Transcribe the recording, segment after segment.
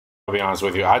I'll be honest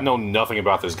with you. I know nothing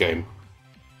about this game.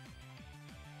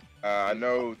 I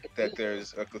know that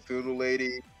there's a Cthulhu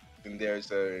lady and there's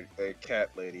a cat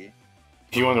lady.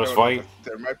 You want to fight?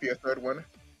 There might be a third one.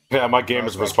 Yeah, my game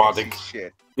is responding.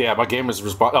 Shit. Yeah, my game is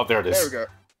responding. Oh, there it is. There we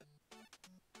go.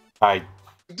 I.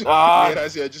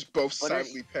 Yeah, just both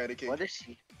silently panicking.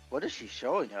 What is she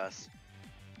showing us?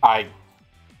 Why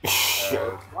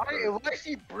is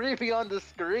she breathing on the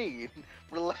screen?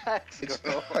 Relax,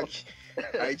 girl.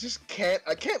 I just can't.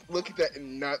 I can't look at that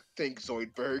and not think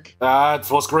Zoidberg. It's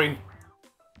full screen.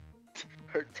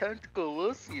 Her tentacle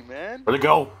wussy, man. Where'd it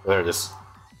go? There it is.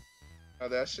 Oh,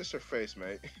 that's just her face,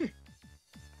 mate.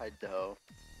 I know.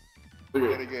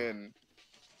 Then again,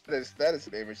 that is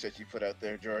an image that you put out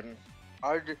there, Jordan.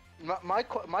 My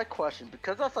question,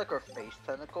 because that's like her face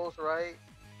tentacles, right?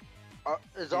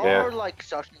 Is all her like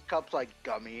suction cups like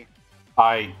gummy?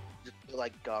 Just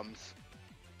like gums.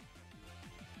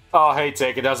 Oh, hey,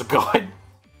 take it. How's it going?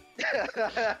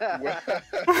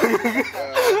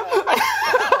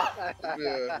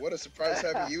 What a surprise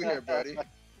having you here, buddy.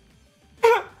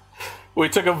 We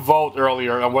took a vote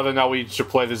earlier on whether or not we should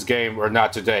play this game or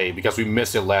not today because we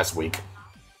missed it last week.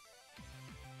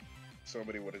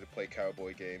 Somebody wanted to play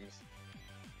cowboy games.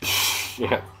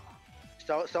 Yeah.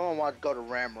 So someone wants to go to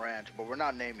Ram Ranch, but we're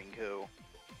not naming who.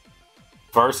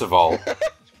 First of all,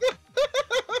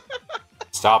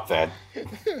 stop that.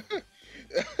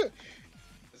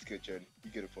 That's good, Jordan.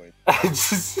 You get a point.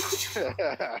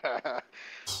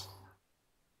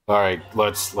 All right,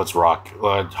 let's rock.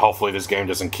 Hopefully this game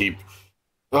doesn't keep.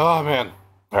 Oh man!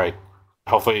 All right,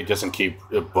 hopefully it doesn't keep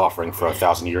buffering for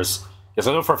 1,000 years. Because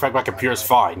I know for a fact my computer's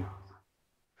fine.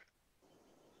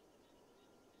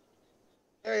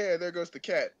 Yeah, there goes the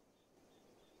cat.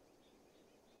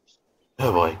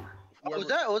 Oh boy. Was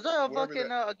that a fucking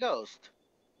a ghost?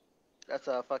 That's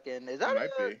a fucking. Is that?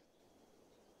 It might be.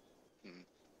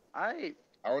 I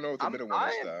don't know what the middle one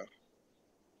is though.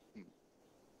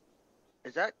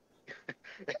 Is that?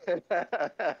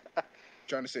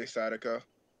 Trying to say Sadako.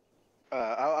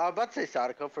 I was about to say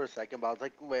Sadako for a second, but I was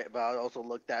like, wait. But I also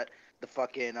looked at the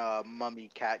fucking mummy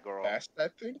cat girl. Bast, I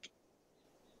think.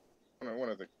 One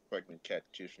of the fucking cat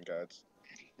Egyptian gods.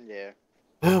 Yeah.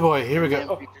 Oh boy, here we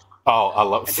go. Oh, I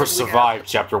love for Survive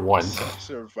Chapter 1.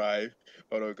 Survive.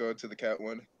 Hold on, go to the cat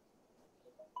one.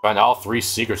 And all 3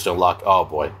 secrets unlocked. Oh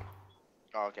boy.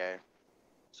 Okay.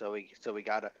 So we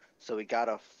gotta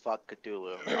fuck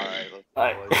Cthulhu. All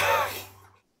right.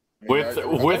 With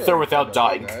or without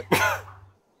dying.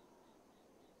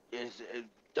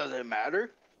 Does it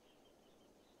matter?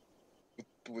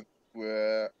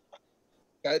 With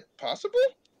that possible?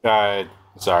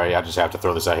 Sorry, I just have to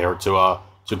throw this out here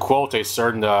to quote a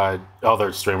certain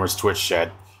other streamer's Twitch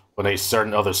chat when a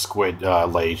certain other squid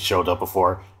lay showed up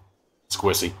before.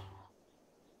 Squissy.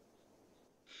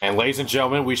 And ladies and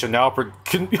gentlemen, we shall now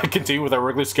continue with our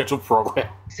regularly scheduled program.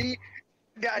 See,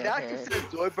 now I can say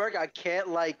Zoidberg. I can't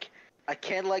like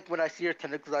when I see her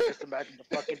tentacles. I just imagine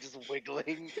the fucking just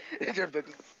wiggling. I can't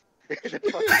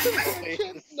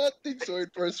not think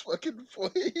Zoidberg's fucking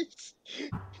voice.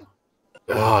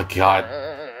 Oh god.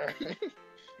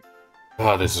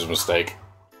 Oh, this is a mistake.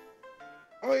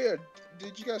 Oh yeah,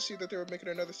 did you guys see that they were making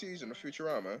another season of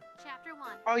Futurama? Chapter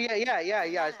 1. Oh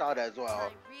yeah, I saw that as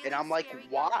well. And I'm like,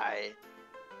 why?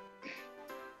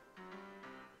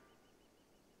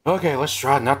 Okay, let's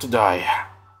try not to die.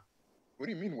 What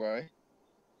do you mean, why?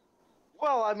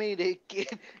 Well, I mean,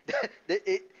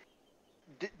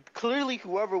 clearly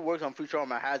whoever works on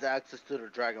Futurama has access to the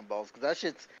Dragon Balls, because that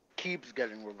shit keeps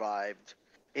getting revived.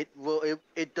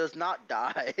 It does not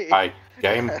die. Hi,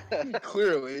 game.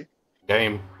 Clearly.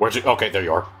 Game. Where'd you? Okay, there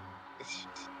you are.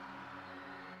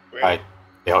 Hi,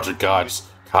 the Eldritch Gods,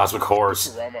 cosmic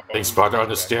horrors, things beyond their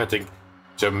understanding,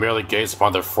 to merely gaze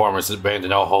upon their form and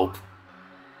abandon all hope.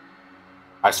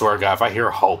 I swear to God, if I hear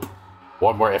hope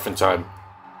one more effing time.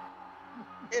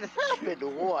 It happened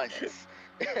once.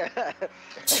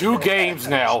 2 games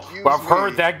now where I've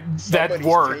heard that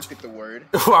word.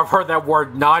 I've heard that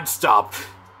word nonstop.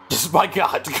 Just my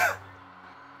God.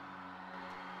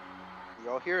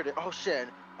 Y'all hear it? Oh shit!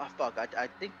 Oh fuck! I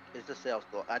think the sale's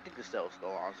still. I think the sale's still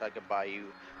on, so I could buy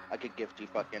you. I could gift you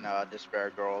fucking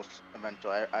Despair Girls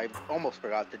eventually. I almost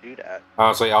forgot to do that.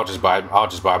 Honestly, I'll just buy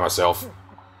myself.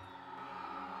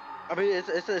 I mean,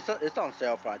 it's on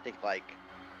sale for I think like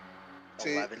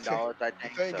 $11. I think. The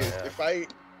thing is, if I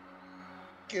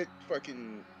get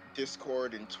fucking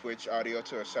Discord and Twitch audio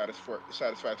to a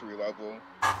satisfactory level,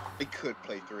 I could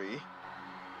play 3.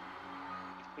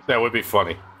 That would be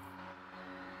funny.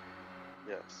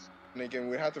 Yes. And again,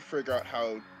 we have to figure out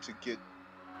how to get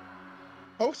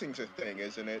hosting's a thing,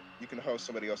 isn't it? You can host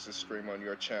somebody else's stream on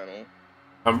your channel.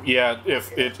 Yeah,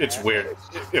 it's weird.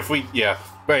 If we, yeah.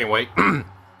 But anyway, the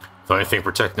only thing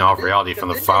protecting all reality from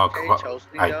the final.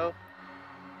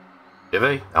 Did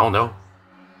they? I don't know.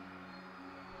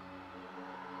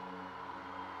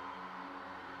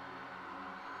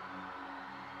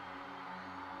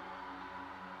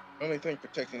 Only thing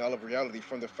protecting all of reality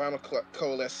from the final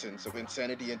coalescence of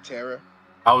insanity and terror.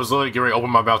 I was literally getting ready to open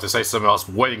my mouth to say something else,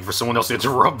 waiting for someone else to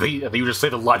interrupt me, and you just say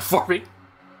the line for me.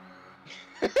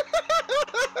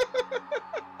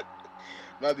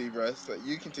 My B, bro. So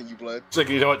you continue, blood. It's like,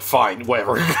 you know what? Fine,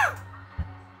 whatever.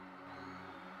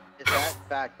 It's that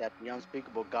fact that the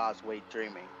unspeakable gods wait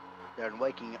dreaming. They're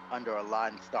waking under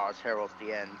aligned stars heralds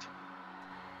the end.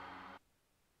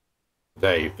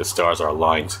 The stars are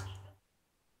aligned.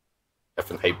 I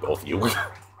effing hate both of you.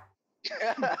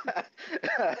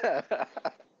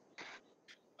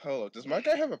 Hold up, does my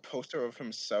guy have a poster of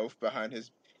himself behind his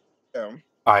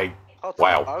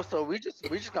Wow. Also, we just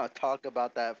gonna talk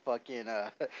about that fucking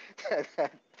that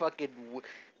fucking.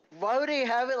 Why would they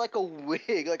have it like a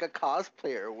wig, like a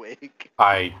cosplayer wig?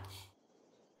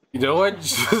 You know what?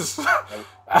 Just. Are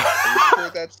you sure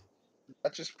that's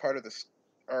just part of this,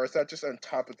 or is that just on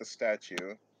top of the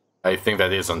statue? I think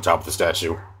that is on top of the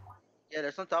statue. Yeah,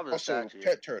 that's on top of the Also, statue.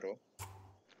 pet turtle.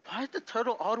 Why is the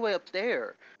turtle all the way up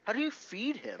there? How do you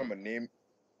feed him? I'm gonna name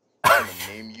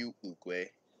you Oogway.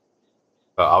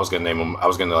 I was gonna name him. I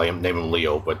was gonna name him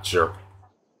Leo, but sure.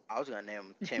 I was gonna name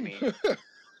him Timmy.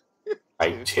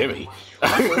 Hey, Timmy.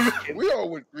 We all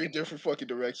went three different fucking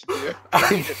directions here.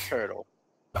 He's a turtle.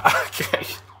 Okay.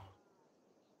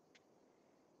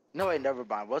 No, wait, never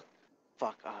mind. What?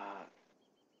 Fuck.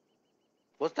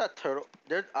 What's that turtle?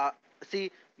 There's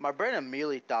see, my brain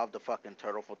immediately thought of the fucking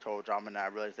turtle for Total Drama, and I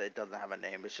realized that it doesn't have a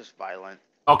name. It's just violent.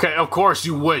 Okay, of course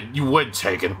you would. You would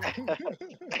take it.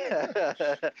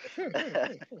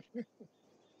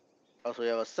 Also, we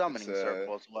have a summoning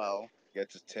circle as well. Get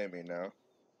to Timmy now.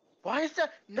 Why is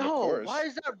that? No, why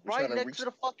is that right next to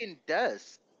the fucking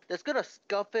desk? That's gonna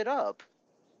scuff it up.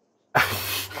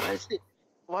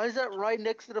 Why is that right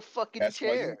next to the fucking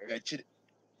chair?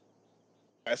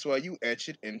 That's why you etch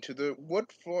it into the wood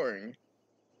flooring.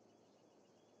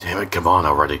 Damn it, come on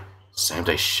already. Same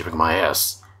day shipping my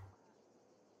ass.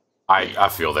 I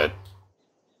feel that.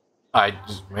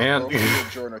 Man.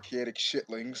 Enjoying archaic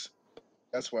shitlings.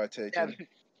 That's why I take it.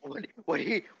 When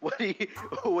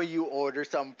you order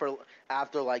something for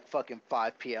after like fucking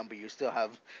 5 p.m. but you still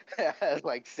have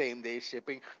like same day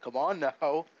shipping? Come on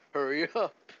now, hurry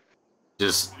up.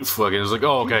 Just fucking, it's like,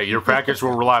 oh, okay, your package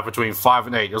will arrive between 5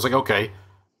 and 8. It was like, okay.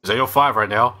 It's 8:05 right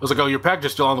now. It was like, oh, your package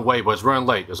is still on the way, but it's running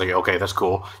late. It was like, okay, that's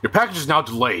cool. Your package is now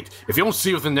delayed. If you don't see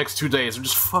it within the next 2 days,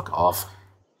 just fuck off.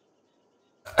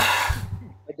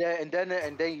 And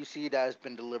then you see that it's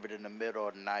been delivered in the middle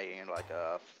of the night, and you're like,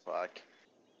 fuck.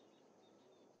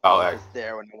 Oh, it's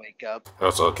there when you wake up.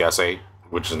 Also, Gas 8,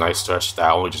 which is a nice touch that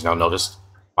I only just now noticed.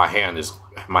 My hand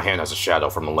has a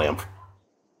shadow from the lamp.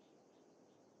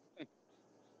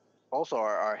 Also,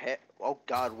 our hand. Oh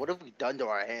God, what have we done to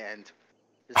our hand?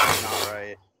 This is not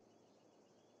right.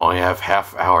 Only have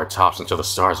half hour tops until the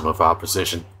stars move out of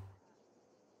position.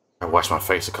 I wash my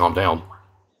face to calm down.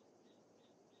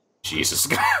 Jesus.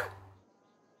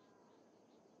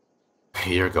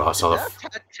 Here we go. I saw the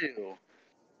tattoo.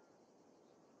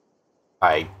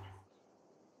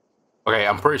 Okay,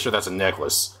 I'm pretty sure that's a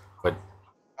necklace, but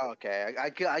okay,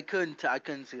 I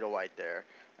couldn't see the white there.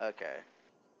 Okay.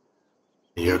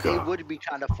 Here you go. It would be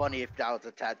kind of funny if that was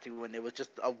a tattoo and it was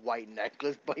just a white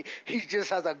necklace, but he just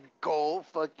has a gold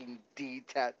fucking D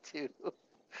tattoo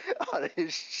on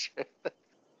his shirt.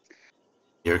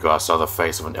 Here you go. I saw the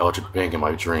face of an eldritch being in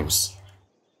my dreams.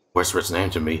 Whisper its name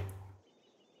to me.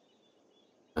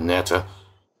 Aneta.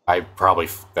 I probably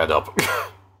f***ed that up.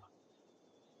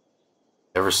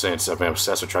 Ever since, I've been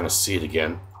obsessed with trying to see it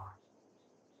again.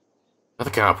 Not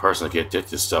the kind of person to get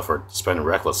addicted to stuff or spend it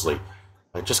recklessly.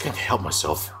 I just can't help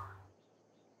myself.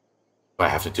 What I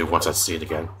have to do once I see it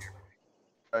again.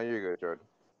 Oh, you're good, Jordan.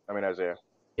 I mean, Isaiah.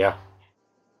 Yeah?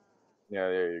 Yeah,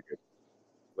 you're good.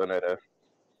 Lynetta.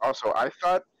 Also, I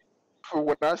thought, for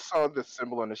when I saw the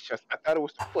symbol on his chest, I thought it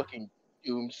was the fucking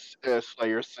Doom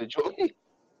Slayer sigil.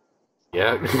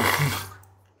 Yeah.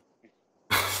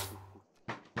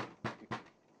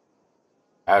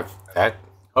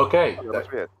 Okay.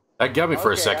 That got me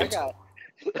for a second.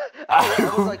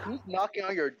 I was like, who's knocking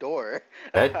on your door?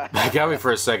 That got me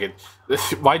for a second.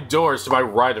 My door is to my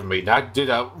right of me. And I did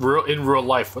that in real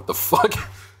life. What the fuck?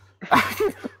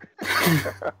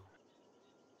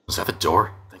 Was that the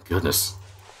door? Thank goodness.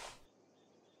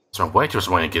 So I'm way too much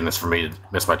waiting again this for me to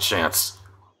miss my chance.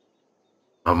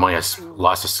 Money has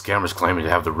lots of scammers claiming to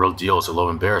have the real deal is a little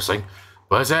embarrassing.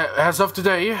 But as of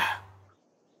today,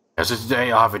 I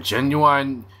have a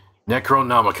genuine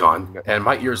Necronomicon, and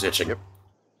my ear's itching. Yep.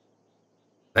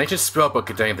 An ancient spellbook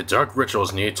containing the dark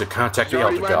rituals needed to contact the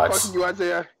Already Elder mind Gods. fucking you,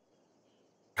 Isaiah.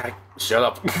 Shut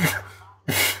up.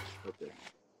 Okay.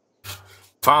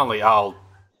 Finally, I'll...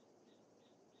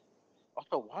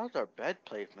 Also, why is our bed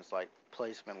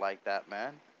placement like that,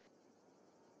 man?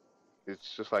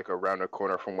 It's just like around the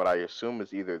corner from what I assume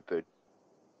is either the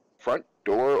front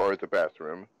door or the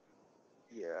bathroom.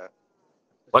 Yeah.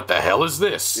 What the hell is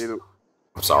this? Either...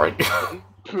 I'm sorry.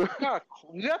 You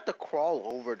have to crawl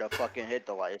over to fucking hit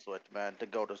the light switch, man, to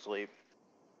go to sleep.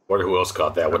 Wonder who else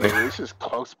caught that I one. mean, it's just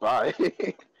close by.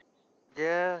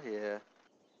 Yeah. You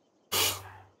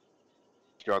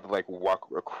have to like walk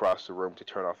across the room to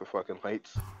turn off the fucking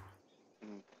lights.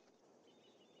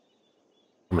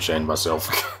 I'm ashamed of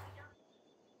myself.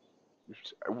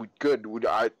 Good.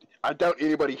 I doubt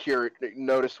anybody here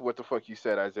noticed what the fuck you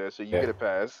said, Isaiah. So you Yeah. get a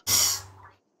pass.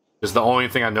 It's the only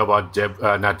thing I know about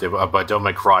not Devil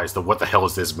May Cry is the what the hell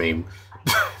is this meme?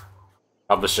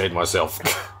 I'm ashamed of myself.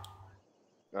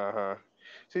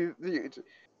 See, we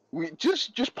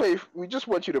just play. We just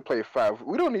want you to play 5.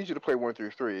 We don't need you to play 1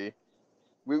 through 3.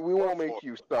 We won't make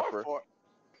you suffer.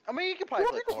 I mean, you can probably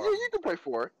play 4. You can play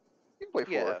 4. You can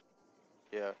play 4.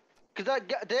 Yeah.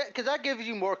 Cause that gives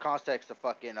you more context to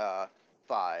fucking 5.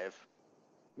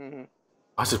 Mm-hmm.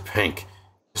 Why is it pink?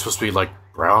 It's supposed to be like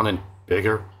brown and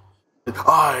bigger.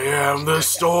 I am the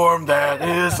storm that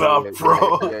is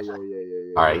approach. Yeah.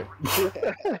 All right.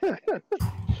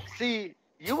 See,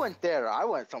 you went there. I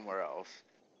went somewhere else.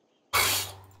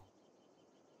 Is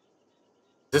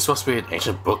this supposed to be an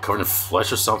ancient book covered in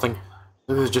flesh or something?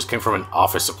 Maybe it just came from an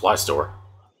office supply store.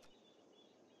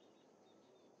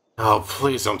 Oh,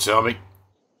 please don't tell me.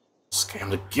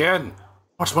 Scammed again.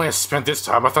 How much money I spent this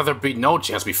time? I thought there'd be no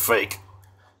chance to be fake.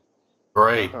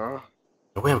 Great. Uh-huh.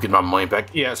 No way I'm getting my money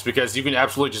back. Yes, because you can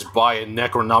absolutely just buy a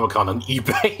Necronomicon on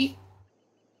eBay.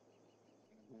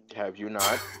 Have you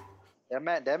not? That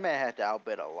man had to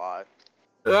outbid a lot.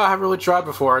 I haven't really tried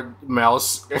before,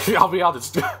 Malice. I'll be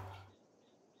honest.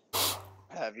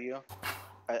 Have you?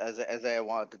 As I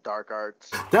wanted the dark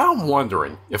arts. Now I'm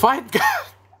wondering, if I had... Give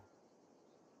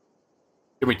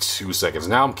me 2 seconds.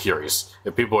 Now I'm curious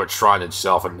if people are trying to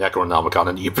sell a Necronomicon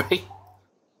on eBay.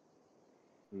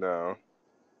 No.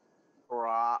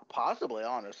 Possibly,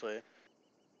 honestly.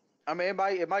 I mean,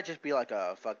 it might just be like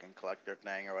a fucking collector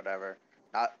thing or whatever,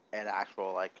 not an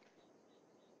actual like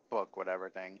book, whatever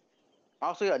thing.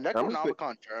 Honestly, a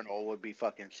Necronomicon journal would be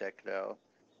fucking sick, though.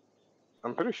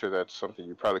 I'm pretty sure that's something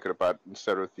you probably could have bought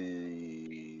instead of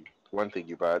the one thing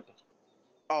you bought.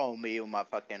 Oh, me with my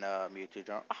fucking Mewtwo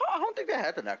journal. I don't think they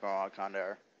had the Necronomicon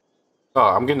there. Oh,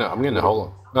 I'm getting a hold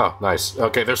on. Oh, nice.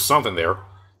 Okay, there's something there.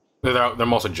 They're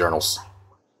mostly journals.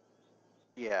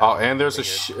 Yeah. Oh, and there's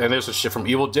a shit from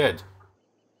Evil Dead.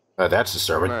 That's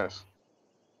disturbing. Nice.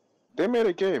 They made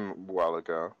a game a while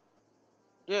ago.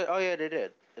 Yeah. Oh yeah, they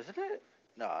did. Isn't it?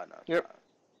 No. Yep.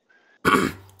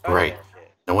 Great.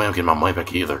 No way I'm getting my money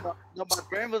back either. No,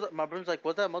 my brain's like,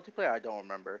 was that multiplayer? I don't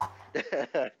remember.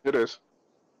 It is.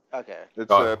 Okay.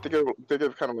 It's think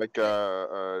of kind of like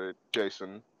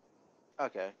Jason.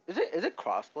 Okay. Is it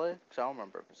crossplay? Cause I don't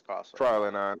remember if it's crossplay.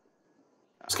 Probably not.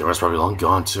 This camera's probably long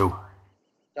gone too.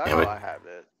 That's Damn it. why I have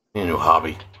it. Need a new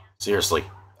hobby. Seriously,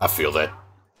 I feel that.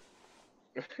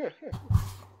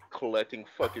 Collecting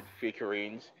fucking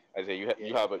figurines. I say you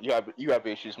have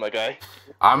issues, my guy.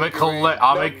 I'm a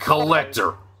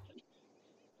collector.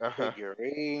 Uh-huh.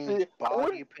 Figurines,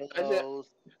 body pillows.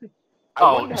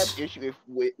 I wouldn't have an issue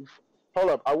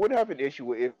hold up. I wouldn't have an issue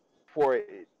with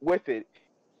it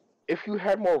if you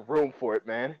had more room for it,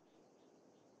 man.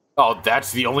 Oh,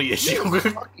 that's the only issue. You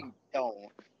fucking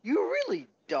don't. You really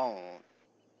don't.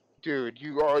 Dude,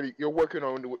 you're working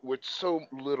on with so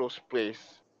little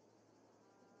space.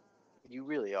 You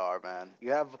really are, man.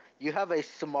 You have a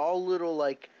small little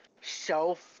like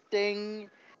shelf thing,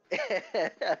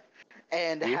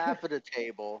 and half of the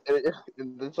table.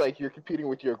 It's like you're competing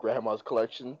with your grandma's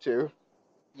collection too.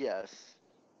 Yes.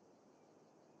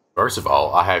 First of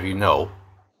all, I have you know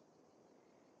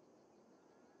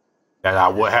that I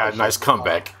would have had a nice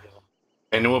comeback.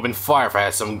 And it would have been fire if I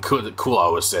had something cool I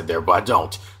would have said there, but I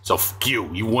don't. So fuck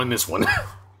you. You won this one.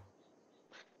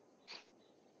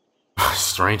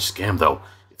 Strange scam, though.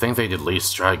 You think they'd at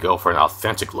least try to go for an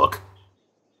authentic look?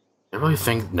 They really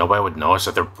think nobody would notice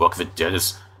that their Book of the Dead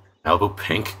is Malibu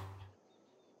pink?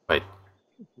 Wait.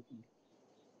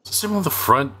 Is it similar on the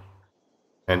front?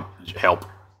 And help.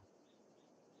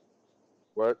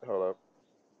 What? Hold up.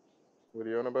 What are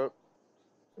you on about?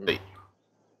 Hey,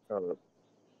 I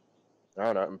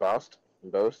don't know. Embossed.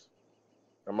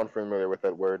 I'm unfamiliar with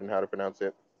that word and how to pronounce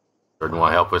it. Jordan,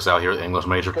 want to help us out here, English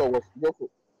major? Go for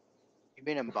You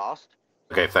mean embossed?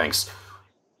 Okay, thanks.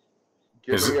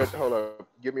 Hold up.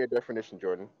 Give me a definition,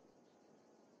 Jordan.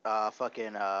 I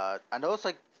know it's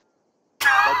like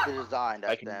the design that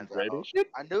Like stands engraving out. shit?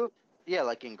 I knew, yeah,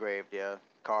 like engraved, yeah,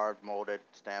 carved, molded,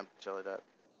 stamped, shit like that.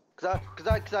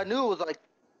 Cause I knew it was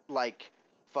like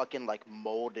fucking like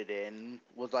molded in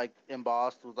was like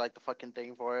embossed was like the fucking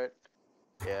thing for it.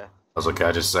 Yeah. I was like,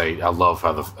 I just say, I love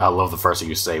the first thing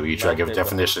you say when you try to give a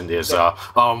definition is,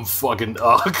 fucking,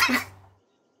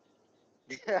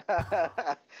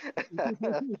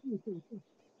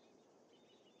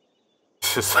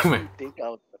 just think, man, think I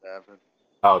was gonna happen.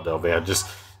 I don't know, man, just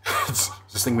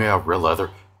think, man, real leather.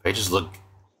 They just look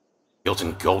built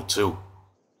in gold, too.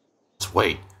 Just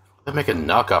wait, they make a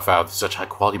knockoff out of such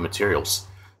high-quality materials.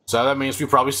 So that means we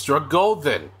probably struck gold,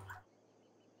 then.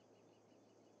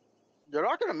 They're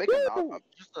not gonna make a knockoff,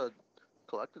 just a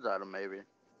collector's item, maybe.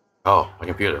 Oh, my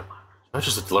computer. That's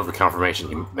just a delivery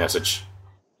confirmation message.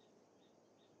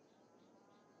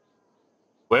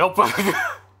 Well,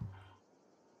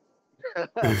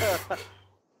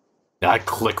 not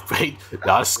clickbait,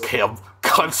 not a scam,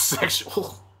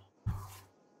 consensual.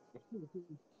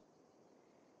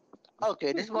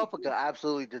 Okay, this motherfucker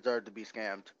absolutely deserved to be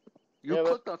scammed. You Yeah,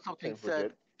 clicked on something can't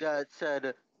forget. that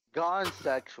said gone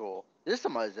sexual. This is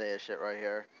some Isaiah shit right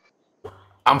here.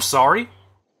 I'm sorry?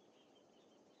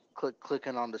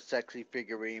 Clicking on the sexy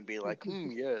figurine, be like,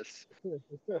 yes.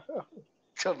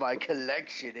 To my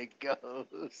collection it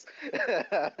goes.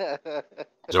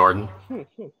 Jordan,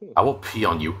 I will pee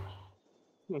on you.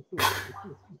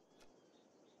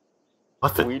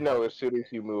 What the? We know as soon as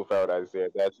you move out, Isaiah,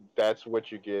 that's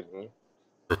what you're getting.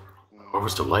 Or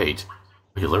was delayed.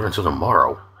 We deliver until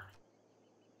tomorrow.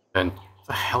 And what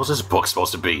the hell is this book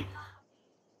supposed to be?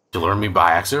 Deliver me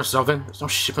by accident or something? There's no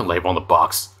shipping label on the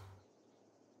box.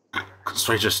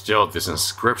 Stranger still, this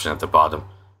inscription at the bottom.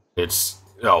 It's...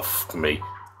 oh, fuck me.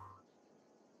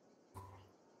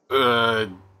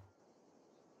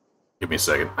 Give me a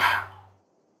second.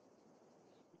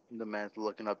 The man's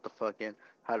looking up the fucking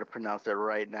how to pronounce it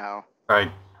right now. I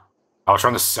was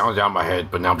trying to sound it out in my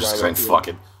head, but now I'm just saying fuck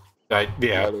it.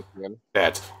 Yeah,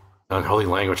 that unholy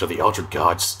language of the Eldritch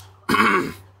gods.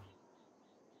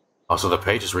 Also, the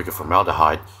pages reek of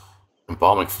formaldehyde,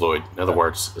 embalming fluid. In other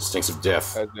words, it stinks of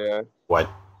death. Isaiah, What?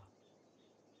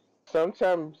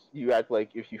 sometimes you act like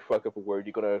if you fuck up a word,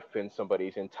 you're gonna offend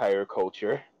somebody's entire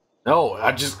culture. No,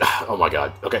 I just... oh my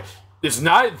god. Okay. It's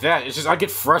not that. It's just I get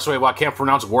frustrated when I can't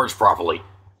pronounce words properly.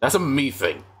 That's a me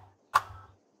thing.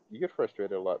 You get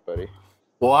frustrated a lot, buddy.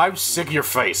 Well, I'm sick of your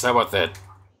face. How about that?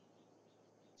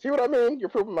 See what I mean? You're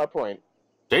proving my point.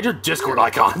 Change your Discord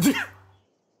icon.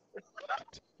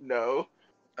 No.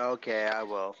 Okay, I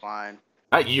will. Fine.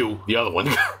 Not you, the other one.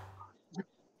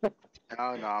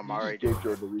 No, I'm already Gave doing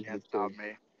Jordan the it. reason Can't to stop say. me.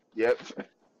 Yep.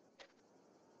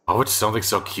 Oh, it's something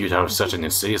so cute having such an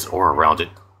insidious aura around it.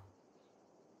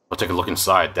 I'll take a look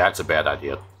inside. That's a bad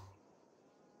idea.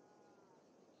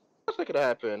 What's that could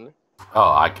happen?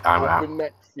 Oh, Open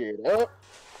that shit up.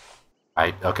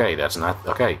 okay, that's not,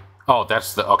 okay. Oh,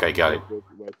 that's the, okay, got it.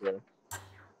 Right there.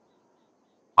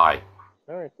 Hi.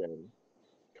 Alright then.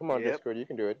 Come on, Yep. Discord, you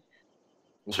can do it.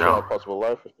 Sure. All possible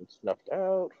life has been snuffed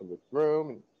out from the room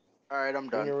and Alright, I'm in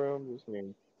done. your room. This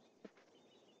means.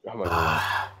 Oh my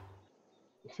god.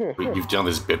 You've done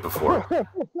this bit before.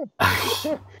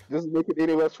 Doesn't make it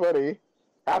any less funny.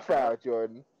 High five,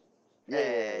 Jordan.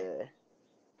 Hey. Yeah.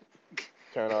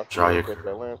 Turn off Try your-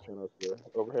 the lamp, turn off the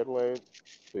overhead light.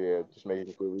 So yeah, just make it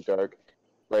completely dark.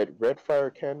 Light red fire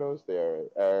candles, they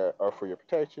are for your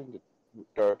protection. The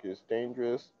dark is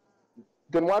dangerous.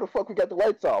 Then why the fuck we got the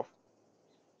lights off?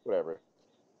 Whatever.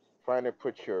 Find and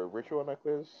put your ritual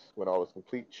necklace when all is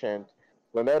complete. Chant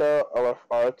Lanetta, Olaf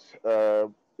Art,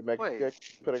 Megdeck,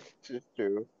 put a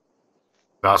two.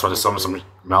 Mouse about to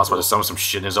summon some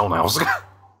shit in his own house.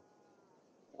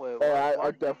 Wait, Hey, what?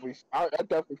 I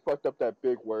definitely fucked up that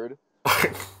big word.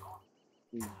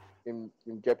 in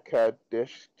Gepcad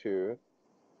dish too.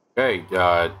 Hey,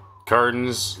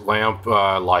 curtains, lamp,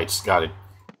 lights. Got it.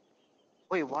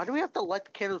 Wait, why do we have to light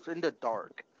the candles in the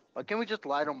dark? Why can't we just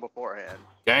light them beforehand?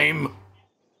 Game.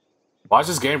 Why is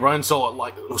this game running so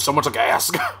much like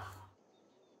ass? Turn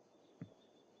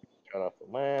off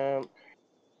the lamp.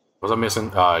 Was I missing?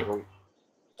 I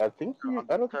think you.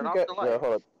 I don't Turn think off you the got. light. Yeah,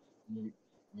 hold up.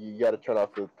 You got to turn off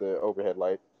the overhead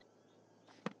light.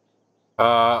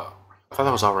 I thought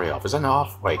that was already off. Is that not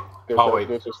off? Wait. There's Oh a- wait.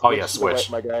 there's a Oh yeah, to the right, switch.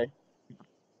 my guy.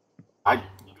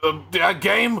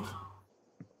 Game.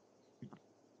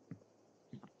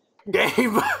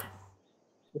 Game.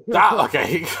 Ah,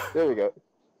 okay. There we go.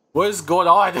 What is going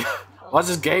on? Why's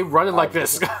this game running like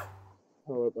this?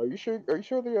 Hold up. Are you sure? Are you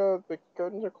sure the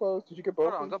curtains are closed? Did you get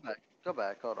both? Hold on, go back. Go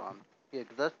back. Hold on. Yeah,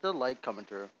 because that's the light coming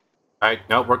through. Alright,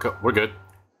 no, we're good.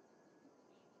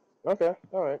 Okay.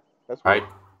 All right. That's Alright,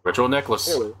 ritual necklace.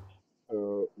 Anyway,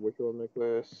 ritual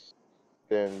necklace.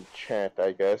 Then chant,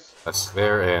 I guess. That's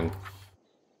there, and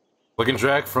we can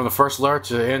drag from the first letter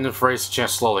to the end of the phrase. Chant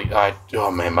slowly.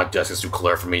 Oh man, my desk is too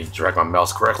clear for me to drag my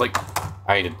mouse correctly.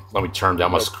 I need to let me turn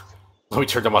down my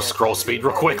scroll speed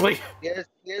real quickly.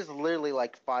 There's literally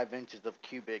like 5 inches of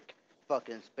cubic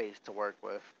fucking space to work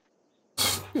with.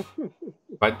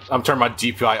 I'm turning my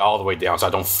DPI all the way down so I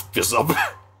don't f this up.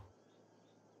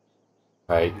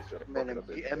 Alright. And then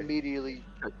immediately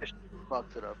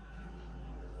fucks it up.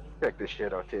 Check this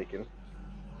shit I'm taking.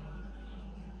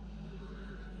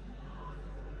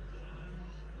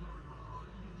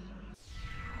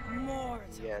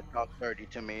 Yeah, talk 30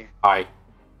 to me. Alright,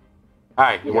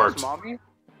 it worked. Mommy?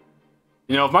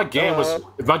 You know, if my game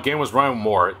was running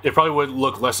more, it probably would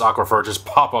look less awkward for it to just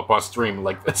pop up on stream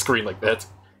like a screen like that.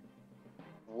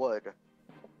 Would.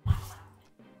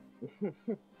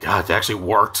 God, it actually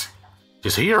worked.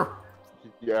 She's here.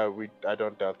 Yeah, I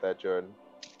don't doubt that, Jordan.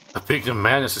 The peak of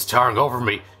madness is towering over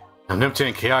me. I'm empty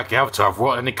and chaotic avatar of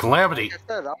world-ending calamity. Like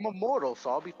I said, I'm immortal, so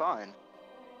I'll be fine.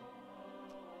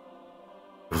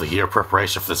 With a year of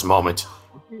preparation for this moment,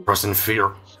 trust in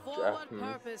fear. For what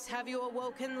purpose have you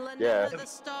awoken Lenella Yeah. the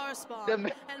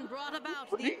Starspawn and brought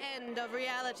about the end of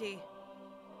reality?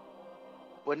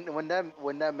 When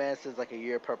that man says like a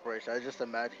year of preparation, I just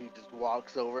imagine he just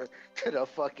walks over to the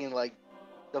fucking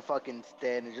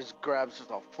stand and just grabs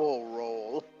just a full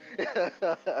roll.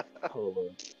 Hold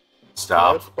on.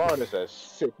 Stop. Spawn is a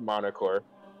sick moniker.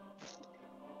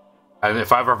 And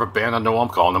if I've ever banned, I know I'm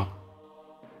calling him.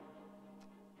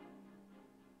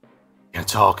 Can't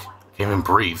talk, can't even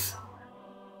breathe.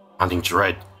 Hunting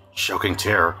dread, choking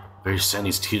terror, very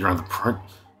Sandy's teeter on the print.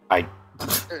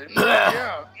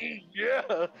 yeah.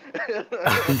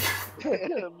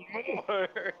 More.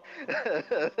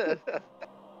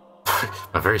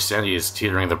 My very sanity is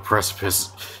teetering the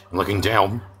precipice and looking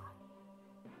down.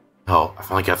 Oh, I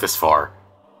finally got this far.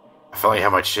 I finally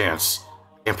have my chance.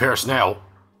 I can't perish now.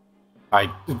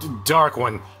 Dark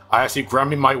One, I ask you grant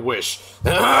me my wish.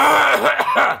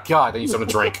 God, I need something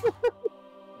to drink.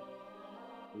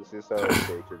 This is how it's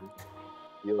taken.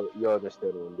 You'll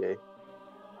understand one day.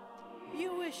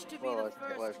 You wish to be Well, the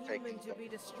first let's take human to it. be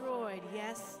destroyed,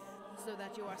 yes? So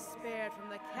that you are spared from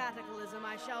the cataclysm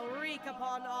I shall wreak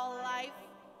upon all life?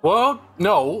 Well,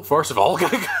 no, first of all.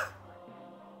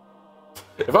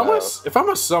 If I'm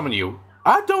gonna summon you,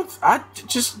 I'm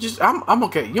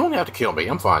okay. You don't have to kill me.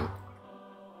 I'm fine.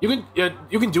 You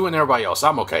can do it and everybody else.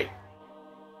 I'm okay.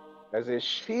 As if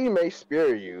she may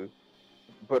spare you,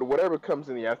 but whatever comes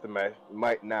in the aftermath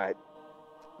might not.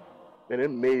 And it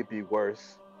may be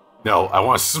worse. No, I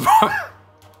want to summon.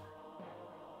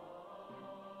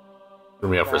 Threw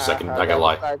me up for a second. Not gonna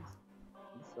lie.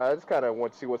 I just kind of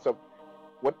want to see what's up.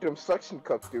 What them suction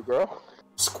cups do, girl?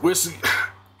 Squishy.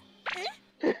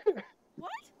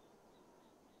 What?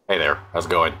 Hey there. How's it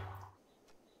going?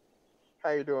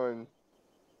 How you doing?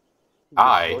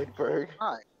 Hi. Zoidberg?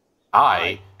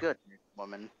 I Goodness,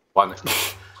 woman. want.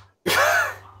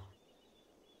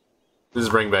 This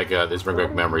bring back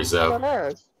memories of.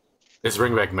 This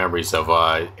bring back memories of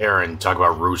Aaron talking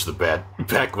about Rouge the Bat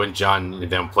back when John and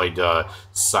them played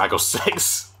Psycho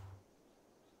 6.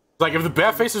 Like if the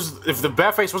bat face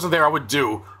wasn't there, I would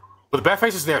do. But the bat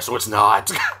face is there, so it's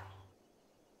not.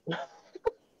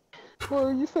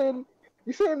 Well, you saying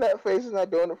that face is not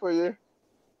doing it for you?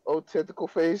 Oh, tentacle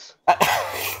face.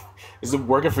 Is it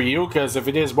working for you? Because if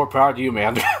it is, more power to you,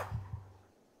 man. Don't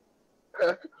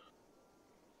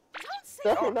say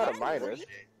Definitely that, not a minus.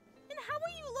 And how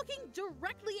are you looking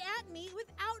directly at me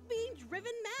without being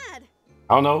driven mad?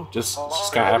 I don't know, just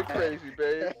kind of Really crazy,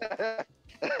 babe.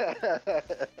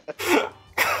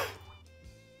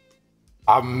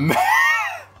 I'm mad.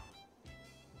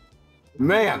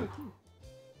 Man.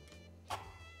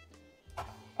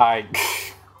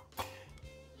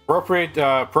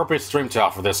 Appropriate stream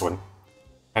towel for this one.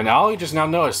 And I only just now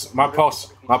noticed my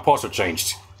pulse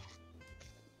changed.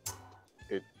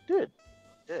 It did.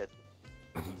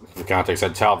 The context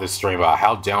I'd tell this stream about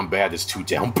how down bad is too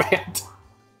down bad.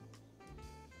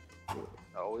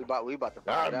 Oh, we about to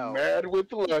find I'm out. mad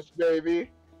with lust, baby.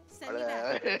 Send me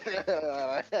back.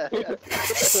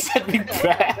 Send me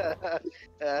back.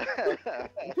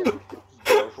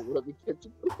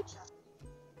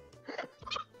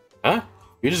 Huh?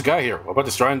 You just got here. What about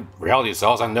destroying reality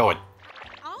cells? I know it.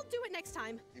 I'll do it next time.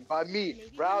 time. By me, Maybe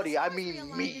when Rowdy, the I stars mean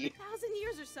realign me. in 1,000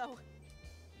 years or so.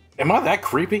 Am I that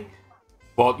creepy?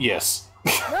 Well, yes.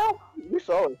 No, we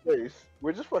saw his face.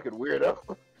 We're just fucking weirdo.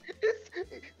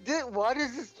 Why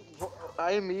does this?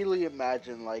 I immediately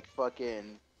imagine like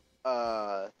fucking,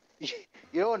 you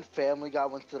know, in Family Guy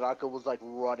when Sadako was like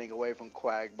running away from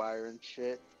Quagmire and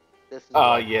shit. This is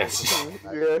like, Yes.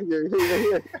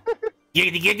 Yeah.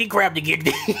 Giggity, grab the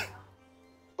giggity.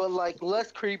 but like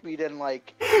less creepy than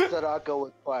like Sadako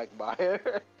with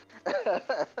Quagmire.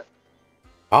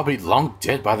 I'll be long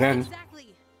dead by then.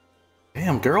 Exactly.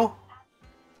 Damn, girl.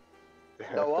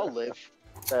 No, I'll live.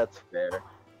 That's fair.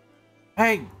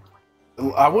 Hey,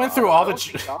 I went through all I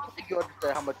the. don't think you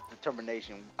understand how much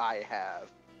determination I have.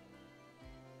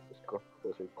 Just go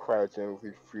crouch and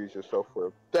freeze yourself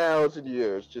for 1,000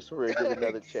 years just so we give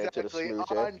another chance at a Exactly,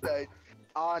 smooch.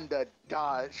 on the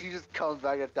dot. She just comes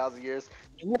back in 1,000 years.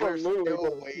 You are We're literally still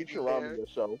going to waiting Futurama there.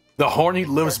 yourself. The horny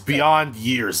lives beyond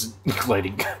years,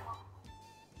 lady.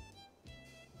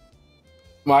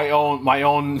 My own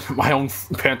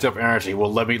pent up energy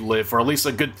will let me live for at least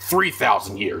a good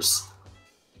 3,000 years.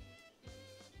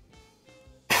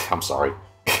 I'm sorry.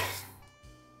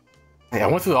 Hey, I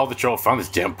went through all the trouble, found this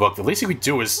damn book. The least you could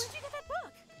do is Where'd you get that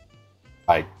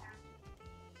book?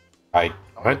 I I'm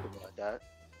what? looking like that.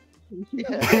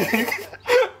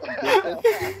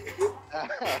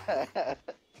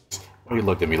 Why you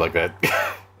looked at me like that?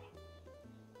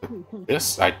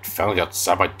 This I found it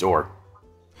outside my door.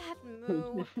 That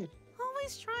moo.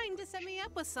 Always trying to set me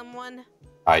up with someone.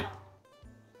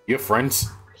 You have friends?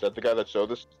 Is that the guy that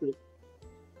showed us?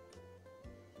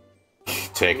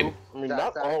 Taken. I mean,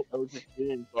 That- not all those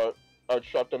games are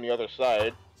trapped on the other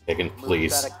side. Taken, Move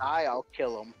please. that a guy, I'll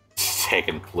kill him.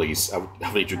 Taken, please. I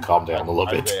need you to calm down a little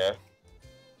bit. Isaiah.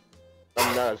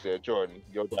 I'm not Isaiah. Jordan,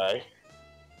 you'll die.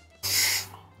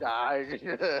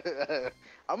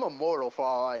 I'm immortal for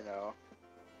all I know.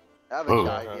 I haven't Oh.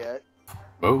 died yet.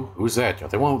 Oh, who's that? Are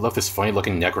they one who left this funny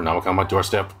looking Necronomicon on my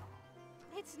doorstep?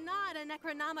 It's not a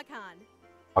Necronomicon.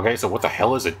 Okay, so what the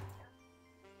hell is it?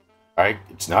 Alright,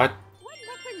 it's not. What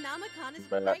Necronomicon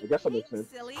is Man, I right guess that here, makes sense.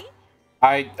 silly?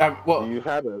 Well, You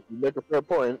make a fair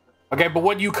point. okay, but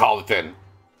what do you call it then?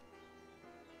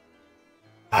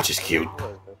 Ah, just cute.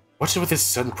 What's it with this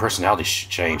sudden personality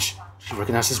change? Did you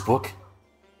recognize this book?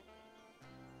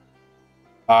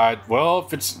 Well,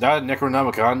 if it's not a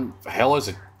Necronomicon, the hell is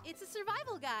it? It's a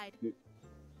survival guide.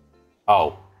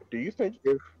 Oh. Do you think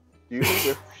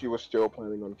if she was still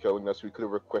planning on killing us, we could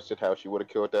have requested how she would have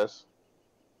killed us?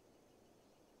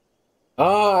 You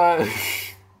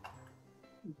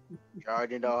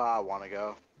already know how I want to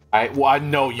go. I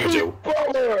know you do.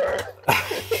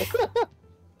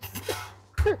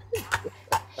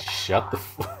 Shut the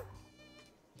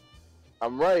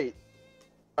I'm right.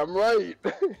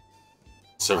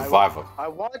 Survival.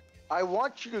 I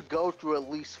want you to go through at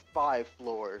least 5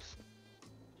 floors.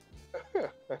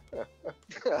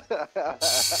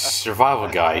 Survival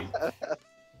guide.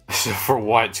 For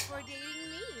what? For dating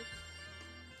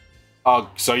me.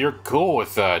 So you're cool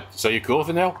with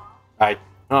it now?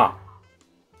 Huh.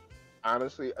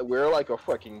 Honestly, we're like a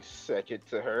fucking second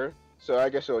to her, so I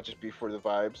guess it'll just be for the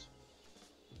vibes.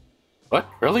 What?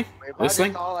 Really? If This I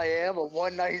thing? just all I am, a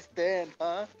one night stand,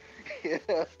 huh?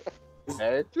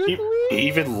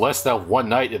 Even less than one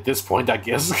night at this point, I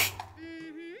guess.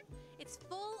 Mm-hmm. It's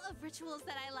full of rituals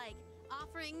that I like.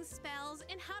 Offerings, spells,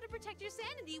 and how to protect your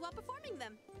sanity while performing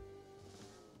them.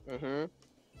 Mm-hmm.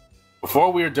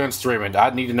 Before we are done streaming, I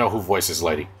need to know who voices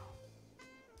Lady.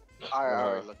 I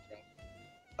already looked it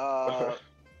up.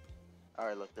 I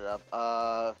already looked it up.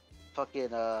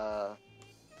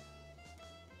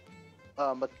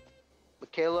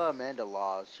 Michaela Amanda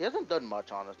Laws. She hasn't done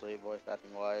much, honestly, voice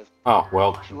acting wise. Oh,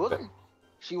 well.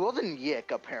 She wasn't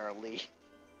Yick, apparently.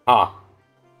 Huh.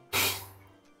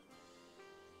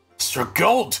 Mr.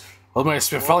 Gold! Oh my, it's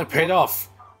been finally paid off.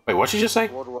 Wait, what'd you just say?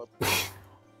 World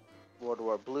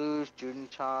War Blues,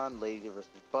 Juden-chan, Lady vs.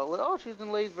 Butler. Oh, she's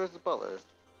in Lady vs. Butler.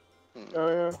 Oh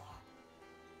yeah.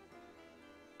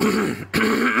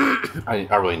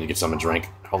 I really need to get something to drink.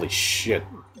 Holy shit.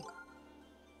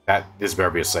 This better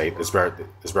be a save. This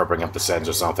better bring up the settings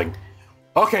or something.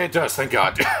 Okay, it does, thank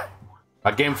God.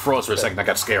 My game froze for a second, I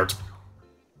got scared.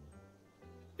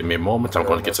 Give me a moment, I'm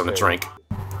going to get something to drink.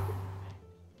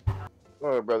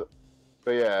 Oh, brother.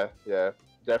 But yeah,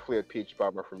 definitely a peach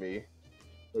bomber for me.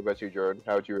 What about you, Jordan?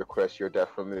 How would you request your death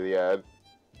from the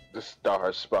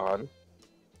star spawn?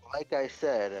 Like I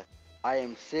said, I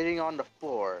am sitting on the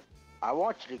floor. I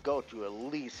want you to go to at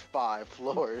least 5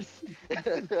 floors.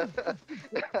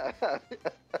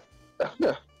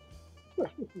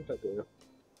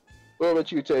 What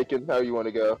about you, Taken? How you want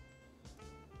to go?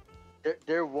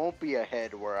 There won't be a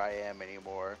head where I am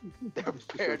anymore. There'll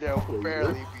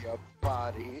barely be a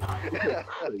body.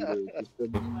 Just a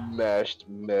mashed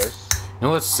mess. You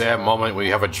know that sad moment where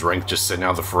you have a drink just sitting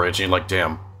out of the fridge and you're like,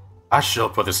 damn, I should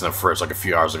have put this in the fridge like a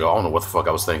few hours ago. I don't know what the fuck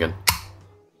I was thinking.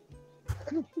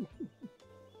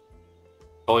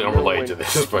 Totally unrelated to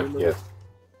this, but yeah.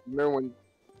 You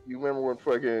remember when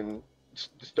fucking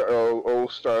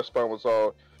old Star Spawn was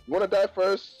all, you want to die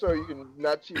first so you can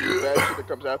not see the bad shit that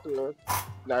comes after it?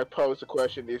 And I posed the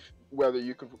question whether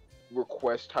you could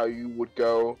request how you would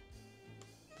go.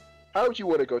 How would you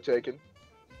want to go, Taken?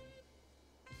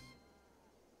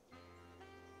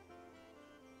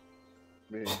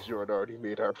 Me and Jordan already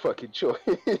made our fucking choice.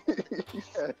 I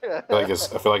feel like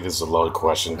this is a loaded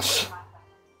question.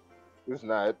 It's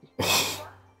not.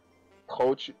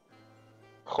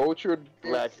 Cultured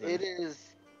blackness.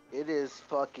 It is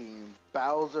fucking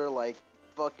Bowser, like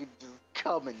fucking just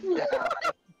coming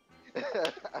down.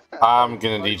 I'm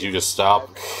gonna need you to stop.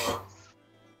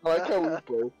 I like how we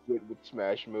both went with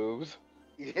smash moves.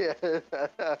 Yeah.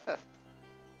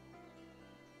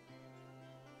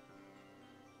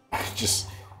 Just,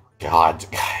 God,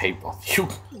 I hate both you.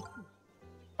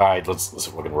 Alright, let's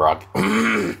fucking rock.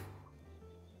 No.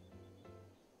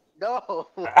 No.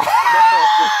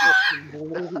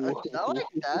 Not like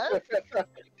that.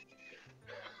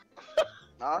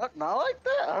 Not like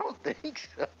that. I don't think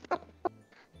so.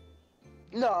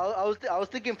 No, I was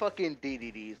thinking fucking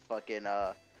DDD's fucking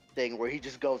thing where he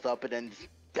just goes up and then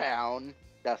down.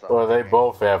 That's all. Well, they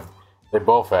both have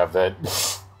that.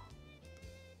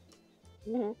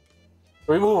 Can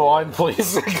we move on,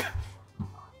 please?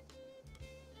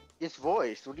 It's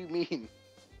voice. What do you mean?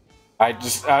 I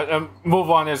just move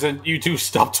on as in you two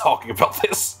stop talking about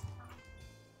this.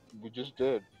 We just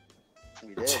did.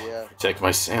 We did, yeah. Protect my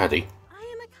sanity. I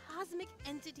am a cosmic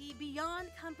entity beyond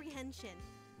comprehension,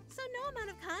 so no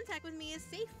amount of contact with me is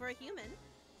safe for a human.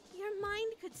 Your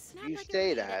mind could snap You like say a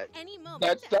reed that. at any moment.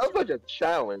 That to sounds actually- like a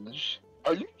challenge.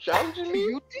 Are you challenging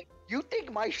me? You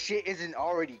think my shit isn't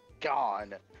already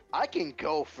gone? I can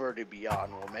go further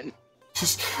beyond, woman.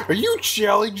 Just, are you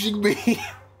challenging me?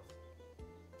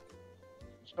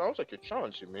 Sounds like you're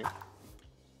challenging me.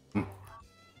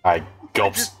 I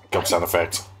gulp sound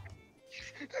effect.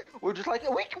 We're just like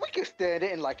we can stand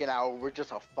it in like an hour. We're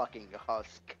just a fucking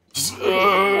husk. Just,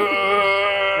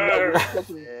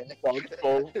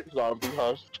 Full zombie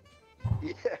husk.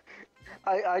 Yeah.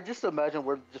 I just imagine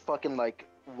we're just fucking like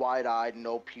wide-eyed,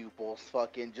 no pupils,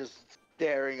 fucking just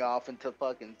staring off into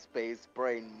fucking space,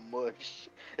 brain mush.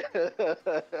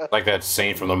 like that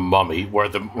scene from The Mummy, where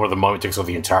the mummy takes over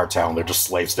the entire town. They're just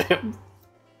slaves to him.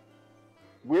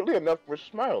 Weirdly enough, we're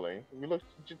smiling. We look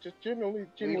just genuinely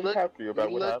happy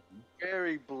about what happened.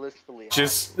 Very blissfully.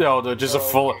 Just no, just a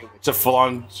full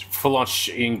on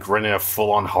Shane grin and a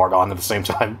full on hard on at the same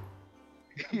time.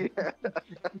 Yeah.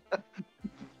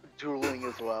 Drooling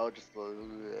as well, just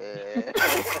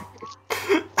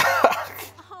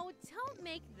Oh, don't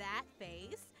make that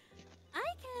face. I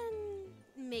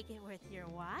can make it worth your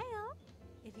while,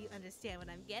 if you understand what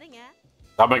I'm getting at.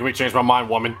 Stop making me change my mind,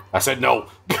 woman. I said no.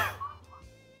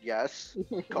 Yes,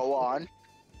 go on.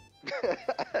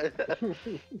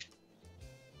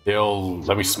 He'll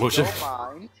let me smooch it. Don't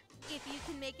mind. If you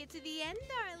can make it to the end,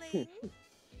 darling.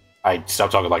 I stop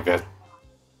talking like that.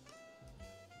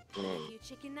 If you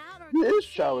chicken out or He is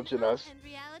concede, challenging we'll us. end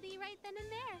reality right then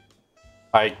and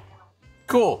there.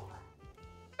 Cool.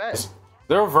 Hey, Is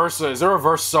there a reverse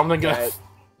something?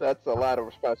 That's a lot of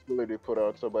responsibility to put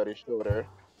on somebody's shoulder.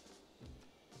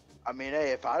 I mean,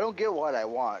 hey, if I don't get what I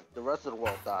want, the rest of the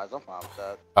world dies. I'm fine with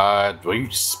that. Will you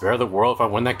spare the world if I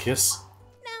win that kiss?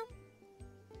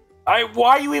 No.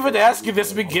 Why are you even asking this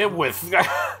to begin with?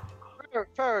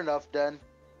 Fair enough, then.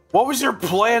 What was your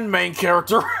plan, main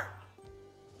character?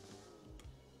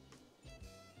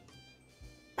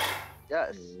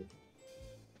 Yes.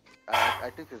 I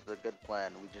think this is a good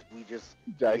plan. We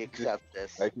accept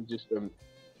this. I can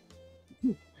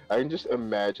just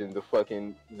imagine the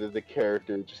fucking the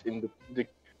character just in the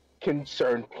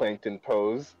concerned plankton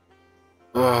pose.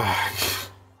 You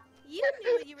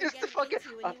knew what you were Just the getting fucking-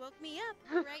 into when you woke me up,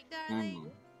 right,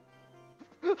 darling?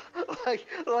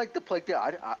 like the plankton.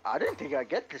 I didn't think I'd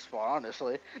get this far,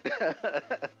 honestly.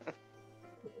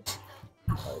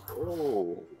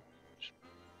 Oh.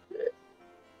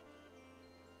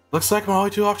 Looks like my only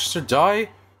two options are die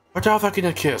or die without getting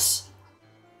a kiss.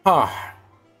 Huh.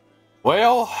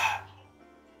 Well.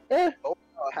 Oh,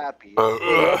 happy.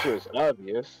 The answer is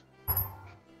obvious.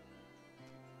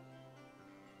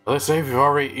 Let's say if you've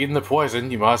already eaten the poison,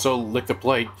 you might as well lick the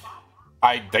plate.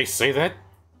 They say that?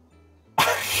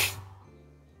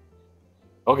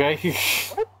 Okay.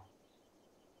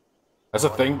 That's a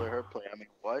Why thing, let her play? I mean,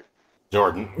 what?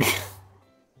 Jordan.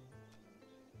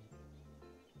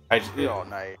 Play all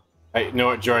night. Hey, you know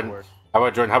what, Jordan? How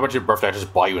about Jordan? How about your birthday? I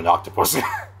just buy you an octopus.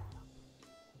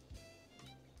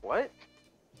 What?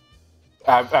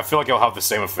 I feel like it'll have the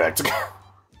same effect.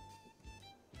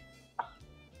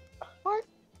 What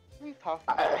are you talking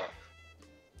about?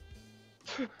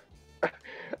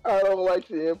 I don't like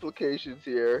the implications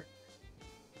here.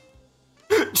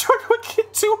 Jordan would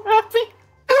get too happy.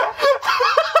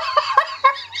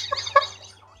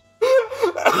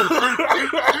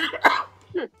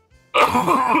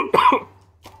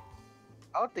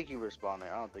 I don't think you responding.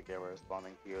 I don't think they were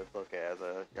responding to you. It's okay.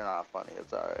 You're not funny.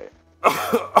 It's alright.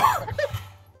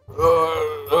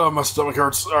 My stomach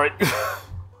hurts. All right.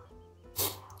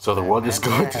 So the one is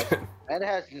going to. And it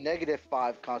has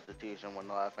 -5 constitution when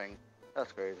laughing.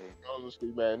 That's crazy. Honestly,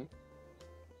 man.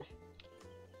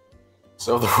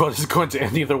 So the one is going to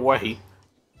end either way.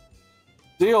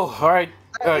 Deal. All right.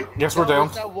 Guess we're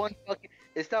down.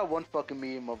 It's that one fucking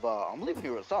meme of I'm leaving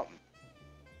here with something.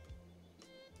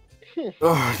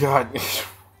 Oh God.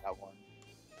 That one.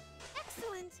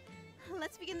 Excellent.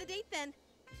 Let's begin the date then.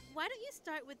 Why don't you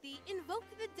start with the Invoke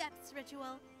the Depths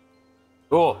ritual?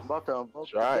 Cool. I'm about to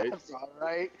invoke Right. That's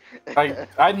alright.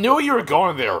 I knew you were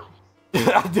going there.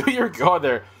 I knew you were going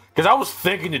there because I was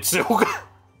thinking it too.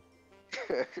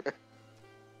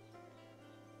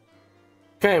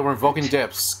 Okay, we're invoking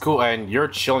depths. Cool, and you're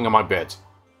chilling on my bed.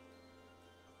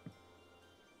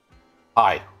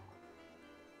 Hi.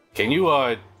 Can you,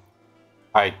 I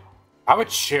have a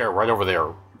chair right over there,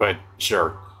 but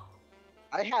sure.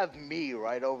 I have me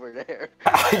right over there.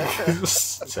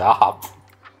 Stop.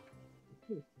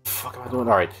 Fuck am I doing?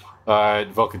 Alright.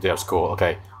 Invoking depths, cool,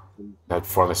 okay. That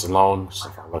for this alone,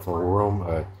 left in the room,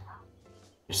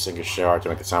 you sink a shower to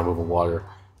make the sound of moving water.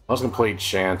 Let's complete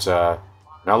chant,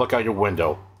 now look out your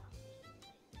window.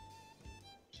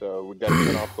 So we gotta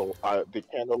turn off the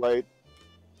candlelight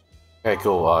Okay,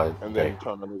 cool, and then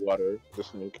turn on the water, the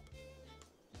sneak.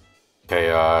 Okay,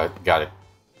 got it.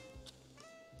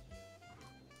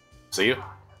 See you?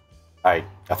 I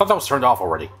thought that was turned off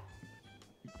already.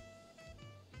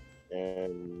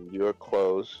 And you're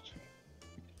closed.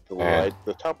 And-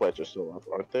 The top lights are still off,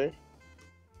 aren't they?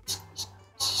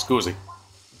 Scoozy.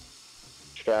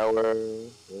 Shower.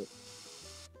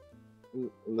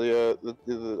 The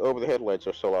over the head lights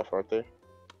are still off, aren't they?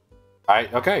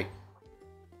 Okay.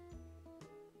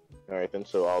 All right, then.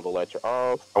 So all the lights are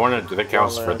off. I wonder do that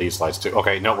counts for these lights too.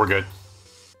 Okay, no, we're good.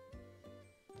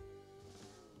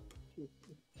 You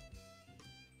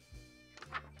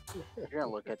didn't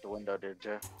look at the window, did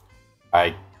you?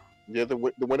 Yeah, the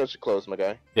windows are closed, my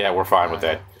guy. Yeah, we're fine with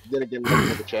that. Then again, we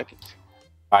have to check it.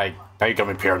 Now you got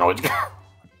me paranoid.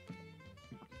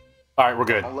 Alright, we're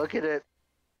good. I look at it.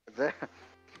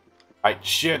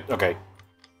 Shit, okay.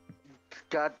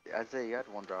 God, I say you had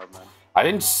one job, man. I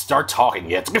didn't start talking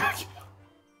yet.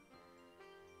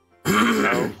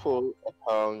 Full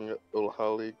hung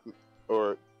Ulhali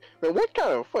or man, what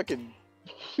kind of fucking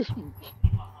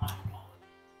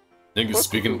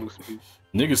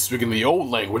Niggas speaking the old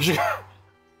language.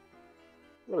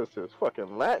 what is this?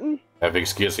 Fucking Latin?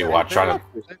 Excuse me while trying to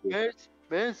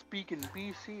Man speaking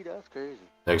BC, that's crazy.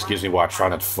 excuse me while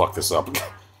trying to fuck this up.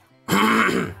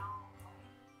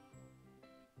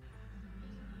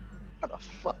 What the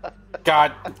fuck?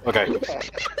 God. Okay.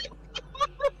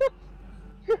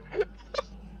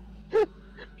 I'm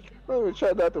gonna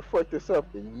try not to fuck this up.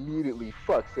 Immediately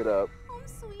fucks it up. Home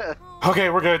sweet home. Okay,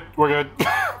 we're good. We're good.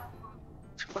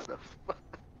 What the fuck?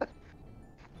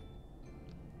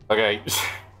 Okay.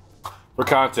 For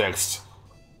context,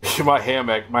 my hand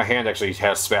actually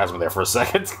has spasm there for a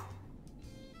second.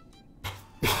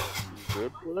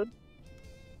 Good blood?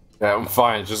 Yeah, I'm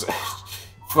fine. Just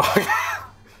fuck.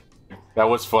 That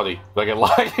was funny. Like a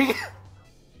lie.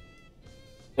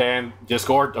 And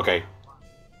Discord. Okay.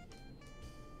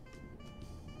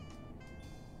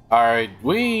 All right.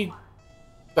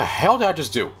 The hell did I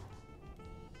just do?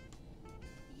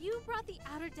 You brought the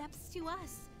outer depths to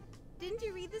us. Didn't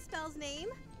you read the spell's name?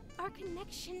 Our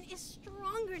connection is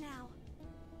stronger now.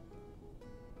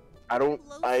 The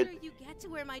closer you get to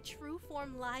where my true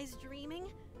form lies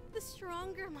dreaming, the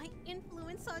stronger my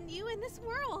influence on you in this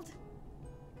world.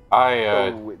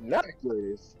 Not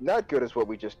good is what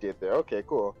we just did there. Okay,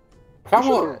 cool. I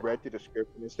should have read the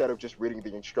description instead of just reading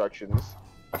the instructions.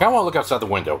 I kind of want to look outside the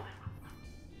window.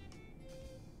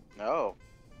 No.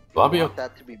 Will I be I want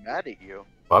that to be mad at you.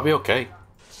 Will I be okay?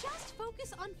 Just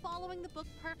focus on following the book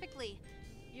perfectly.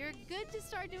 You're good to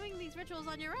start doing these rituals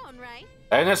on your own, right?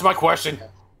 And that's my question.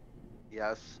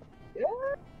 Yes.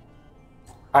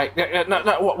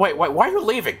 No, wait, why are you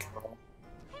leaving?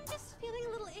 I'm just feeling a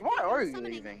little icky Why from are the you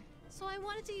summoning, leaving? so I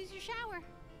wanted to use your shower.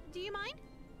 Do you mind?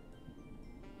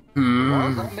 As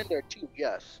long as Hmm. I'm in there too,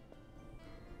 yes.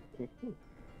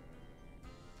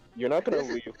 You're not gonna This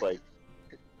is- leave like.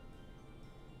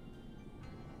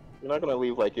 You're not gonna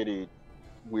leave like any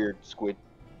weird squid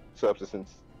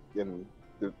substance in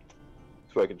the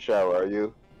fucking shower, are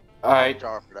you? I'll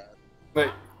jar for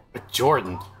that.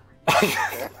 Jordan.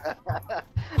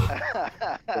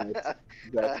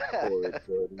 That's horrid,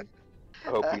 Jordan. I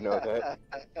hope you know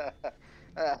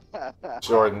that.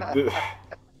 Jordan,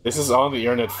 this is on the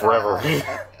internet forever.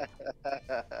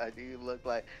 Do you look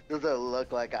like? Does it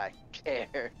look like I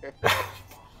care?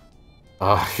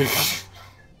 uh,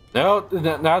 no,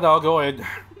 I'll go ahead.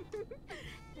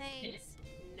 Thanks.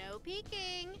 No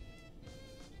peeking.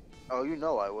 Oh, you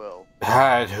know I will.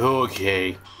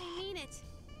 Okay. I mean it.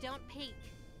 Don't peek.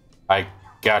 I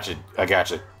gotcha.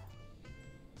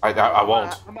 I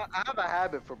won't. I have a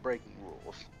habit for breaking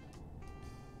rules.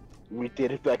 We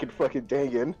did it back in fucking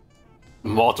Dangan.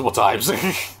 Multiple times.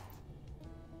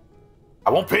 I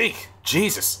won't peek.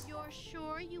 Jesus. You're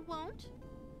sure you won't?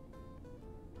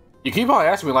 You keep on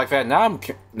asking me like that. Now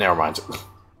never mind.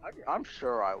 I'm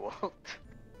sure I won't.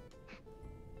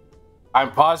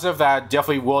 I'm positive that I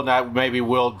definitely will not. Maybe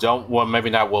maybe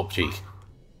not will peek.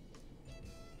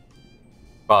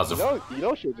 Positive. You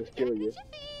know she'll just kill you.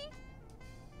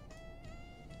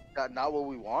 Not what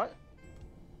we want.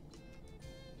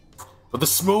 But the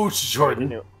smooch,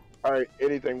 Jordan. Alright,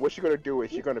 anything. What you gonna do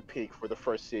is you're gonna peek for the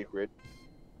first secret.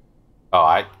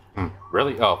 Oh,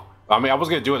 really? Oh, I mean, I was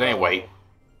gonna do it anyway,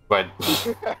 but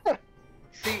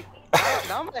See,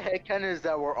 now my headcanon is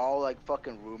that we're all like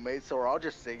fucking roommates, so we're all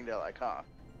just sitting there like, huh?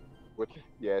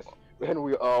 Yes. And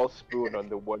we all spoon on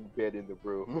the one bed in the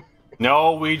room.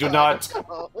 no, we do not.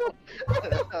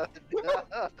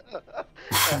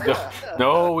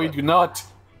 No, we do not.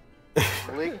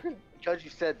 Link, because you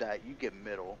said that, you get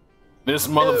middle. This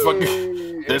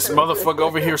motherfucker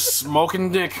over here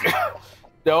smoking dick.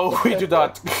 No, we do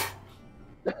not.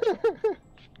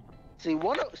 See,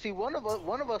 one of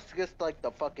us gets like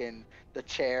the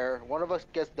chair. One of us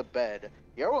gets the bed.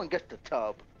 The other one gets the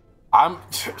tub.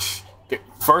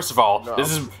 First of all, No.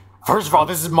 this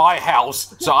is my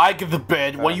house, so I get the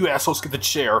bed. One of you assholes get the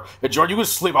chair, and Jordan, you can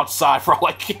sleep outside for all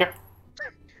I care.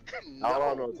 I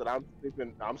don't know, so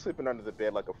I'm sleeping under the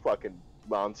bed like a fucking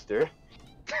monster.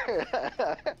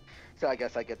 So I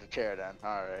guess I get the chair then.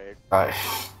 All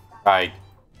right.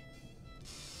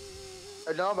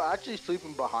 No, but actually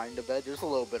sleeping behind the bed. There's a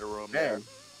little bit of room there Man.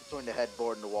 between the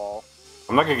headboard and the wall.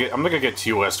 I'm not gonna get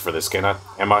TOS for this, can I?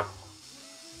 Am I?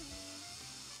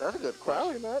 That's a good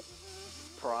Probably question. not.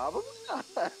 Probably not.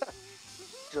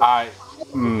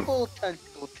 Just full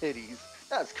tentacle titties.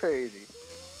 That's crazy.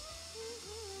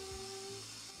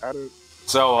 I don't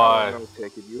know,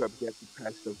 Taken. You have yet to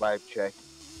pass the vibe check.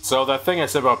 So that thing I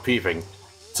said about peeping.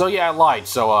 So yeah, I lied.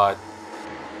 So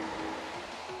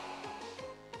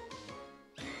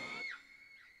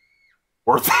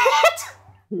worth it?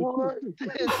 What?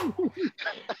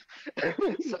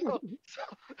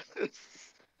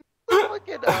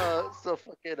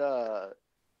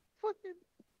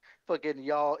 Fucking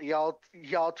y'all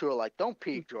two are like, don't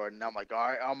peek, Jordan. I'm like, all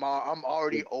right, I'm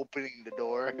already opening the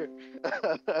door.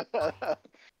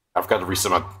 I forgot to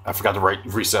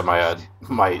reset my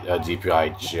my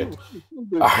DPI shit.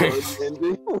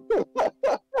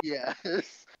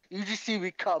 Yes. You just see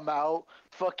me come out,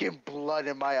 fucking blood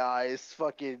in my eyes,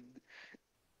 fucking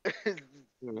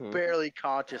barely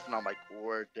conscious, and I'm like,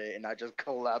 worth it, and I just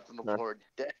collapse on the floor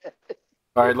dead.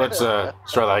 All right, let's try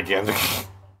that again.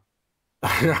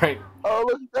 All right. Oh,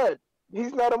 look at that.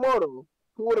 He's not immortal.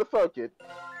 Who would have thought it?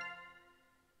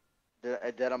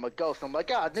 Then I'm a ghost. I'm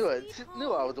like, I knew it.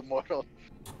 Knew I was immortal.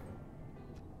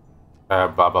 Blah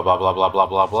blah blah blah blah blah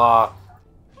blah blah.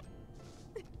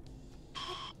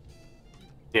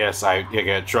 Yes,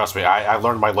 trust me. I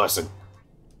learned my lesson.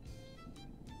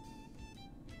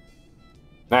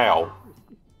 Now,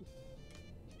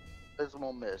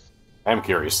 Abysmal Mist. I'm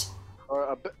curious.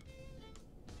 Or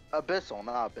Abyssal,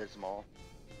 not Abysmal.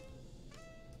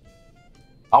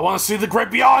 I want to see the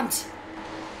great beyond.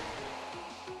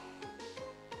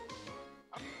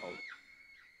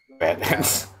 Bad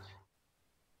ends.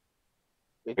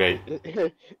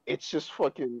 It's just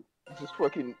fucking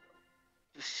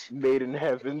made in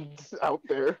heavens out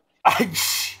there.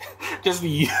 Just the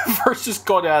universe just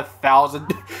going at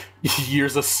 1,000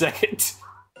 years a second.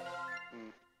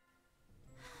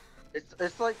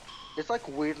 It's like It's like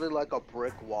weirdly like a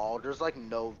brick wall. There's like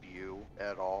no view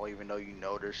at all, even though you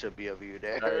know there should be a view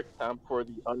there. Alright, time for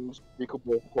the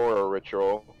unspeakable horror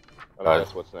ritual. I Uh, think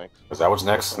that's what's next. Is that what's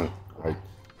next? And, right.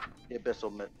 The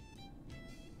abyssal myth.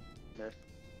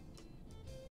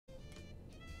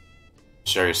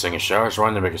 Share your singing showers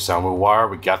run to make a sound with wire.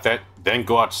 We got that. Then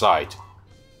go outside.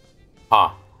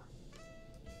 Huh.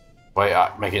 Wait,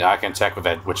 making eye contact with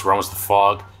that which roams the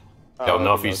fog. Don't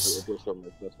know if he's.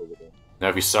 Now,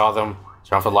 if you saw them,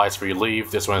 turn off the lights before you leave.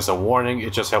 This one is a warning.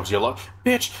 It just helps you along.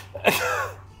 Bitch!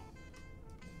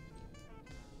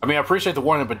 I mean, I appreciate the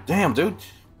warning, but damn, dude.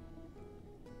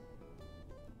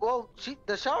 Well,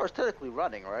 the shower's technically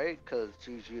running, right? Because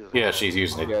she's using Yeah, it. she's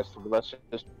using it. Yes,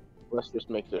 let's just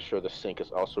make sure the sink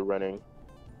is also running.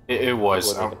 It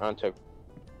was. We'll make contact.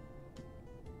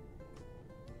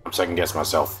 I'm second guessing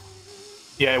myself.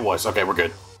 Yeah, it was. Okay, we're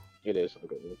good. It is.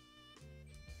 Okay.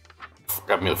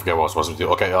 I forget what I was supposed to do.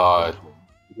 Okay, You're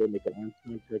gonna make an eye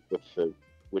contact with the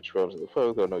which rooms of the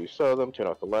folk. They'll know you saw them. Turn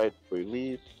off the light before you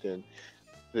leave. Then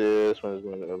this one is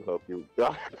going to help you.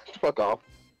 Fuck off.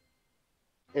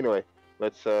 Anyway,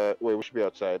 let's wait. We should be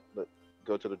outside. Let's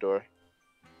go to the door.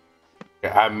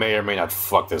 I may or may not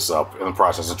fuck this up in the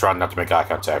process of trying not to make eye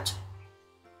contact.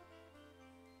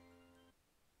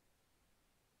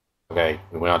 Okay,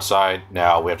 we went outside.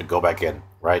 Now we have to go back in,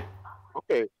 right?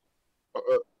 Okay.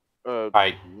 No,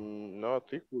 I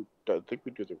think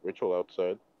we do the ritual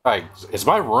outside. Alright, is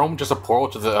my room just a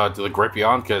portal to the great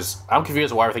beyond? Because I'm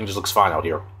confused why everything just looks fine out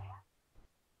here.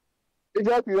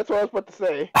 Exactly. That's what I was about to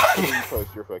say.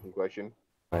 Post your fucking question.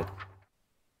 Right.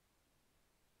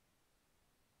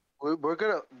 We're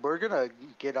gonna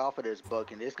get off of this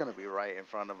book, and it's gonna be right in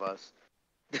front of us.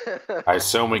 I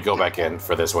assume we go back in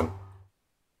for this one.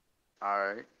 All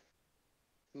right, you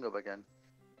can go back in.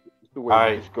 The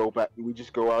way we just go back. We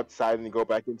just go outside and then go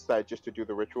back inside just to do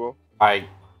the ritual.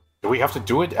 Do we have to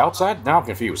do it outside? Now I'm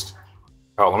confused.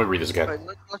 Oh, let me read this again. All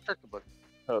right, let's check the book.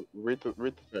 Read the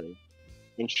thing.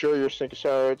 Ensure your sink is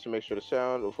showered to make sure the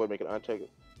sound before making contact.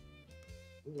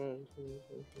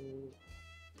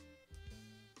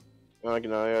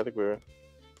 I think we're.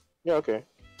 Yeah, okay.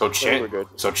 So we're chant. good.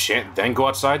 So chant, then go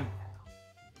outside.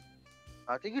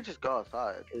 I think you just go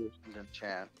outside and then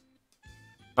chant.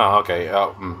 Oh, okay.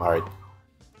 All right.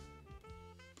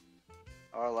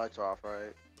 Our lights are off,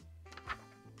 right?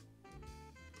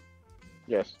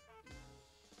 Yes.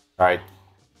 All right.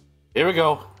 Here we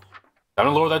go. Time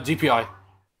to lower that DPI.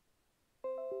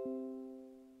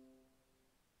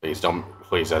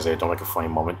 Please, Isaiah, don't make a funny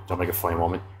moment. Don't make a funny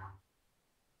moment.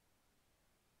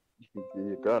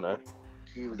 You're gonna.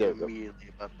 He was There we go. immediately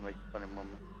about to make a funny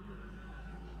moment.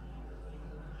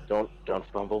 Don't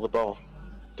fumble the ball.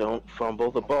 Don't fumble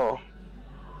the ball.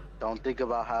 Don't think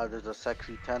about how there's a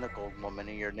sexy tentacle woman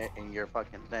in your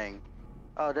fucking thing.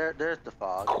 Oh, there's the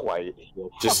fog. Quiet.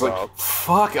 Just Fuck like off.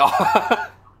 fuck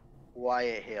off.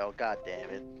 Wyatt Hill, god damn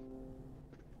it.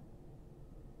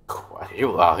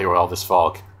 Here, all this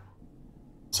fog.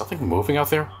 Something moving out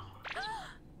there?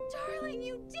 Darling,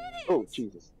 you did it! Oh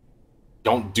Jesus.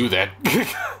 Don't do that.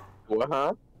 What?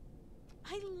 Huh?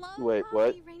 I love Wait, early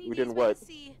what? rainy We days didn't by the what?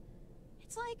 sea.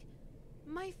 It's like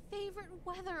my favorite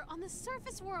weather on the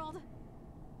surface world.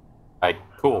 Alright,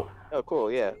 cool. Oh,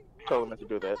 cool. Yeah. Told him not to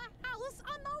do that. The house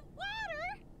on the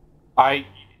water.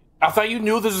 I thought you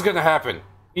knew this was gonna happen.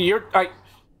 You're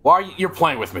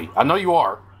playing with me? I know you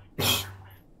are.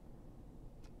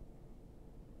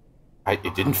 I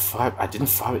didn't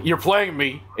find. You're playing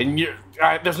me, and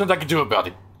there's nothing I can do about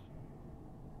it.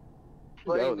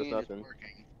 What do No, you there's mean it's nothing.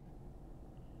 working?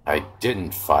 I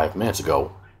didn't 5 minutes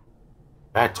ago.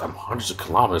 In fact, I'm hundreds of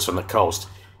kilometers from the coast.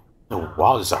 The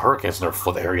wildest of hurricanes never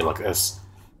flood the area like this.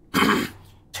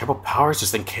 Terrible powers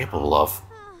this thing capable of.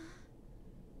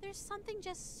 There's something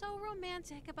just so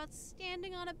romantic about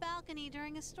standing on a balcony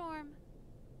during a storm.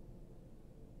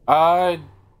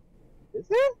 Is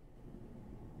it?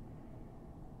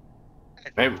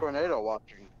 Maybe- Tornado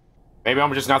watching. Maybe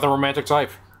I'm just not the romantic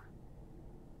type.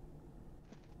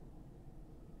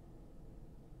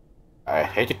 I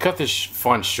hate to cut this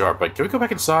fun short, but can we go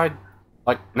back inside?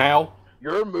 Like, now?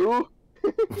 Your move?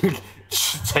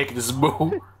 Taking this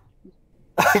move.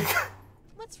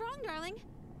 What's wrong, darling?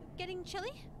 Getting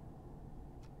chilly?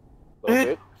 A little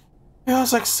bit. Yeah,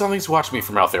 it's like something's watching me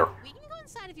from out there. We can go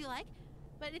inside if you like,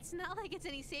 but it's not like it's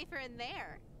any safer in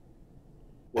there.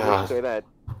 Well, say that.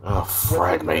 Oh,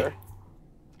 frag in me. there?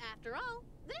 After all,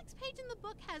 the next page in the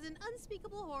book has an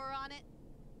unspeakable horror on it.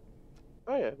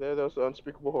 Oh yeah, there's the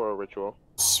unspeakable horror ritual.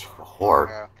 Horror.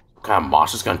 Yeah. What kind of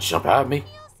monster's gonna jump out at me?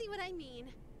 You'll see what I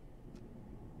mean.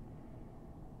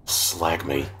 Slag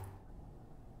me.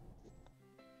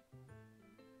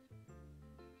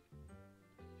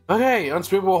 Okay,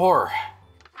 unspeakable horror.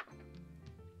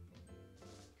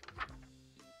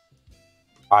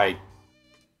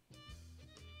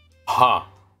 Huh.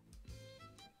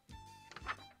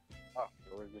 Oh,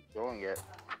 we're just doing it.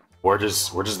 We're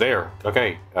just there.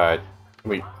 Okay. Let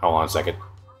me hold on a second.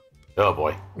 Oh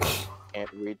boy.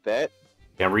 Can't read that.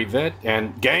 Can't read that.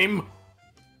 And game.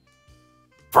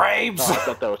 Frames. Oh, I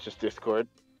thought that was just Discord.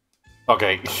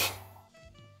 Okay.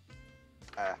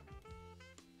 Uh, How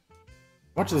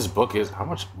much of this book is? How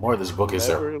much more of this book is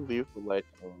there? Never leave the light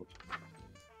on.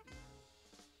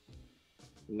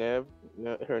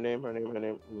 Her name.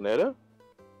 Lena?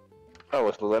 Oh,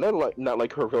 it's Lena, like not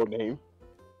like her real name.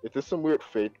 Is this some weird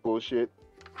fake bullshit?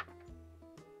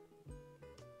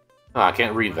 Oh, I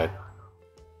can't read that.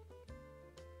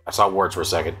 I saw words for a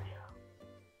second.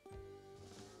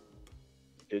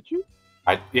 Did you?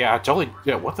 I totally.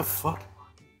 Yeah, what the fuck?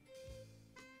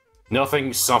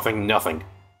 Nothing, something, nothing.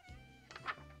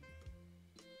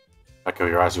 Echo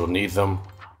your eyes, you will need them.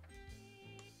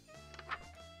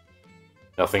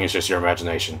 Nothing is just your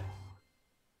imagination.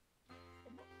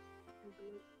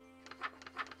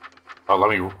 Oh, let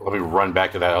me run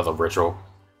back to that other ritual.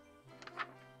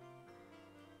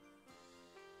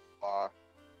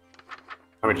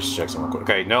 Let me just check something quick.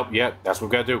 Okay, nope, yeah, that's what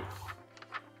we gotta do.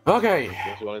 Okay.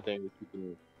 That's the only thing that you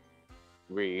can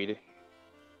read.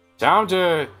 Time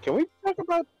to... Can we talk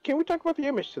about the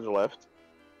image to the left?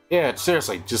 Yeah,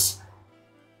 seriously, just...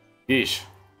 Yeesh.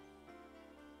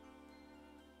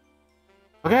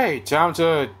 Okay, time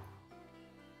to...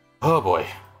 Oh boy.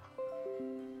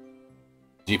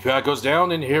 D-pad goes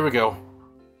down, and here we go.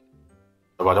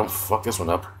 Oh, I don't fuck this one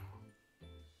up.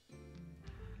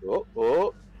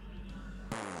 Oh.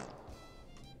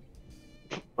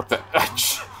 What the...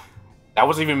 That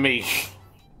wasn't even me.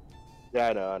 Yeah,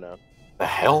 I know. The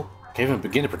hell? Can't even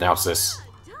begin to pronounce this.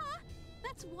 Duh!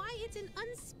 That's why it's an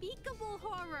unspeakable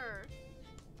horror.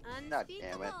 God damn it.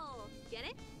 Unspeakable. Get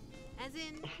it? As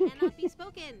in, cannot be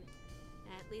spoken.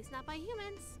 At least not by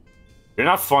humans. You're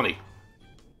not funny.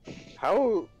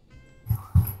 How?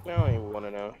 I don't even want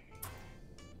to know.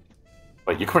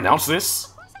 Wait, you can pronounce this?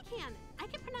 Of course I can. I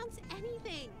can pronounce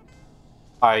anything.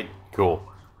 Cool.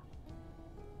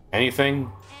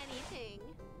 Anything? Anything.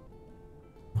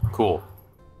 Cool.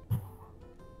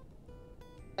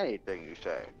 Anything you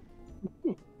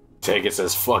say. Take it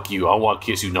says, fuck you, I won't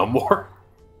kiss you no more.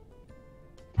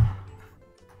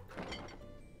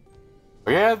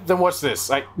 Yeah, then what's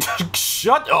this?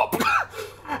 Shut up!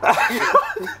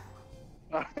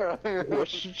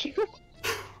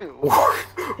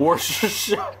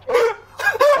 Worship.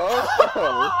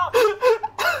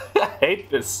 I hate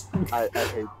this. I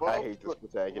hate this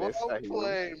protagonist. Well I hate him.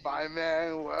 played, my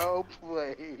man. Well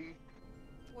played.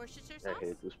 Worcestershire I sauce?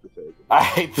 hate this protagonist. I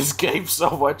hate this game so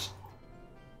much.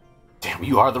 Damn,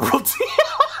 you are the real deal.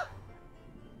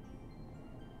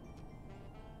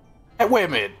 Hey, wait a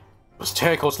minute. Those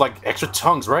tentacles like extra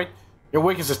tongues, right? Your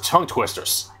weakness is tongue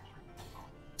twisters.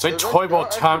 Say Those toy boat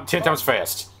extra 10 times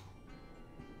fast.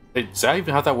 Is that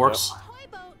even how that works? Toy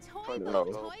boat, toy No.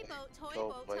 boat, toy boat, toy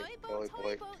boat, toy boat,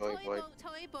 toy boat, toy boat,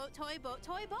 toy boat, toy boat,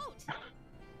 toy boat.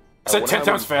 I said 10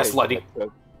 times fast, lady.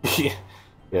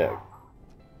 Yeah.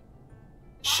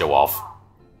 Show off.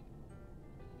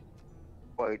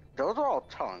 Wait, those are all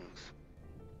tongues.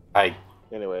 I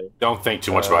Anyway, don't think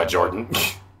too much about it, Jordan.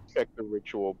 check the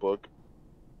ritual book.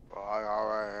 Well, I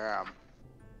already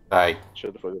am.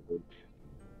 Shut the fuck up.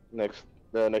 Next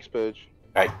page.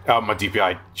 my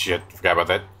DPI shit. Forgot about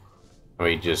that. Let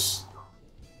me just.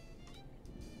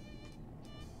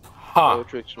 Huh. No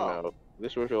tricks from out.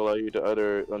 This ritual will allow you to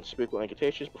utter unspeakable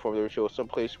incantations. Perform the ritual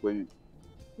someplace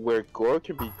where gore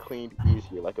can be cleaned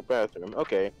easier, like a bathroom.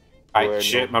 Okay.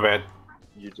 Shit, my bad.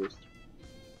 You just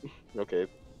okay.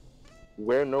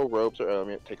 Wear no robes or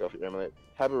amulet. Take off your amulet.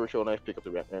 Have a ritual knife. Pick up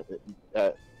the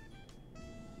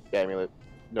amulet.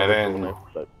 No And ritual then- knife,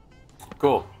 but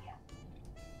Cool.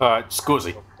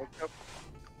 Scusi.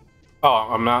 Oh,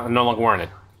 I'm no longer wearing it.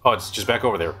 Oh, it's just back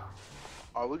over there.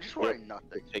 Are we just wearing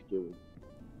nothing? take your.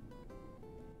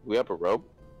 We have a robe.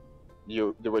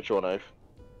 The ritual knife.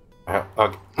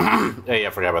 Hey, I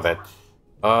forgot about that.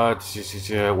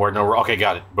 Where no. Okay,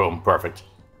 got it. Boom, perfect.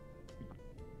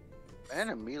 Man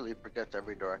immediately forgets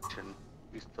every direction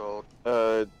he's told.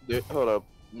 Hold up.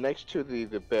 Next to the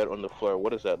bed on the floor,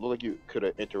 what is that? Look like you could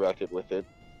have interacted with it.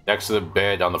 Next to the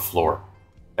bed on the floor.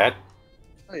 That.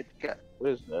 Wait, cat.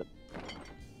 What is that?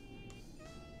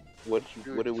 What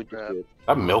did we just get?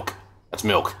 That milk. That's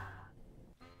milk.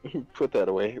 Put that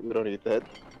away. We don't need that.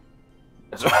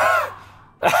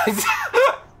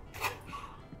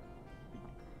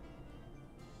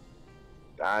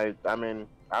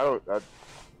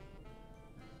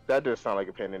 that does sound like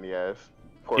a pain in the ass.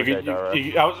 Poor You, guy,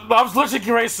 you, Dara. I was literally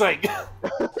getting ready to say.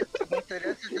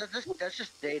 That's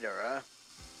just data, huh?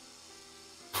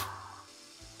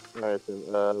 Alright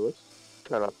then, let's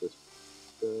turn off this.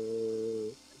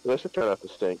 Let's just turn off the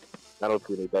stink. I don't think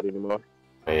we need that anymore.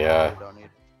 Yeah. We don't need.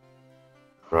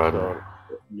 Run. So,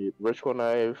 need ritual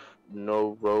knife,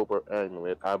 no rope or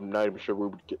amulet. I'm not even sure we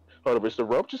would get. Hold up, is the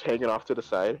rope just hanging off to the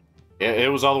side? Yeah, it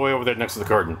was all the way over there next to the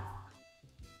curtain.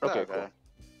 Okay, Okay. cool.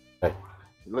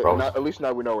 Ropes. At least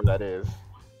now we know where that is.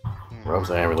 Ropes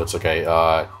and amulets. Okay.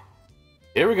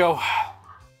 Here we go.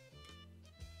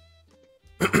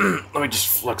 Let me just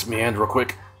flex my hand real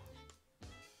quick.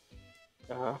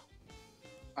 Uh-huh.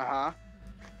 Uh huh.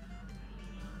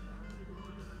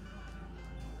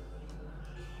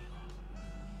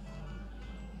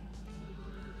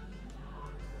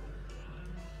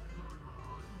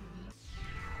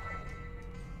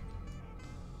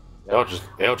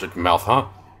 Eldritch mouth, huh?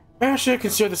 Maybe I should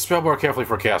consider the spell more carefully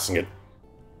for casting it.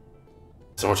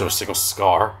 So much of a single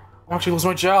scar. I'll actually lose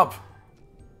my job.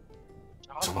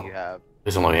 What do you have?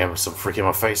 Please don't let me have some freak in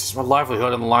my face. It's my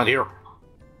livelihood on the line here.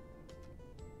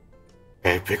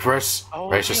 Hey, Big Brace,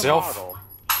 brace the yourself. model.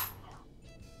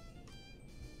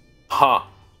 Huh.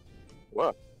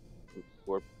 What?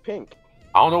 We're pink.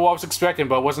 I don't know what I was expecting,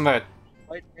 but wasn't that...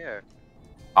 Right there.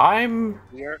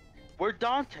 We're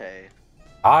Dante.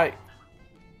 I...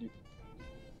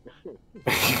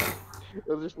 It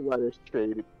was just a lighter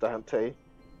shade, Dante.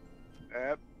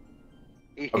 Yep.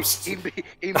 He, I'm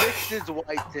he mixed his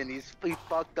whites and he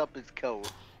fucked up his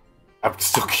coat. I'm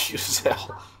still cute as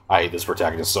hell. I hate this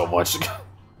protagonist so much.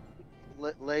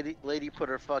 Lady put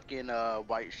her fucking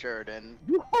white shirt in.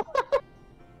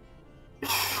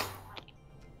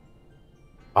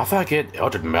 I thought I'd get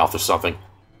Eldritch Mouth or something.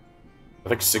 I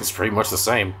think Sting's pretty much the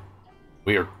same.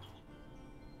 Weird.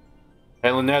 Hey,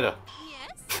 Lynetta.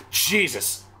 Yes?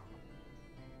 Jesus!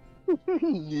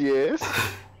 Yes.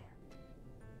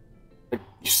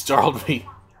 You startled me.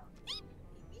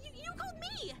 You called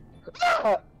me!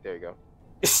 There you go.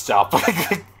 Stop.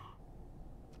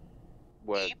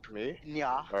 What? Me?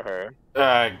 Yeah. Or her?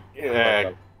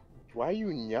 Why are you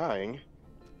nying?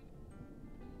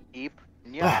 Eep.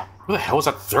 Yeah. Who the hell was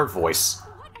that third voice?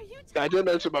 What are you I didn't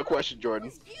answer my question, Jordan.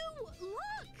 It's you! Look!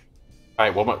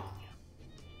 Alright, what am I...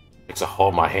 It's a hole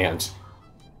in my hand.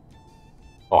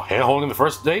 Oh, hand holding the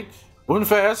first date? Moving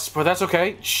fast, but that's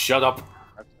okay. Shut up.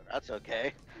 That's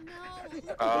okay. No.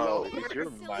 Oh, You're is your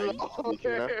silly. mind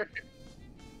speaking now?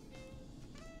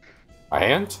 My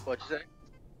hand? What'd you say?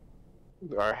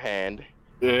 Our hand.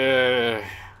 Uh,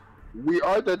 We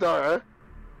are the Dara.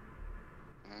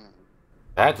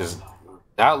 that does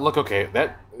not look okay.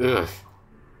 That, ugh.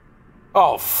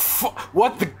 Oh,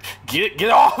 what the... Get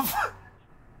off!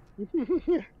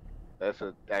 That's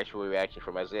an actual reaction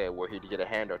from Isaiah, where he'd get a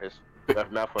hand on his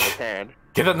left mouth on his hand.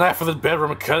 Get a knife from the bedroom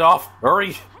and cut it off.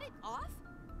 Hurry! Cut it off?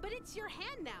 But it's your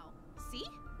hand now. See?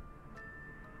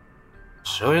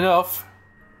 Sure enough.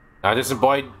 Now this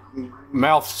embodied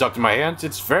mouth stuck in my hand.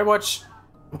 It's very much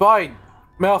embodied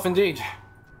mouth indeed.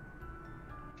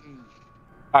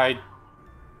 Is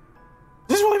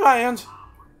this really my hand?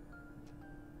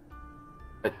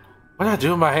 What did I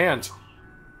do with my hand?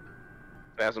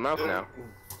 It has a mouth now.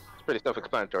 It's pretty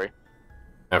self-explanatory.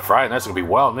 And Friday night's gonna be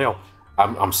wild, Neil.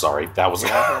 I'm sorry. That was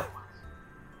that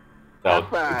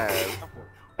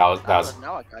was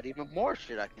Now I got even more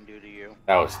shit I can do to you.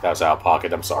 that was out of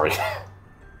pocket. I'm sorry.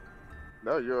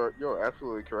 No, you're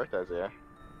absolutely correct, Isaiah.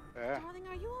 Yeah. Darling,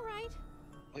 are you alright?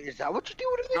 Wait, is that what you do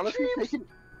with your Honestly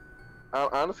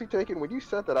dreams? taken, when you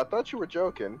said that, I thought you were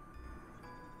joking.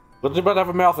 Let's about have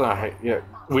a mouth in our hand. Yeah,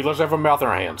 we let's have a mouth in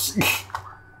our hands.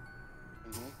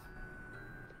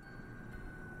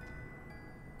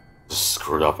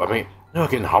 Screwed up. I mean, not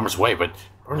getting harm's way, but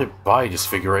burning it by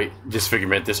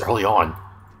disfigurement this early on.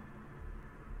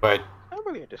 But Not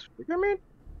really a disfigurement.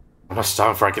 I'm not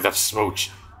stopping for I get that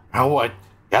smooch. Now what?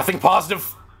 Nothing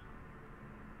positive.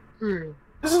 This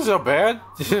isn't so bad.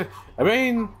 I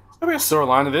mean, there'll be a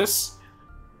storyline to this.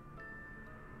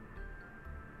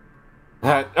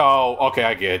 Oh, okay,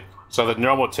 I get it. So the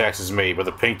normal text is me, but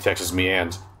the pink text is me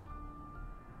and.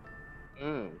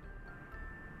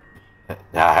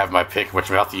 Now I have my pick which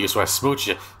mouth to use when I smooch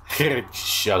you.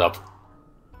 Shut up.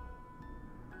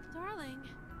 Darling.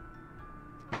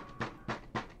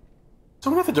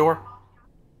 Someone at the door.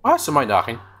 Why is somebody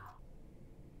knocking?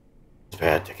 It's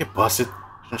bad. I get busted.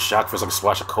 I'm shocked feels like a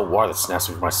splash of cold water that snaps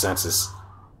me from my senses.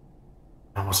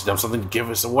 I must have done something to give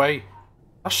us away.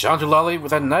 I shot Lolly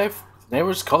with that knife. The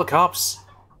neighbors call the cops.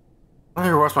 I need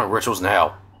to rush my rituals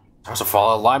now. I have to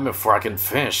follow alignment before I can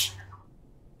finish.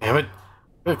 Damn it.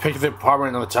 I picked the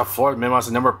apartment on the top floor to minimize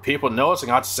the number of people noticing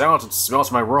odd sounds and smells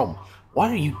in my room. What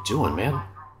are you doing, man?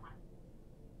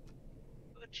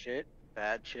 Good shit.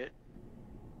 Bad shit.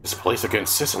 This place is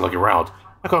insistent looking around.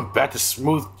 I'm going back to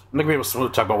smooth. I'm not gonna be able to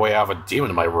smooth talk my way out of a demon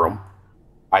in my room.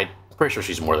 I'm pretty sure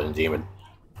she's more than a demon.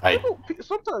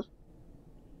 Sometimes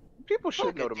people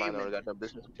should know to mind their goddamn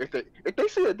business. If they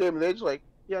see a demon, they're just like,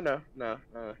 yeah, no, not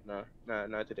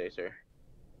today, sir.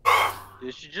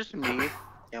 This is just me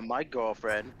and my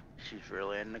girlfriend. She's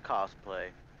really into cosplay.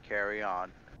 Carry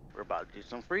on. We're about to do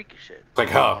some freaky shit. Like,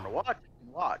 huh? Want to watch?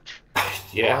 Watch.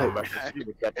 Yeah. I'm about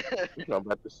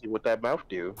to see what that mouth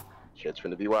do. Shit's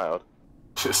finna be wild.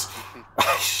 Just.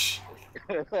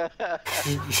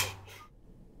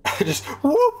 Just.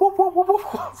 Whoop, whoop, whoop, whoop,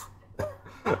 whoop.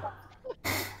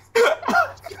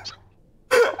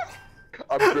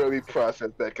 I barely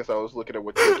processed that because I was looking at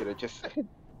what they could have just said.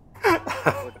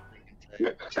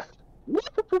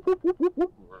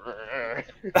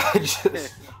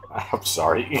 I'm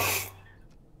sorry.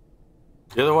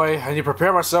 Either way, I need to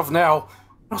prepare myself now.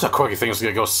 Knows how quickly things are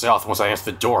gonna go south once I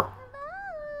answer the door.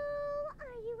 Hello? Are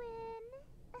you in?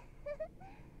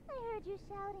 I heard you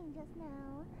shouting just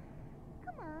now.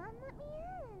 Come on, let me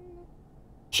in.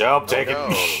 Shut up, take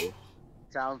it.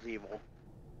 Sounds evil.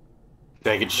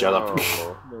 Take it, shut up.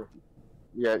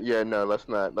 Yeah, no, let's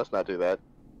not do that.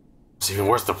 It's even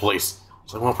worse, the police.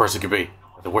 It's like one person could be.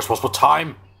 At the worst possible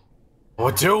time.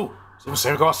 What do? Is it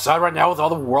safe to go outside right now with all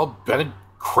the world bending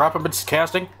crap I've been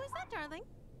casting? Who's that, darling?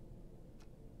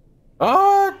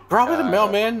 Probably the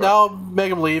mailman. I'll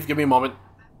make him leave. Give me a moment.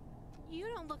 You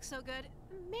don't look so good.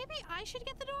 Maybe I should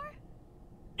get the door?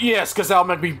 Yes, because that'll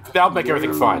make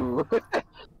everything fine.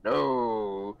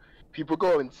 No. People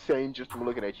go insane just from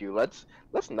looking at you. Let's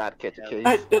not catch a case.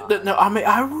 No,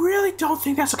 I really don't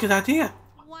think that's a good idea.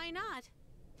 Why not?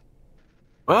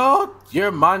 Well,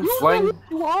 you're mind flaying.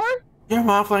 You are? You're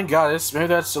mind flaying goddess. Maybe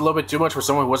that's a little bit too much for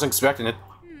someone who wasn't expecting it.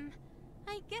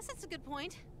 I guess that's a good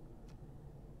point.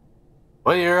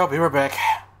 Well, here, I'll be right back.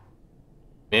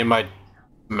 Me and my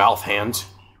mouth hand.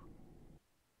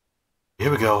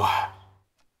 Here we go.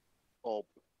 Oh.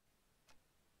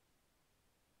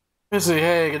 Missy,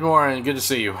 hey, good morning. Good to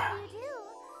see you. You do?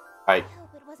 Hi. I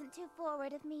hope it wasn't too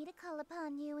forward of me to call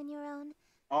upon you in your own.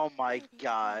 Oh my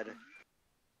god.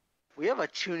 We have a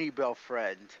Chuny Bell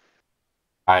friend.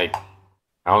 I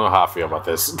don't know how I feel about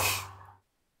this.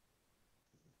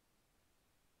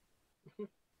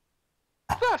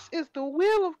 Thus is the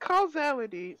will of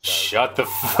causality. Shut the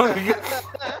fuck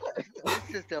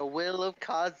This is the will of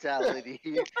causality.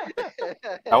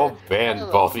 I will ban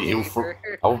both of you from.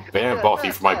 I will ban both of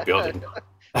you from my building.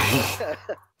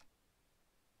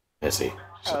 Missy,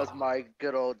 That was my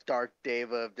good old Dark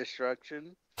Deva of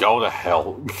destruction. go to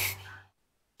hell.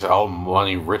 The old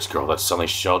money rich girl that suddenly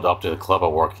showed up to the club I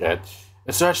work at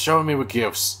and started showing me with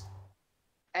gifts.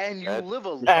 And you live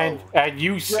alone. And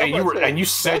you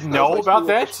said no about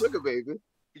that? Sugar baby.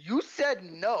 You said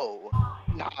no.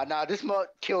 Nah,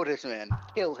 kill this man.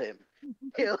 Kill him.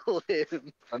 Kill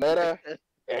him. Aneta,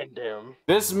 end him.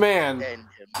 This man End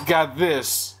him. got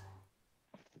this,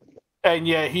 and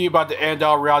yet he about to end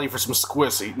all reality for some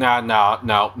squissy. No. Nah.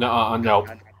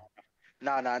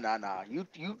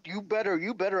 You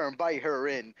better invite her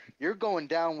in. You're going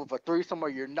down with a threesome, or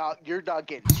you're not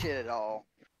getting shit at all.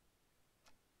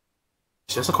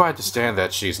 She doesn't quite understand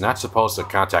that she's not supposed to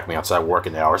contact me outside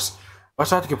working hours. I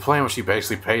start to complain when she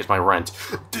basically pays my rent.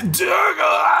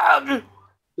 Damn.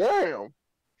 Nigga,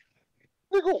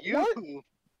 what? You.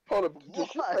 Hold up.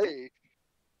 Why?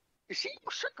 Is she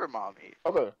your sugar mommy?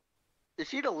 Okay. Is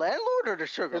she the landlord or the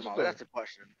sugar Here's the mommy? thing. That's the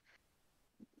question.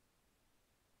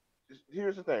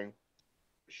 Here's the thing.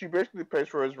 She basically pays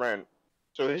for his rent.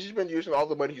 So he's been using all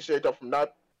the money he saved up from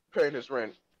not paying his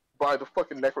rent. Buy the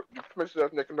fucking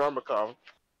expensive Necronomicon.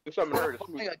 It's something her to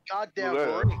Buying a goddamn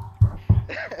Yeah. ring.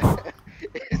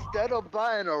 Instead of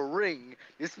buying a ring,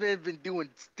 this man's been doing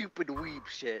stupid weeb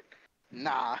shit.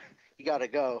 Nah, you gotta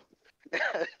go.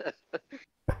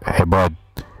 Hey, bud.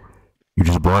 You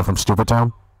just blow from Stupid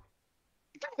Town?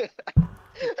 I'm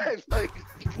like,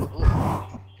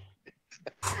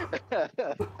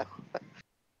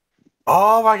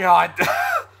 Oh my god.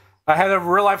 I had a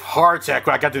real life heart attack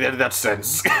when I got to the end of that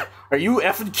sentence. Are you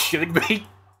effing kidding me?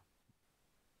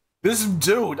 This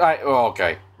dude,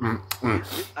 okay.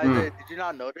 Did you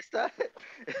not notice that?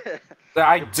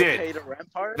 I The did. pay the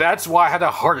rent part? That's why I had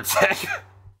a heart attack.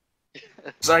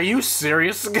 So are you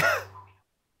serious?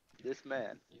 This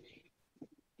man.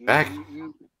 Back.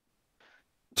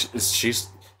 She's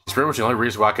pretty much the only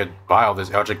reason why I could buy all this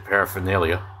Eldritch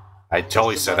paraphernalia. I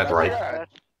totally said that right.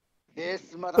 This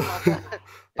motherfucker.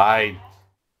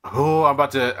 Oh, I'm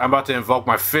about to invoke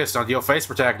my fist on your face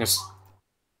protagonist.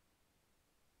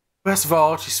 First of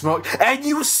all, she smoked, and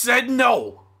you said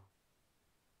no.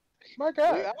 My I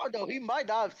God. don't know. He might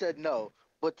not have said no,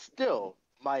 but still,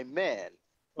 my man,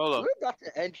 Hold we're up. about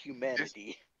to end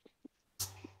humanity.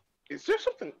 Is there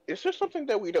something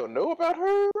that we don't know about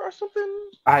her or something?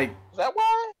 I Is that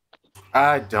why? I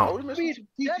Are don't. we missing some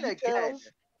key Then again, details?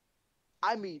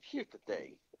 I mean, here's the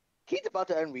thing. He's about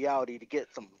to end reality to get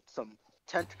some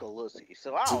tentacle lucy,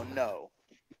 so I don't know.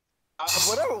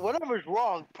 Whatever's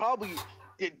wrong, probably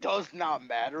it does not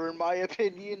matter in my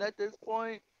opinion at this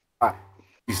point.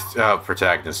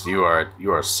 Protagonist, you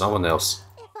are someone else.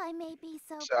 If I may be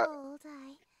so Shut- bold,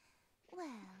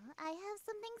 I have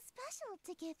something special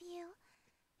to give you.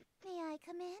 May I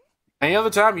come in? Any other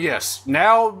time, yes.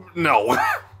 Now, no.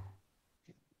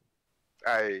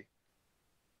 I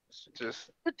just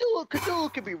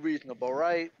Cthulhu can be reasonable,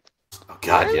 right? Oh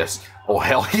God, yes. Oh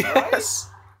hell, yes.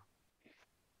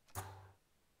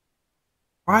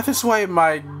 Right this way,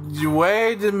 my.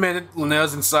 Wait a minute.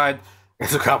 Linnell's inside. I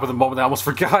took up at the moment. I almost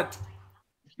forgot.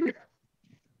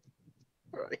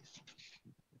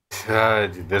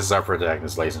 This is our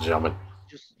protagonist, ladies and gentlemen.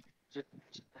 Just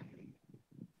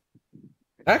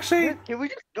Actually, can we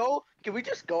just go? Can we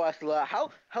just go after that? How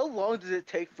long does it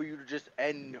take for you to just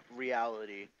end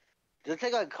reality? Does it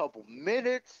take like a couple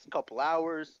minutes, couple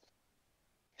hours?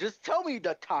 Just tell me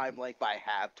the time length I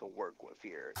have to work with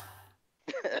here.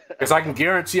 because I can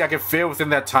guarantee I can fit within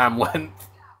that time length.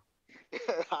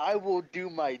 I will do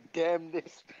my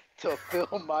damnedest to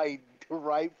fill my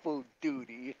rightful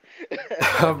duty.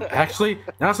 Actually,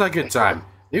 now's not a good time.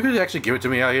 You could actually give it to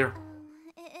me out here.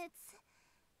 It's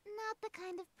not the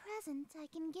kind of present I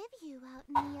can give you out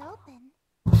in the open.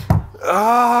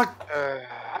 Ah.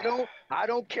 I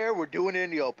don't care. We're doing it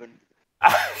in the open.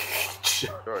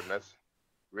 Jordan, that's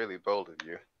really bold of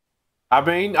you. I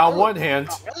mean, on one hand,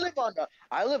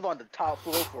 I live on the top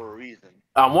floor for a reason.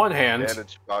 on one hand,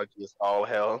 Manage buggy is all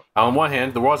hell.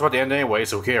 the world's about to end anyway,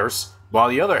 so who cares? But on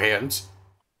the other hand,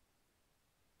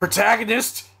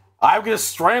 protagonist, I'm gonna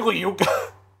strangle you.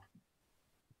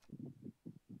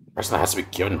 Person has to be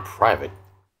given in private.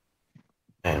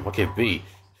 Man, what could it be?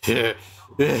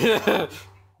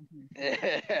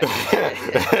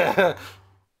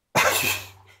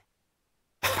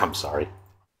 I'm sorry.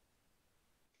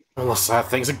 Those sad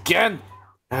things again.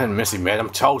 Man, Missy, man, I'm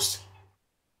toast.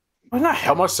 Why not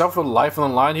help myself with life on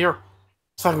the line here?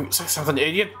 Something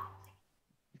idiot.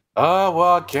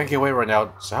 Well, I can't get away right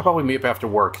now. So how about we meet up after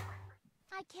work?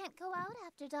 I can't go out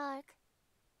after dark.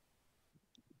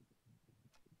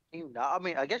 I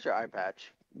mean, I guess your eye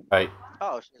patch. Hey,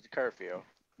 Oh, she's a curfew.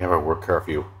 you have a work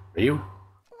curfew. Are you?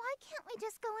 Why can't we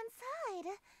just go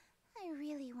inside? I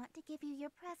really want to give you your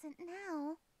present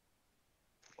now.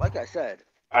 Like I said,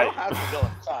 I don't have to go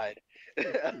inside.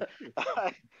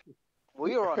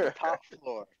 We are on the top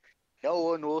floor. No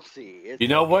one will see. It's You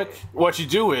know what? okay. What you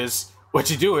do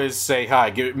is say hi.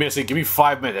 Missy, give me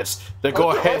 5 minutes. Then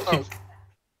go ahead. And,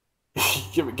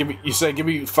 give me. You say give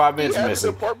me 5 He minutes, has Missy.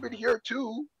 an apartment here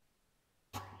too.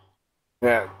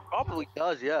 Yeah. Probably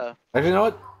does, yeah. Actually, you know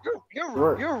what?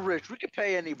 Sure. You're rich. We can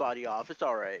pay anybody off. It's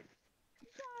all right.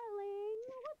 Darling,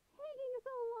 what's taking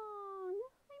so long?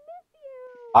 I miss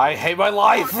you. I hate my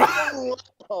life.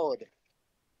 Loud.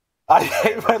 I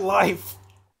hate my life.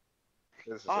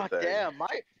 This is Oh a thing. damn,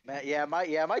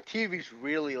 my TV's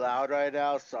really loud right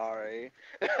now. Sorry.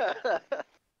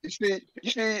 You see,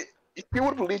 you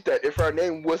would believe that if our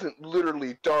name wasn't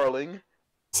literally Darling.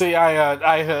 See,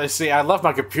 I left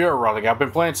my computer running. I've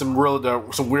been playing some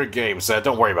weird games.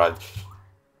 Don't worry about it.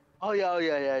 Oh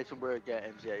yeah. Some weird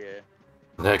games. Yeah.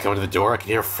 And then I come to the door. I can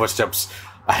hear footsteps.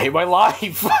 I hate my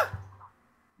life.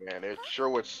 Man, it sure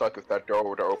would suck if that door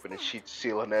were to open and she'd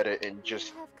seal in at it and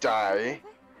just die.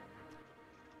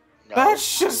 No.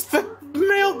 That's just the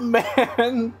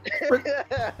mailman.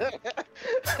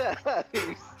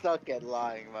 You suck at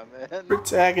lying, my man.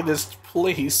 Protagonist,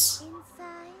 please.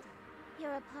 Inside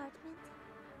your apartment.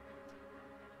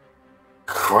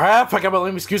 Crap! I got my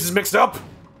lame excuses mixed up.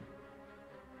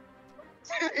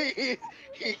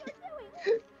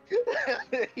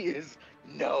 He is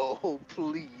no,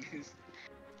 please.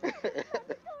 Torn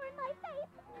my face.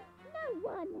 No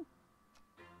one.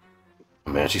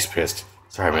 Man, she's pissed.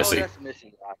 Sorry, Oh, Missy. that's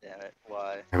missing. God damn it.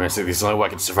 Why? Hey, Missy, this is the only way I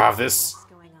can survive this. What's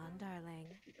going on, darling?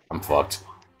 I'm fucked.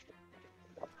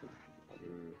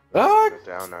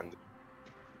 Down on.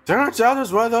 Turns out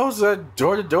there's one of those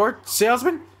door-to-door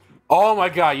salesmen. Oh my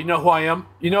god, you know who I am?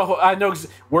 You know who I know?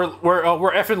 We're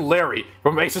effing Larry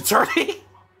from Ace Attorney.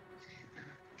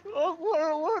 What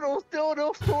are those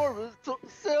dildo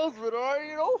salesmen, are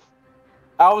you know?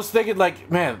 I was thinking, like,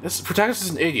 man, this protagonist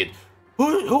is an idiot.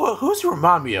 Who's he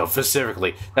remind me of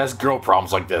specifically that has girl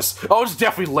problems like this? Oh, it's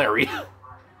definitely Larry.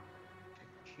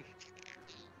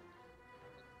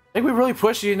 Think we really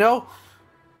pushed you, you know?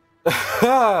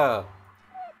 Why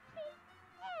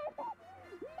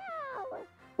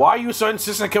are you so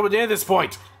insistent on coming in at this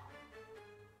point?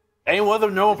 Ain't one of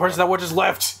them normal person that would just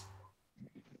left.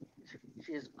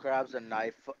 She just grabs a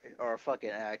knife or a fucking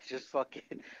axe, just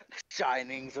fucking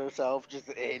shinings herself just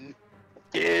in.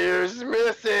 Ears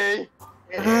missing.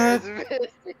 Ears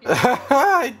missing.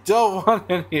 I don't want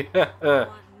any.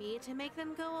 Want me to make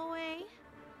them go away?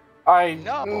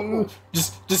 No.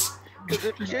 Just. Because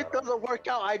if shit doesn't work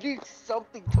out, I need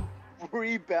something to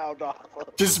rebound off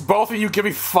of. Just both of you give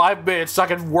me 5 minutes so I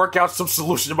can work out some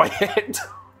solution in my head.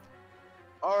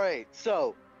 Alright,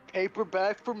 so, paper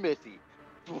bag for Missy.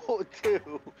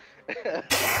 2.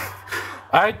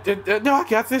 No, I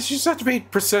got this. You just have to be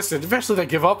persistent. Eventually they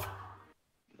give up.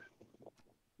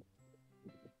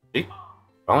 See?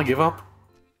 Finally give up.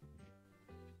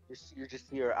 You just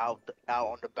see her out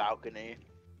on the balcony.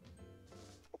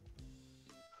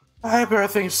 I better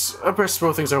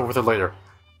throw things over with it later.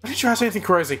 Why didn't you ask anything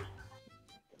crazy?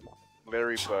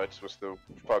 Larry Butts was the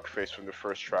fuckface from the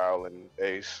first trial in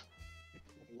Ace.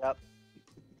 Yep.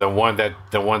 The one that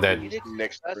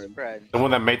Next Best friend. the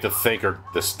one that made the thinker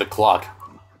the clock.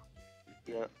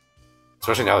 Yeah.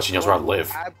 Especially now that she knows where I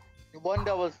live. The one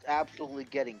that was absolutely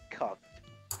getting cucked.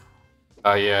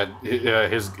 Yeah,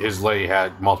 his lady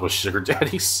had multiple sugar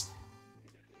daddies.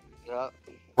 Yeah.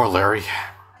 Poor Larry.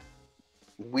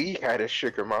 We had a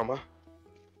sugar mama.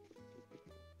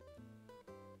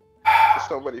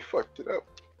 Somebody fucked it up.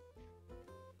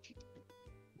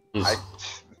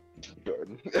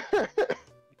 Good.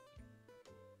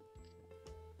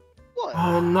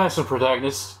 What? Nice one,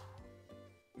 protagonist.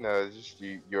 No, it's just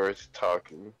yours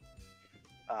talking.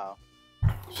 Oh.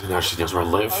 So now she knows where I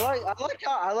live.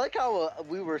 I like how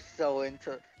we were so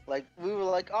into, like, we were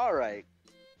like, alright,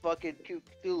 fucking cute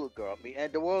Cthulhu girl,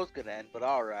 and the world's gonna end, but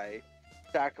alright.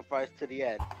 Sacrifice to the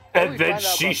end. And then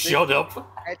she showed up.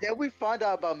 And then we found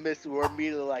out about Miss, we're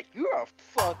immediately like, you're a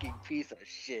fucking piece of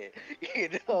shit. You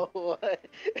know what?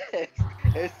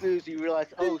 As soon as you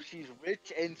realize, oh, she's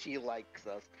rich and she likes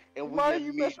us. And Why are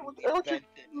you messing with Eldritch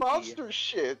monster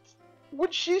shit? When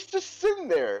she's just sitting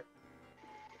there.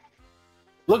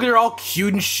 Look at her all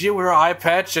cute and shit with her eye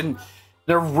patch, and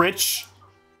they're rich.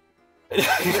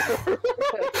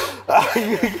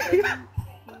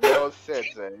 Well said,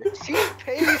 Zay. She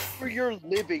pays for your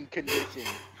living conditions,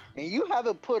 and you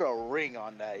haven't put a ring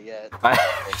on that yet.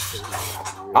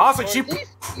 Honestly, she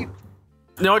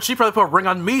probably put a ring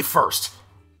on me first.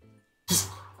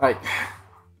 I'm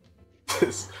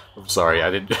sorry, I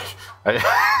didn't.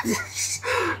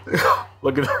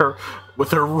 Look at her with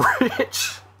her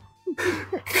rich.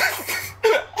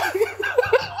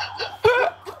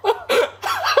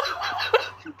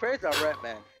 She pays our rent,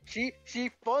 man. She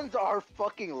funds our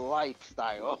fucking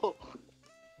lifestyle.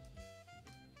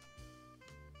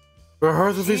 For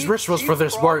her, these rituals for their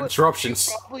smart interruptions.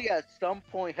 She probably at some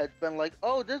point has been like,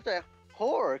 oh, there's a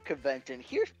horror convention.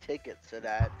 Here's tickets to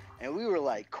that. And we were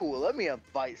like, cool, let me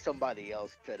invite somebody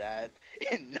else to that.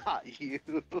 And not you.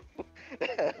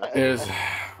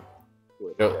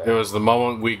 It was the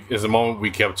moment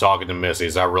we kept talking to Missy.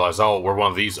 As I realized, oh, we're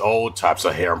one of these old types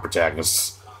of harem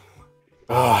protagonists.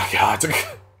 Oh God.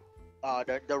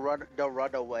 They'll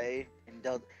run away and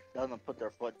doesn't put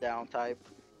their foot down type.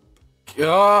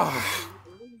 Alright,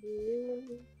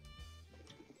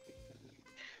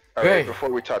 Alright, before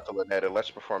we talk to Lynetta,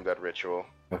 let's perform that ritual.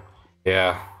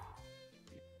 Yeah.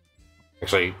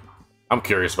 Actually, I'm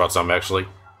curious about something, actually.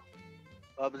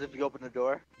 But if you open the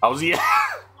door? Yeah.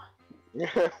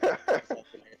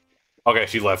 Okay,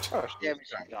 she left. Oh, Damn,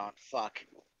 she's gone. Fuck.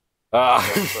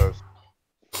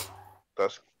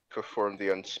 Let's perform the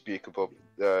unspeakable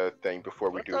thing before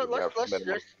we do Let's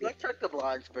check the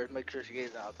blinds first, make sure she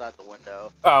gets outside the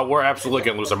window. We're absolutely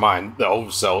gonna lose our mind, though,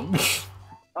 so...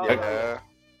 Yeah.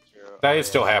 That is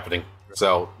still happening,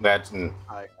 so that's...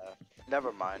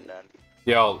 Never mind, then.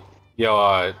 Yo,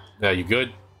 you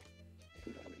good?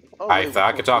 Oh, I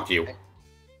thought I could talk to you.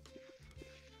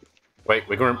 Wait,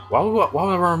 why would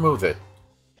I remove it?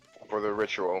 For the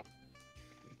ritual.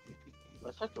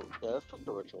 Let's check the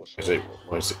ritual.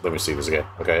 Let me see this again.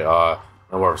 Okay,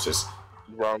 where was this?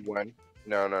 Wrong one.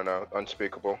 No.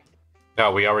 Unspeakable.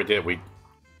 No, we already did.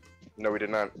 No, we did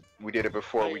not. We did it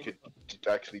before we could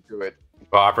actually do it.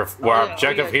 Well, our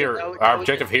objective here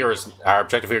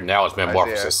now is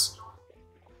metamorphosis.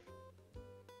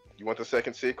 You want the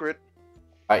second secret?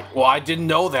 I didn't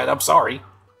know that. I'm sorry.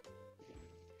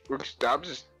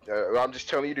 I'm just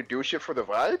telling you to do shit for the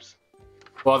vibes.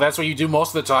 Well, that's what you do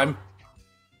most of the time.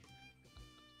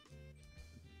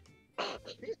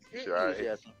 Sure. Usually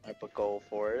has some type of goal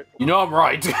for it. You know I'm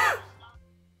right.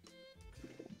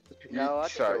 No, I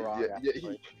think Sorry, you're wrong. yeah,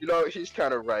 actually. you know, he's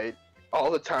kind of right. All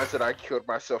the times that I killed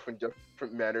myself in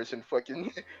different manners and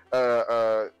fucking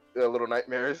Little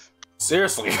Nightmares.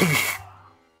 Seriously.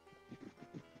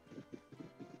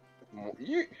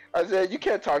 Isaiah, you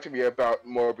can't talk to me about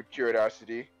Morbid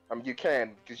Curiosity. You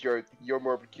can, because you're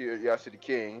Morbid Curiosity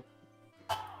King.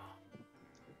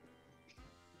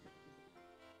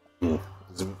 You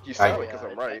sound because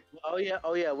I'm right. Oh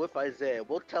yeah. With Isaiah,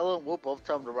 we'll both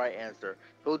tell him the right answer.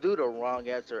 He'll do the wrong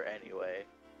answer anyway.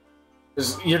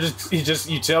 You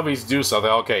tell me to do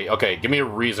something. Okay, give me a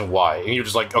reason why, and you're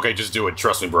just like, okay, just do it.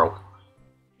 Trust me, bro.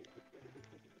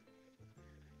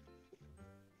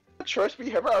 Trust me,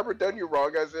 have I ever done you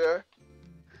wrong, Isaiah?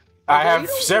 I have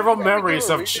several memories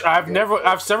of.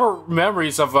 I've several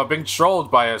memories of being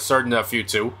trolled by a certain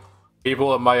few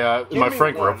people in my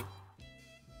friend group.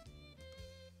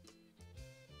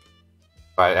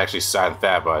 I actually signed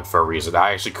that, but for a reason.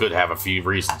 I actually could have a few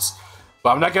reasons,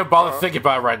 but I'm not gonna bother thinking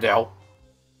about it right now.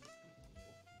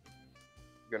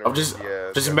 I'm just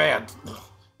mad.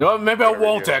 No, maybe I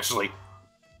won't actually.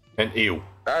 And ew.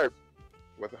 Alright.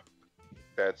 What the?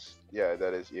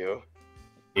 That is you.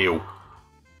 Ew.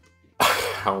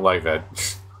 I don't like that.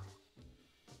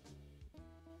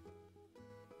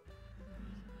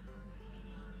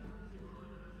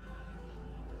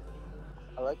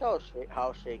 I like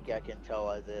how shaky I can tell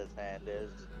Isaiah's hand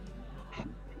is.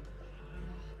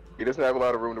 He doesn't have a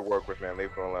lot of room to work with, man.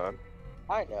 Leave him alone.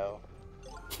 I know.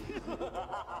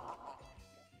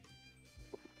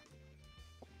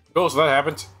 Cool, so that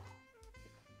happened.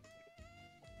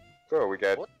 So we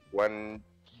got What? one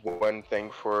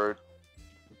thing for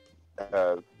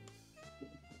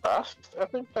last. I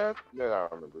think that. No, I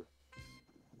don't remember.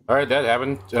 Alright, that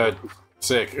happened.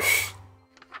 Sick.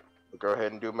 We'll go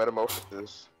ahead and do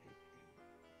metamorphosis.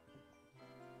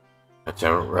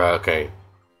 Okay.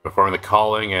 Performing the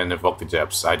calling and invoke the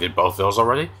depths. I did both those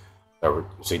already.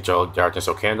 See darkness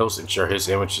or candles. Ensure his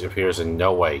image appears in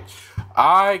no way.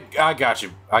 I got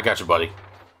you. I got you, buddy.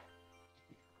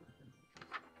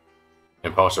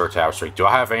 Imposter or tapestry. Do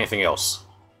I have anything else?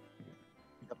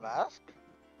 The mask?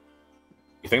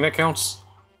 You think that counts?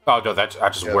 Oh no, I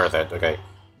just wear that. Okay.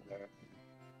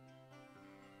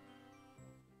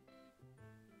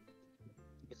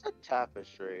 It's a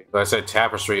tapestry. So I said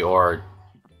tapestry or.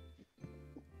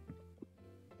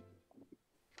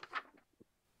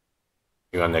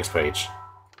 You on the next page.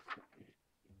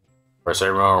 For a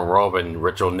ceremonial robe and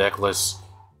ritual necklace,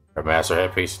 or master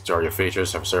headpiece, or your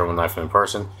features, have a ceremonial knife in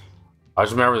person. I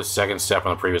just remember the second step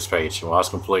on the previous page. When I was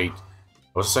complete,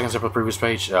 what was the second step on the previous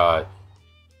page? Okay,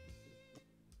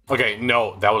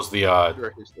 no, that was the.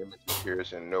 His image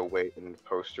appears in no way in the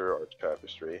poster or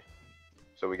tapestry.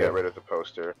 So we got rid of the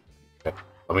poster. Okay.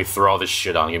 Let me throw all this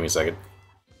shit on. Give me a second.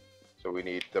 So we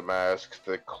need the mask,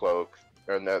 the cloak,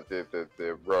 or not the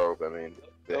robe. I mean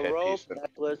the robe, headpiece.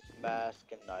 necklace, mask,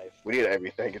 and knife. We need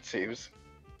everything, it seems.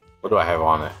 What do I have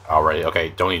on it already? Okay,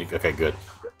 don't need. Okay, good.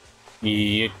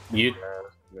 You.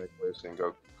 Necklace and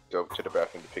go to the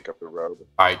bathroom to pick up the robe.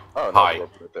 Hi. Oh, no, Hi. the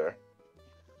robe's right there.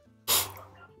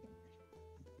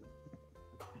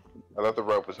 I thought the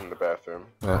robe was in the bathroom.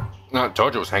 No, I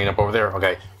told you it was hanging up over there.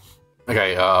 Okay.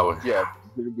 Okay. Yeah,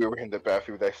 we were in the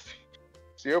bathroom.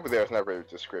 See, over there is not very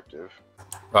descriptive.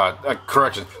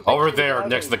 Correction. Over there,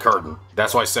 next to the curtain.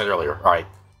 That's what I said earlier. All right.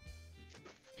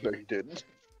 No, you didn't.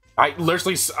 I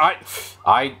literally.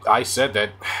 I said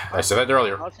that. I said that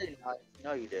earlier. I'll say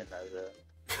no, you didn't, Isaiah.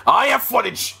 I have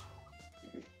footage.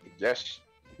 Yes,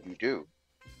 you do.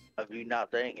 Of you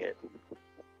not saying it.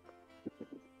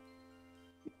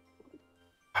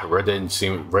 Red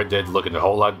Dead looking a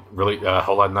whole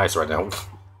lot nice right now.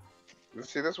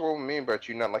 See, that's what we mean about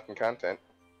you not liking content.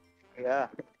 Yeah,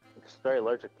 it's very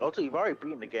allergic. Also, you've already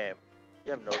beaten the game.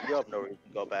 You have no reason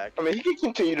to go back. I mean, he can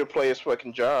continue to play as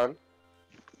fucking John.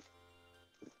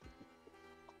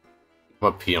 I'm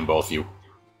gonna pee on both of you.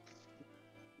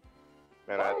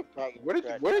 Man,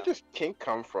 where did this kink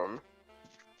come from?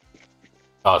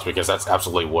 Oh, it's because that's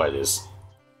absolutely what it is.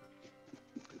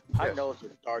 I know it's a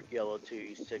dark yellow too,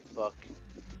 you sick fuck.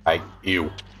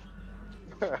 You.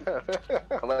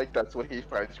 I like that's what he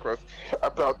finds gross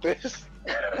about this.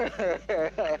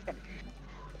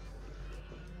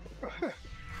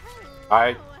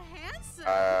 I.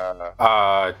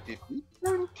 Handsome. Did we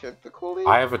turn tentacly?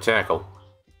 I have a tentacle.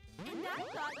 And I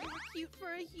thought you were cute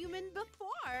for a human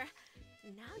before.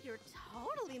 Now you're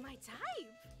totally my type.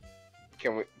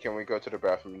 Can we go to the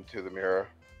bathroom to the mirror?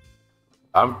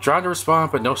 I'm trying to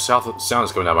respond, but no sound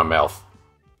is coming out of my mouth.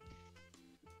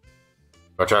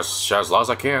 I try to shout as loud as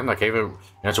I can. I can't even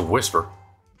answer whisper.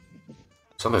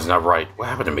 Something's not right. What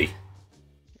happened to me?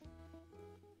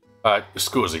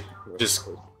 Scusi. Just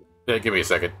give me a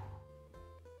second.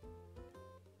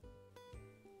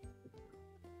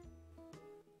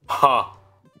 Huh.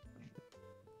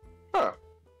 Huh.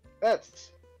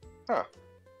 That's... Huh.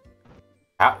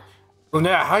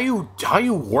 Now, how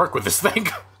you work with this thing?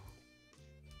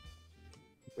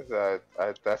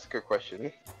 That's a good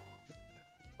question.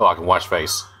 Oh, I can watch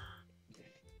face.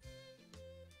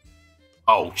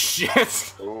 Oh,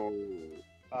 shit! Ooh.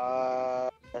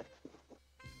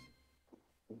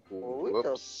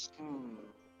 Whoops.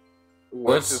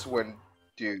 What's this one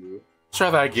do? Try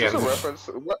that again. Is this a reference?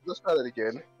 What? Let's try that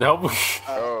again. Nope.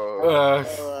 Oh.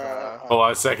 Hold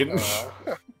on a second.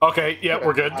 Okay, yeah,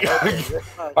 we're good.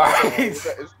 Alright. Is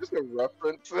this a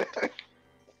reference?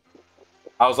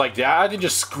 I was like, yeah, I didn't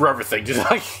just screw everything. Just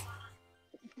like,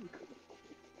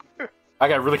 I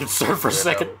got really concerned for a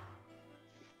second.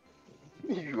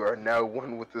 You are now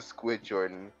one with the squid,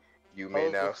 Jordan. You may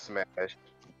now smash.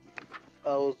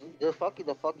 Oh, the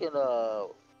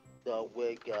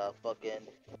wig fucking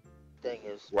thing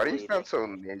is. Why do you sound so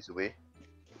nasally?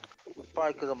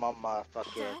 Probably because I'm on my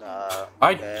fucking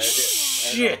bed.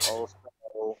 Shit. And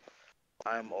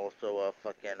I'm also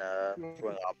fucking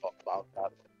throwing up about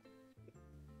that.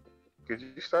 Could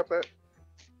you stop that?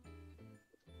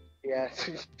 Yeah.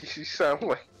 You sound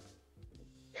like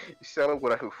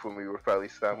what a Hifumi would probably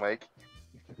sound like.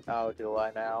 Oh, do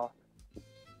I now?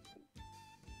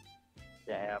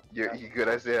 Damn. You good,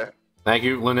 Isaiah? Thank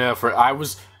you, Linnea, for I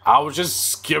was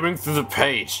just skimming through the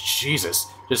page. Jesus.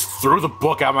 Just threw the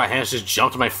book out of my hands, just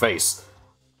jumped in my face.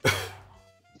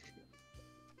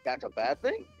 That's a bad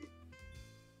thing?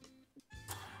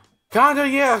 Kinda,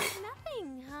 yeah.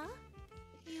 Nothing, huh?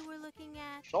 You were looking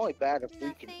at... It's only bad if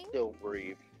we can Nothing? still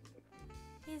breathe.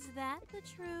 Is that the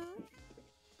truth?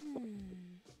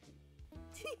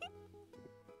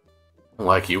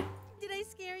 Like you. Did I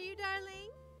scare you, darling?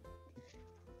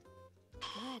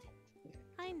 Good.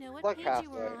 I know what Like page you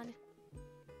were halfway. on.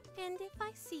 And if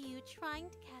I see you trying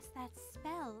to cast that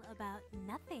spell about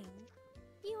nothing,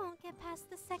 you won't get past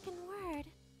the second word.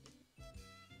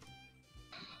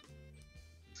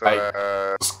 So,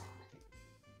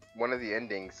 one of the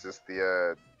endings is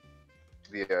the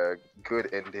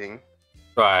good ending.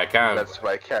 Right, kind of. That's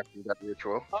why I captured that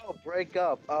ritual. Oh, break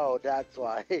up. Oh, that's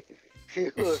why.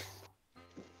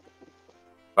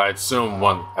 I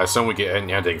assume we get an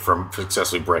ending from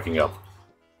successfully breaking up.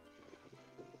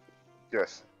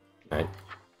 Yes. Right.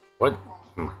 What?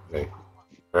 Okay.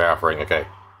 Very offering, okay.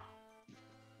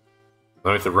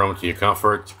 Limit the room to your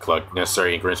comfort. Collect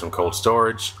necessary ingredients from cold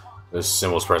storage. This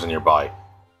symbol is present nearby.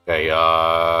 Okay,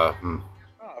 Oh,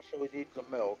 so we need some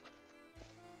milk.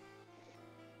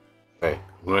 Okay,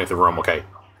 limit the room, okay.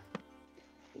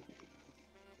 Does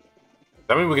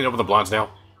that mean we can open the blinds now?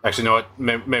 Actually, you know what?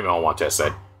 Maybe I don't want to test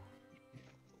that.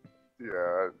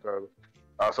 Yeah.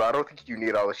 Also, I don't think you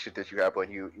need all the shit that you have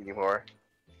on you anymore.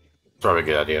 It's probably a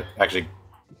good idea. Actually,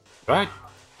 alright.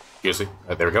 Excuse me.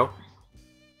 There we go.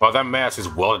 Well, that mask is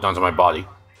welded onto my body.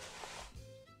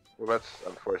 Well, that's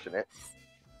unfortunate.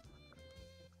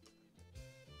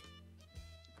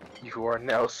 You are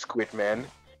now Squid Man.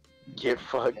 Get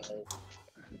fucked.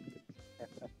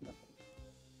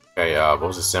 Okay, what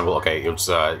was the symbol? Okay, it's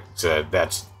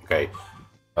that's okay.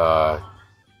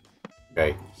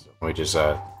 Okay, so let me just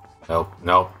nope.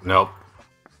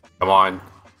 Come on.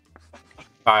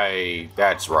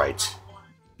 That's right.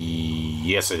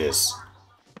 Yes, it is.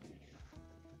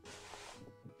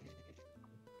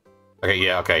 Okay,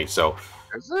 yeah, okay, so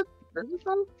Is it? Is it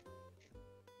though?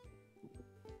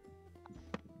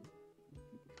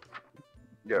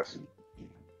 Yes.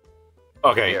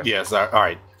 okay, Yes. yes, all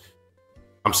right.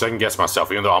 I'm second guessing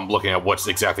myself, even though I'm looking at what's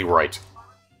exactly right.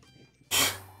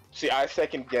 See, I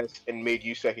second guessed and made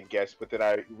you second guess, but then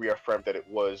I reaffirmed that it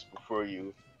was before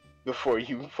you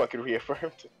fucking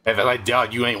reaffirmed. And then I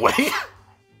doubt you ain't waiting.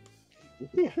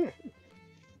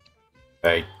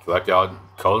 Hey, collect all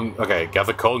cold. Okay, got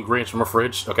the cold ingredients from my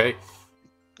fridge. Okay,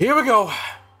 here we go.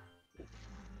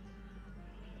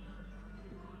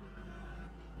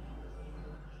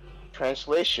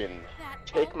 Translation. That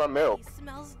Take my already milk.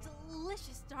 Smells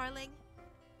delicious, darling.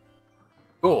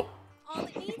 Cool. All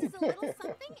it needs is a little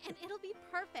something, and it'll be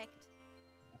perfect.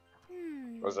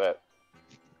 What's that?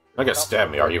 I guess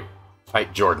stab me, are you? Hey,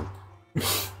 Jordan. I'm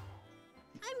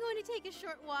going to take a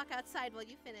short walk outside while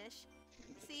you finish.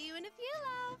 See you in a few,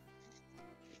 love.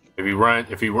 If you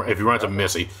run into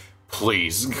Missy,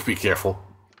 please be careful.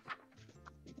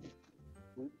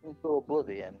 to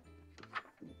oblivion.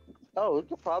 Oh, we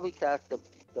could probably cast the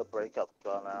breakup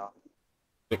spell now.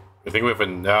 I think we have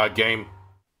a game.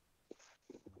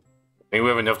 I think we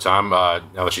have enough time now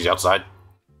that she's outside.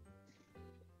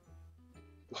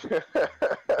 I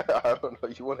don't know.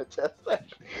 You want to test that?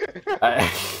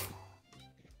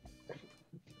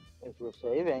 If we're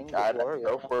saving, I before, don't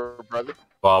know for it, brother.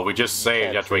 Well, we just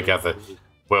saved after we got the.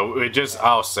 Well, we just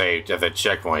all saved at the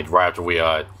checkpoint right after we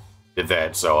did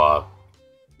that. So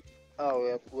Oh, we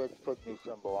have to put new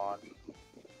symbol on.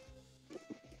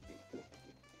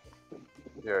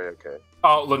 Yeah, okay.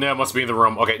 oh, Linnell must be in the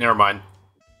room. Okay, never mind.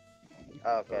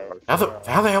 Okay. How the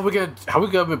hell we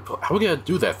gonna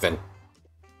do that then? Is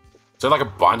that like a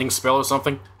bonding spell or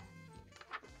something?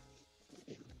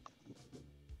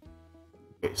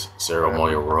 Okay,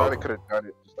 ceremonial I robe. could have done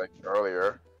it just like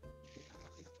earlier.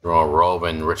 Draw a robe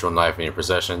and ritual knife in your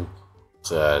possession.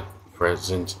 It's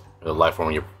present in the life form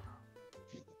in your.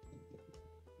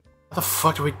 How the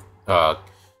fuck do we?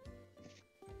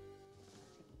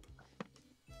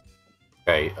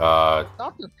 Okay.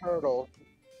 Not the turtle.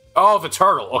 Oh, the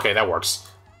turtle. Okay, that works.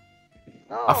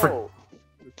 No. I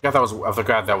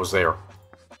forgot that was there.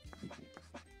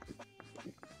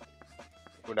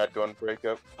 We're not doing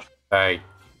breakup. Hey,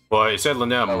 well, it said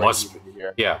Linnell Oh, must. right,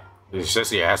 here. Yeah, it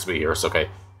says it has to be here. So okay,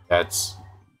 that's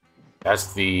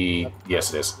the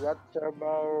yes, it is. You got the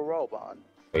turbo robe on.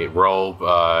 A robe.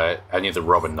 I need the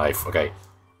robe and knife. Okay.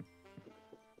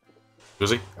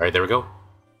 Susie. All right, there we go.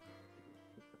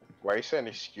 Why are you saying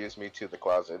excuse me to the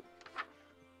closet?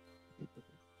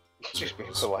 Just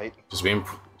being polite. Just being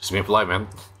polite, man.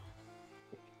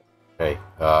 Okay.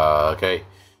 Okay.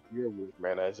 You're a weird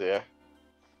man, Isaiah.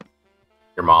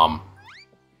 Your mom.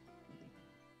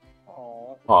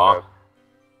 Oh, Aw.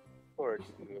 poor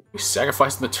dude. You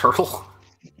sacrificing the turtle?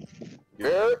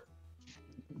 Yeah.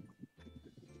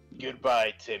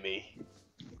 Goodbye, Timmy.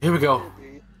 Here we go.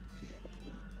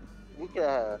 We could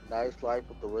have a nice life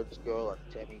with the rich girl and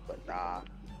Timmy, but nah.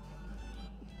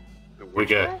 We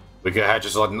could had The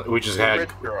rich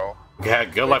girl. we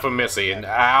had good life with Missy and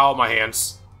ow my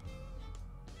hands.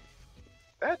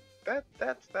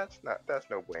 That's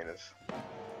no buenas.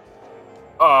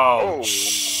 Oh, Oh.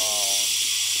 shit.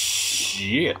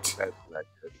 That's not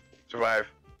good. Survive.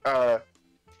 Yeah,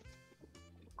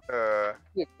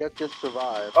 that just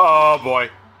survived. Oh boy.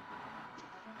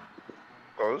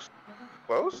 Close.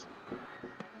 Close.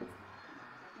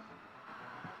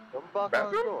 Come back on the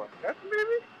Bathroom? door. That's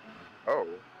maybe. Oh.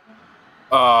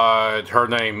 Her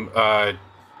name. What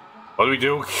do we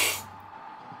do?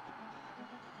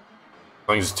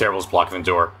 Something's terrible is blocking the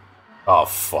door. Oh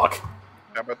fuck.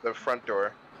 How about the front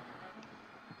door?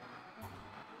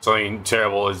 Something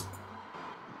terrible is.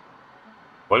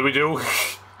 What do we do?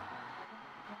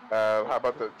 How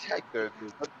about the Objective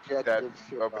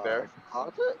over there?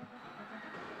 Closet?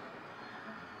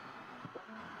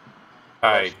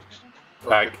 Alright.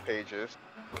 Flip pages.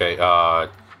 Okay.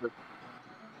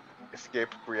 Escape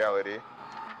reality.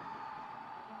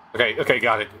 Okay. Okay.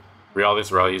 Got it. Reality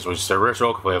is which is a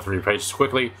ritual. Complete all 3 pages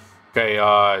quickly. Okay.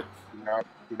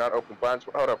 Do not open blinds.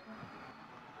 Hold up.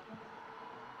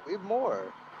 Read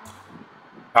more.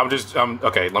 I'm just.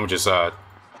 Okay. Let me just.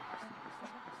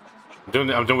 We're doing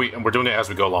it as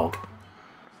we go along.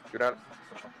 Do not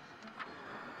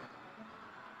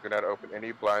open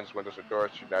any blinds, windows, or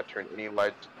doors. Do not turn any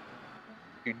lights.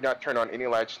 Do not turn on any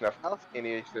lights, snuff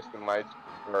any existing lights,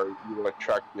 or you will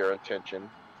attract their attention.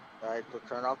 Alright, so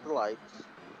turn off the lights.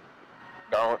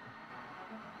 Don't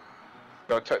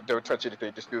touch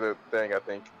anything. Just do the thing. I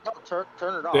think. No, turn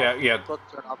it off. Yeah. Yeah. Let's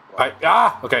turn off the lights.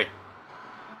 Okay.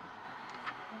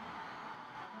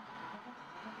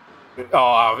 Oh,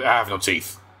 I have no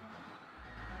teeth.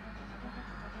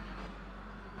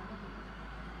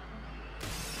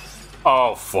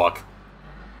 Oh fuck.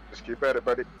 Just keep at it,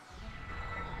 buddy.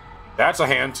 That's a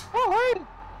hand. Oh, hey!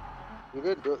 You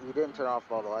didn't turn off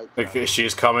all the lights. Okay, she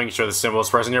is coming. Show the symbol is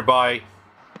present nearby.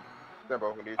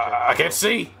 Simba, we need I can't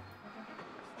see.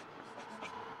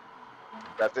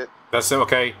 That's it. That's it.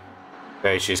 Okay.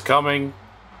 Okay, she's coming.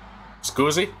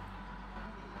 Scoozy.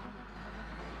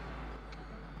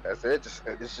 That's it.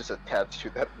 It's just attached to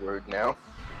that word now.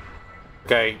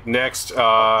 Okay. Next.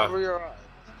 Cover your eyes.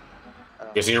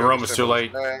 Is in your room? It's too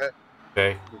late.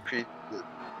 Okay. Repeat.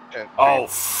 Oh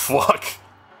fuck.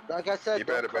 Like I said, You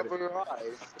don't better, buddy. cover your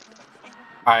eyes.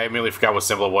 I immediately forgot what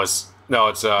symbol it was. No,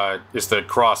 it's the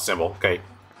cross symbol. Okay.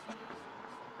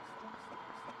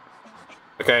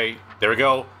 Okay, there we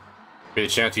go. Be the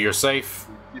chance you're safe.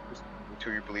 Keep this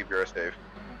until you believe you're safe.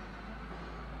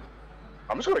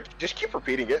 I'm just gonna keep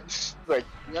repeating it. Just, like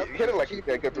Yep, hit it like keep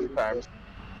a good 3 times.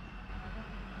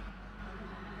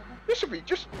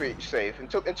 just be safe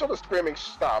until the screaming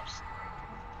stops.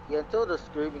 Yeah, until the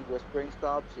screaming whispering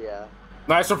stops, yeah.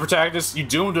 Nice one, protagonist. You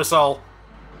doomed us all.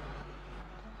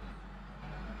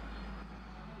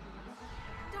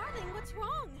 Darling, what's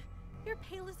wrong? You're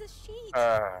pale as a sheet.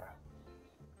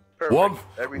 Perfect. Whoop.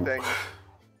 Everything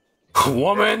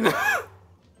Woman.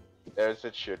 as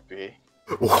it should be.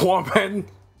 Woman.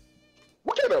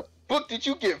 What kind of book did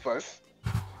you give us?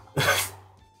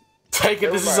 Take it.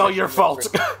 Never This is mind, all it's your a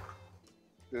fault.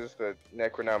 This is the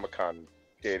Necronomicon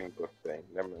dating book thing.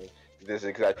 Never mind. This is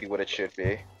exactly what it should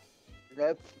be.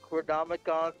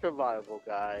 Necronomicon Survival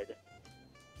Guide.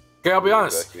 Okay, I'll be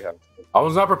honest. Exactly I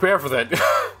was not prepared for that.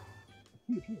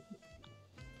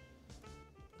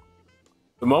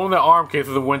 The moment that arm came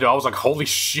through the window, I was like, holy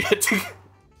shit.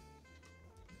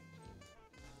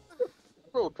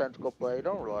 Little tentacle play,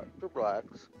 don't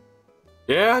relax.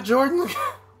 Yeah, Jordan?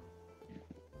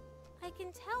 I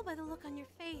can tell by the look on your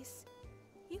face.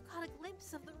 You caught a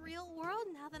glimpse of the real world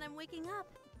now that I'm waking up.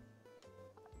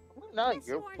 No, Guess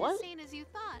you're you aren't what? as sane as you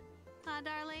thought, huh,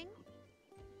 darling?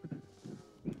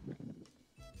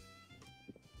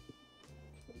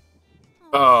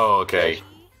 Oh, okay.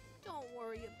 Sweetie, don't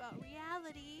worry about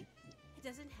reality. It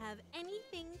doesn't have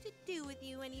anything to do with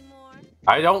you anymore.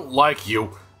 I don't like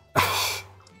you.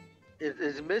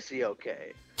 Is Missy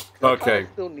okay? Okay. I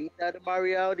still need that in my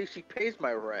reality. She pays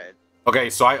my rent. Okay,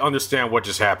 so I understand what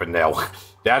just happened now.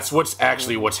 That's what's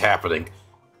actually what's happening.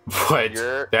 But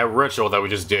that ritual that we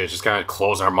just did just kind of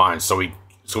closed our minds, so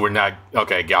we're not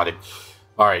okay. Got it.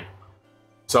 All right.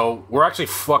 So we're actually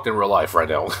fucked in real life right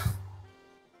now.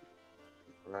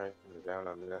 Right, down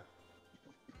on there.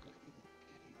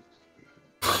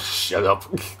 Shut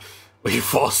up. Will you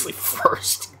fall asleep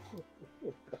first?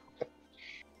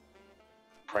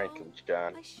 Franklin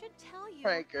John. I should tell you.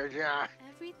 Franker John.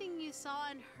 Everything you saw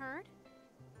and heard,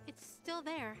 it's still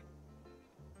there.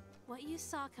 What you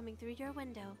saw coming through your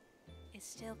window is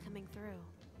still coming through.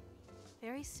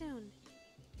 Very soon,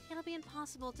 it'll be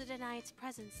impossible to deny its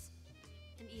presence,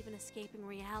 and even escaping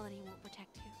reality won't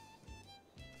protect you.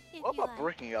 If What you about like,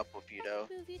 breaking up with you, I though?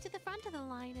 could move you to the front of the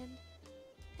line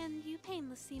and you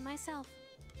painless see myself.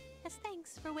 As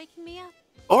thanks for waking me up.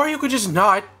 Or you could just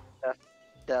not.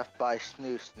 Death by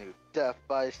Snoo Snoo. Death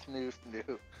by Snoo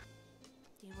Snoo.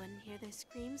 You wouldn't hear their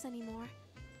screams anymore,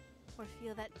 or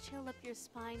feel that chill up your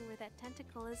spine where that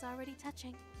tentacle is already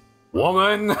touching.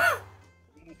 Woman! Or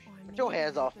Get your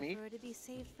hands maybe off you'd me. prefer to be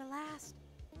saved for last.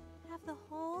 Have the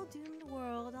whole doomed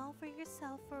world all for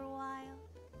yourself for a while.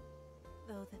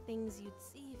 Though the things you'd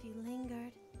see if you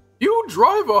lingered. You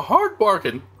drive a hard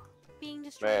bargain. Being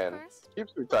destroyed Man, first? keep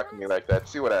sweet talking to me like that.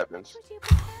 See what happens. Which would you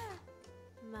prefer?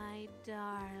 My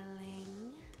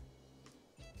darling.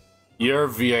 Your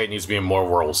VA needs to be in more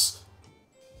roles.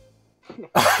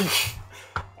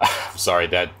 I'm sorry,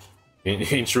 that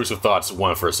intrusive thoughts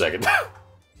went for a second.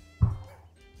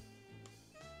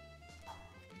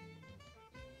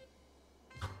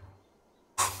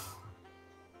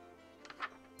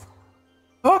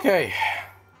 Okay.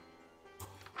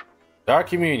 Dark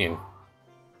Communion.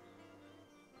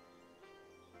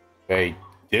 Okay,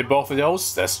 did both of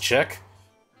those. That's a check.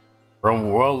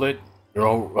 Room well lit.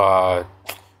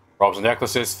 Robes and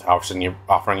necklaces. Offering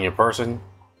your person.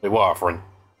 Wait, what offering?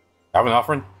 Have an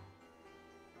offering?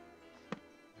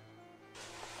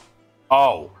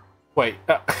 Oh. Wait.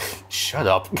 Shut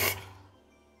up.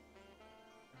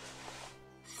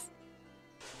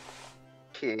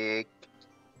 Kick.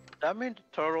 That mean the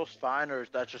turtle's fine, or is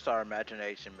that just our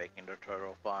imagination making the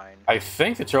turtle fine? I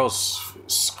think the turtle's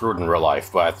screwed in real life,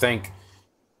 but I think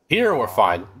here we're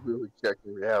fine. Really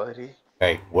checking reality.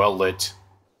 Okay, well lit.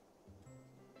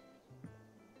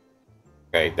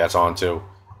 Okay, that's on too.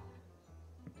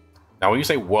 Now, when you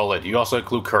say well lit, you also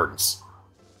include curtains.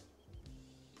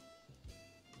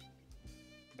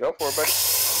 Go for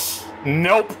it,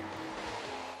 Nope.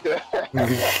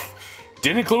 buddy.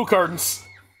 Didn't include curtains.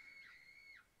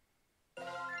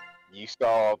 You saw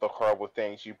all the horrible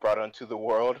things you brought onto the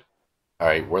world. All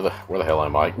right, where the hell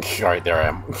am I? All right, there I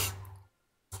am.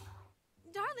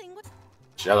 Darling, what?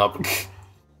 Shut up. Okay,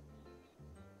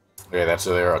 that's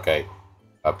there. Okay,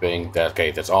 bing. That okay.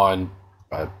 That's on.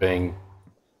 Bing.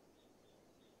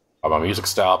 My music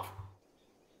stop.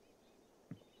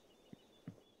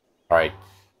 All right.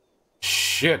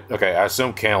 Shit. Okay, I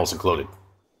assume candles included.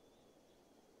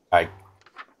 I.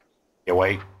 Yeah,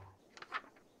 wait.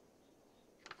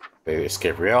 Okay,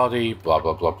 escape reality. Blah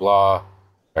blah blah blah.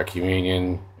 Dark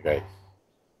Communion. Okay.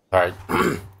 All right.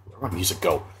 Where'd my music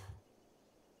go?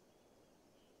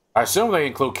 I assume they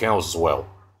include candles as well,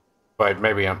 but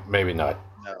maybe not.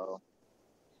 No.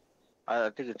 I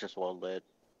think it's just well lit.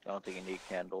 I don't think you need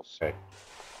candles. Okay.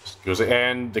 Excuse me.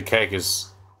 And the cake is...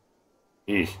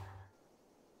 Eek.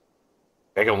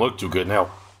 Cake don't look too good now.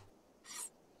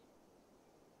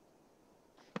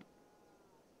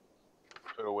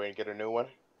 Put it away and get a new one.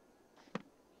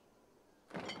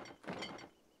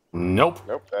 Nope.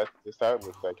 Nope, that's just how it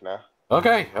looks like now.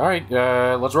 Okay, alright,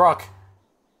 let's rock.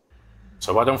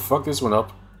 So I don't fuck this one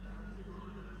up.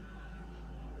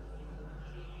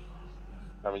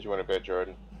 How much you want to bet,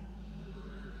 Jordan?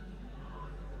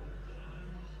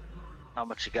 How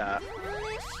much you got?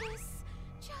 Delicious.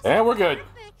 Just And we're good.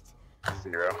 perfect.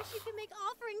 0. I wish you could make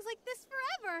offerings like this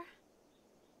forever.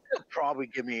 You'll probably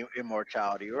give me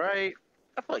immortality, right?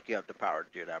 I feel like you have the power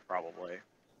to do that, probably.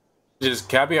 Just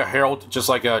can I be a herald, just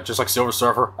like Silver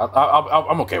Surfer?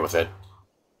 I'm okay with it.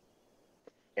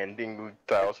 Ending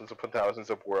thousands upon thousands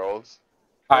of worlds.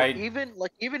 Even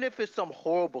if it's some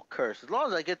horrible curse, as long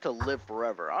as I get to live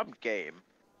forever, I'm game.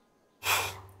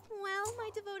 Well, my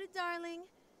devoted darling,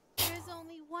 there's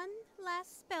only one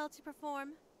last spell to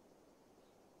perform.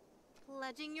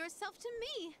 Pledging yourself to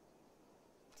me.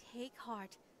 Take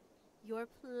heart. Your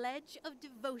pledge of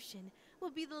devotion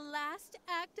will be the last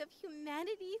act of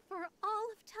humanity for all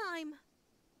of time.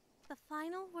 The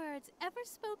final words ever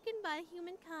spoken by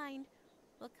humankind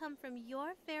will come from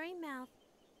your very mouth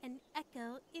and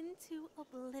echo into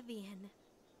oblivion.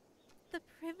 The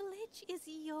privilege is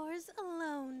yours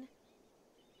alone.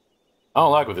 I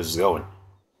don't like where this is going.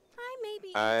 I may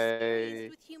be I-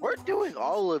 with human We're doing emotions,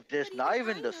 all of this, but not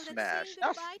even even I to know that smash. saying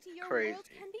That's goodbye to your crazy. world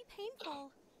can be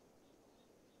painful.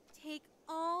 Take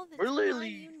all the We're time literally-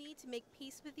 you need to make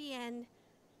peace with the end.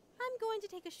 I'm going to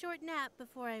take a short nap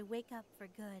before I wake up for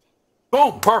good.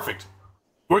 Boom, perfect.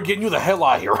 We're getting you the hell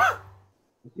out of here.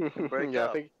 Break yeah,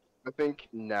 up. I think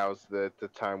now's the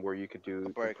time where you could do the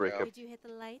break breakup. up. Did you hit the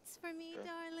lights for me,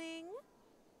 darling?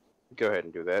 Go ahead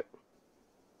and do that.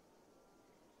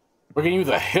 We're getting you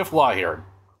the hell out of here.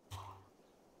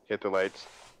 Hit the lights.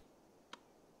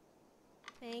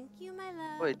 Thank you, my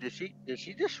love. Wait, did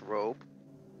she disrobe?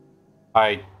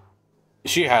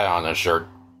 She had on a shirt.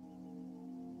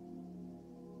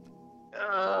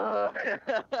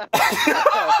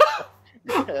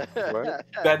 What?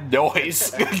 That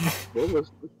noise. What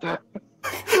was that?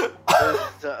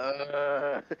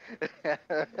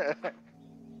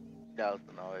 That was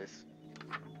the noise.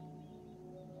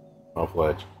 Oh,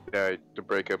 pledge. Yeah, the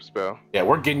breakup spell. Yeah,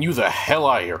 we're getting you the hell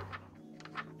out of here.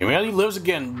 Humanity lives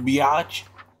again, biatch.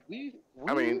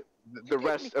 I mean, the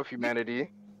rest of humanity.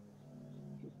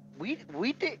 we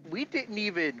didn't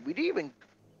even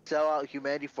sell out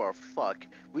humanity for a fuck.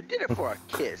 We did it for a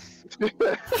kiss.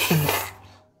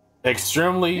 An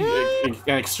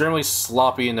extremely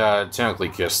sloppy and technically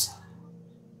kiss.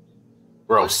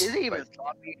 Gross. Is it even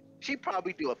sloppy? She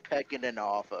probably do a pecking in the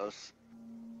office.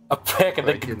 A peck and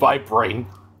then Like in- goodbye brain.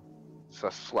 It's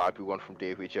a sloppy one from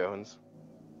Davy Jones.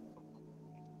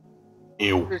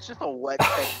 Ew. It's just a wet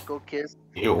technical kiss.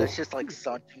 Ew. That's just like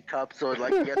suction cup, so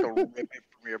like you have to rip it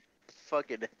from your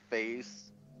fucking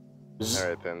face. All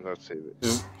right then, let's see.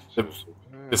 Just-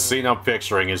 The scene I'm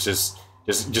picturing is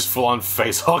just full on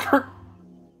face hugger.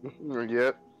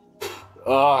 Yep.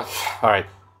 Alright.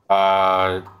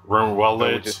 Room well So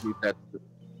we lit. just need that.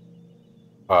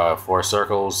 4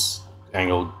 circles,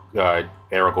 angle,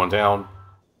 arrow going down,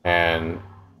 and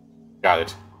got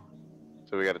it.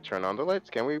 So we got to turn on the lights.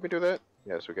 Can we even do that?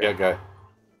 Yes, we can. Yeah, okay.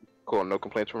 Cool. No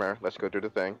complaints from her. Let's go do the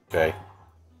thing. Okay.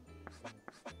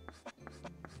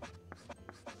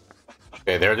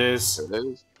 Okay, there it is. There it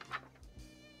is.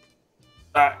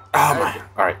 Oh my.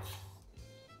 Alright.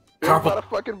 There's Carpet. not a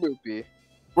fucking rupee.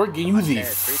 We're getting you the dead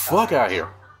 3 fuck out of here.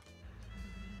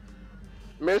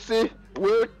 Missy,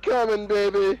 we're coming,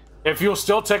 baby. If you'll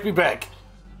still take me back.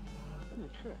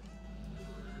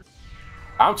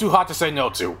 I'm too hot to say no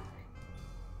to.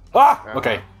 Ah!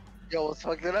 Okay. Yo, let's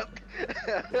fuck it up.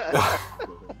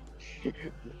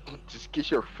 Just get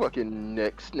your fucking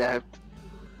neck snapped.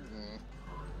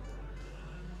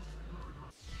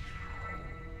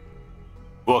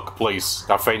 Book, please.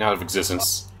 Got fading out of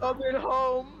existence. I'm at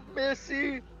home,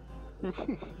 Missy.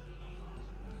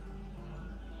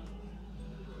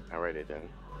 Alrighty then.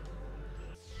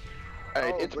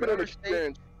 Alright, Oh, it's been an whatever state-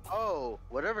 experience. Oh,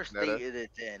 whatever state Netta? it is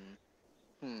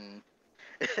in.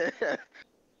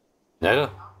 Netta?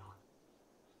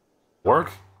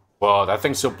 Work? Well, that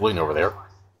thing's still bleeding over there.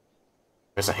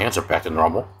 Guess the hands are back to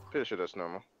normal. Pretty sure that's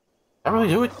normal. I really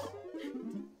do it. Darling,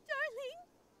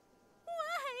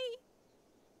 why?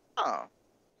 Oh,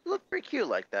 you look pretty cute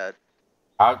like that.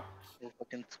 I, Little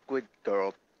fucking squid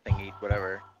girl thingy,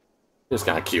 whatever. it's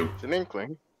kind of cute. It's an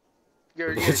inkling.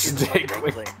 You're It's just a fucking tickling.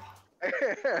 inkling.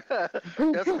 That's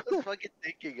what I was fucking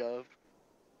thinking of.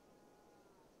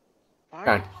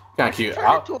 Kind of cute.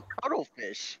 Turn into a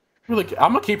cuttlefish. I'm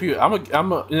gonna keep you. You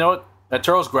know what? That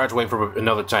turtle's graduating from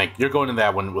another tank. You're going in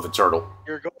that one with a turtle.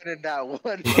 You're going in that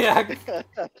one. Yeah.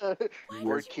 Why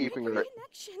We're does she keeping make her- a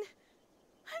connection?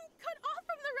 I'm cut off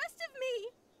from the rest of me.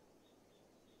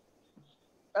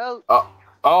 Oh,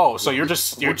 Oh, so you're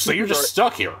just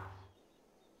stuck here.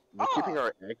 We're keeping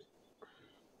our egg.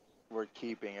 we're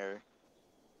keeping her.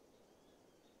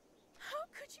 How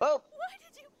could you? Oh. Why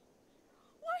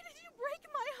did you break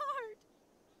my heart?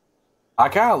 I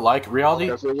kind of like reality.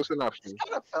 That's it was an option.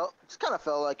 Just kind of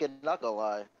felt like it. Not gonna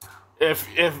lie. If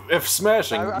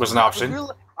smashing was an option.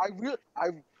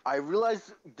 I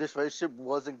realized this relationship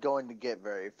wasn't going to get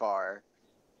very far,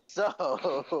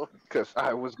 so Because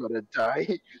I was gonna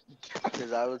die.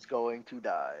 because I was going to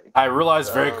die. I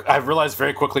realized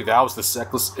very quickly that I was the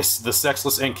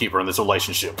sexless innkeeper in this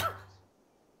relationship.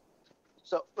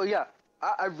 So yeah,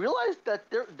 I realized that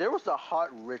there was a hot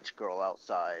rich girl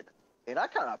outside, and I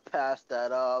kind of passed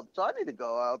that up. So I need to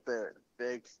go out there and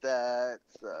fix that.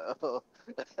 So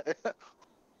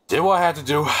Did what I had to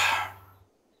do.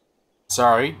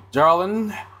 Sorry,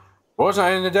 darling. Wasn't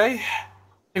I in the day? I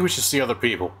think we should see other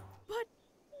people. But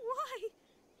why?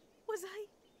 Was I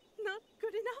not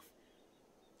good enough?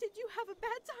 Did you have a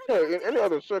bad time? Yeah, in any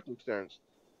other circumstance.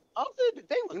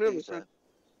 they was Never decent.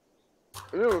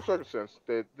 In any other circumstance,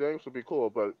 the things would be cool,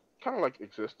 but kind of like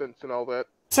existence and all that.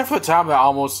 Except for the time that I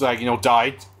almost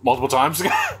died multiple times.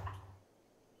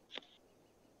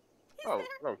 Oh,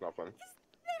 that was not fun. Is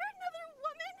there another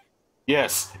woman?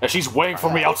 Yes, and she's waiting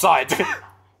for me outside.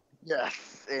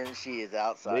 Yes, and she is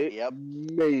outside. Yep.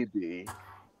 Maybe.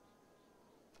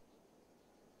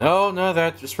 No,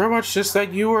 that's pretty much just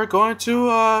that you were going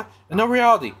to no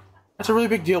reality. That's a really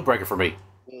big deal breaker for me.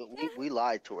 We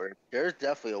lied to her. There's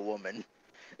definitely a woman.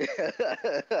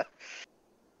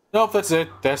 Nope, that's it.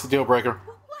 That's the deal breaker.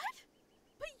 What?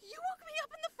 But you woke me up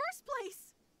in the first place.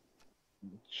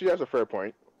 She has a fair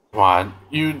point. Come on,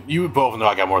 you both know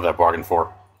I got more of that bargain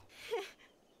for.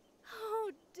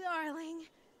 Oh, darling.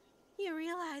 You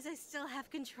realize I still have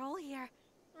control here,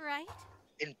 right?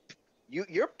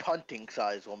 You're punting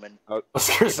size, woman.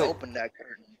 Seriously, Open that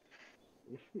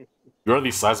curtain. you're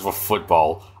the size of a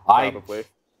football. Probably.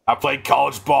 I played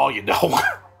college ball, you know.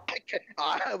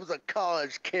 I was a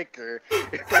college kicker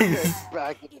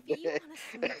back in the If you day. want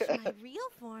to smash my real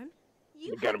form,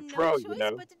 you got have a no pro, you choice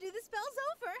know. but to do the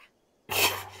spells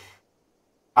over.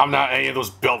 I'm not any of those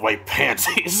beltway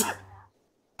pansies.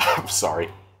 I'm sorry.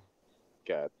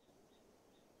 God.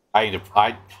 I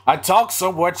talk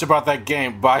so much about that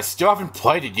game, but I still haven't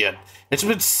played it yet. It's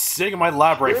been sitting in my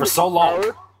library for so long.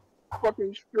 Coward.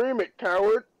 Fucking stream it,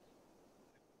 coward.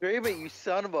 Dream it, you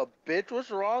son of a bitch. What's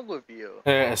wrong with you?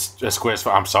 Square's.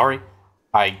 I'm sorry.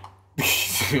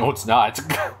 No, it's not.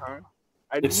 I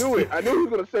It's- knew it. I knew he was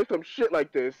gonna say some shit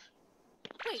like this.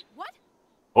 Wait, what?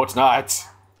 Oh, it's not.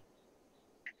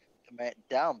 Man,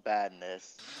 down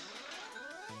badness.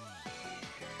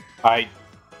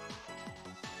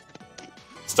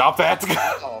 Stop that.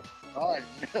 Oh, God.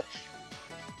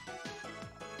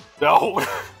 No.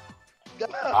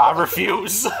 I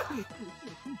refuse.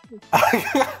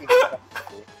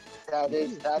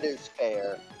 That is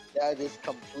fair. That is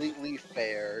completely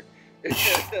fair.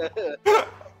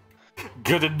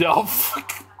 Good enough.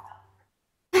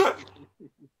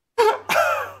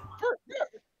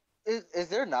 Is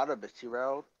there not a Misty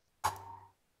route?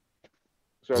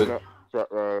 So, Is it-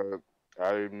 no,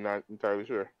 I'm not entirely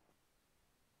sure.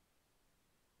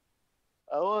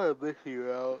 I want a Misty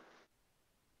route.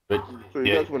 But So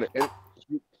you yeah, guys want to end?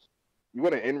 You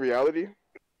want to end reality?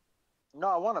 No,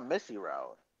 I want a Missy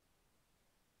route.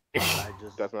 I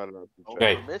just That's not enough. go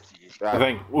Okay. for Missy. I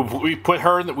think we put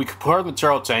her in we could put her in the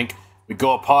turtle tank. We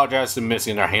go apologize to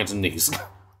Missy on our hands and knees.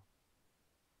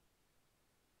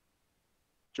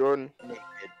 Jordan. Naked.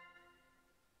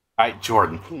 Alright,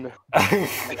 Jordan. No.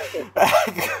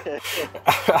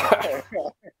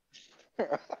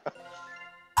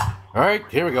 Alright,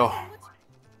 here we go.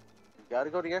 You gotta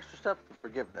go the extra step for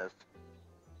forgiveness.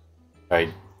 Alright.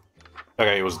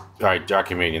 Okay, it was alright, Dark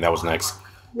Communion, that was next.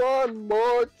 One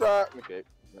more time. Okay.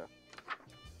 Yeah.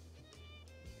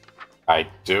 Alright,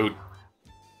 dude.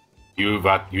 You was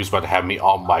about to have me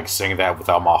on mic singing that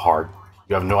without my heart.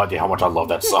 You have no idea how much I love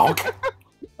that song.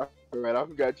 All right, I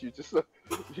forgot you. I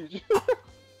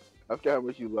forgot how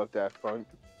much you love that funk.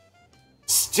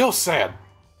 Still sad.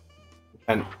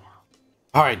 And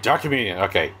alright, Dark Communion,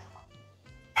 okay.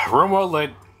 Room well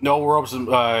lit, no ropes,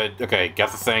 okay,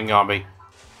 got the thing on me.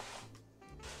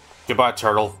 Goodbye,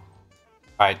 turtle.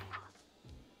 Alright.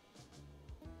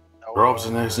 Robes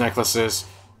and his necklaces.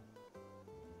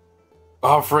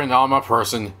 Offering on my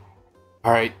person.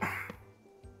 Alright.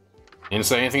 Didn't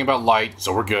say anything about light,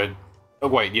 so we're good. Oh,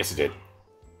 wait, yes it did.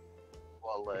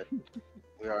 Well lit.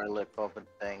 We already lit both of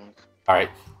the things. Alright,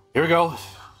 here we go.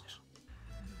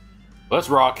 Let's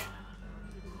rock.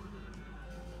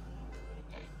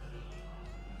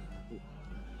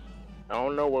 I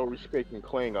don't know what we're speaking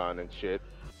Klingon and shit.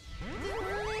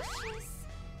 Delicious.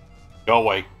 Go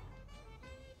away.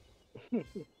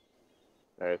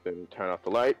 Alright, then turn off the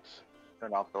lights.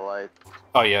 Turn off the lights.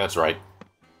 Oh yeah, that's right. I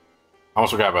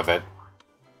almost forgot about that.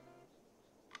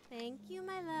 Thank you,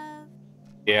 my love.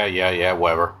 Yeah,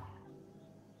 whatever.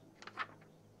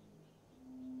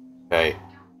 Okay.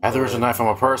 Heather is a knife on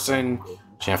my person.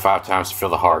 Chant 5 times to fill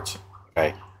the heart.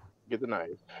 Okay. Get the knife.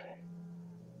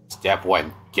 Step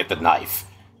 1, get the knife.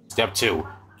 Step 2,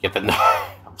 get the knife.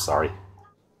 I'm sorry.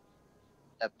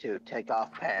 Step 2, take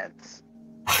off pants.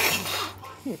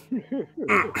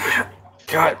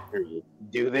 God.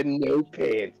 Do the no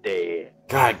pants day.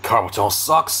 God, Carbital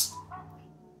sucks.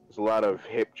 There's a lot of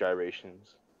hip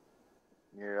gyrations.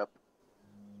 Yep.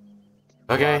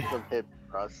 Okay. Lots of hip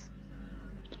thrusts.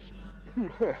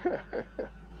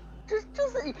 Just,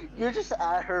 you're just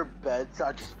at her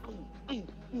bedside, just in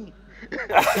the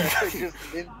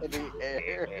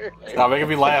air. Stop making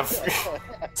me laugh.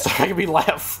 Stop making me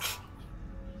laugh.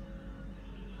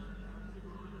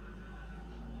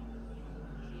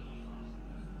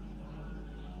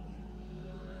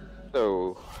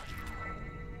 So,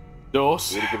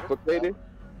 Dos. ready to get book lady?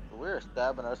 We're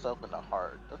stabbing ourselves in the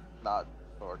heart. That's not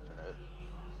fortunate.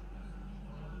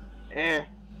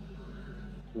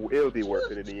 It'll be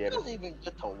worth it in the She end. doesn't even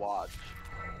get to watch.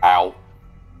 Ow.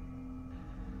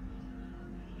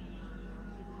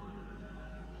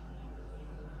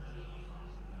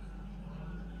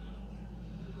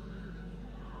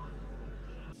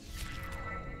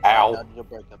 Ow. Now you'll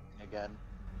break up again.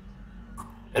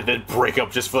 And then break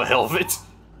up just for the hell of it.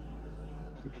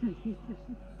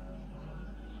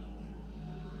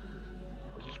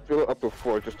 Just fill it up to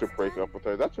 4 just to break up with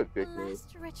her. That's ridiculous.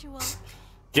 Last ritual.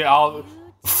 Get all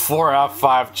 4 out of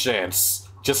 5 chance.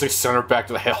 Just to send her back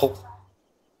to the hell.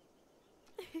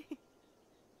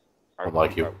 I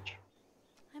like you.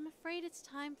 I'm afraid it's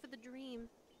time for the dream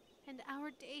and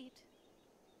our date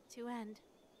to end.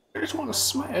 I just want to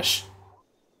smash.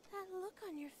 That look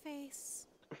on your face.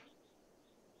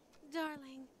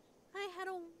 Darling, I had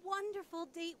a wonderful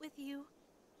date with you,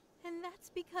 and that's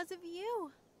because of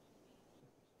you.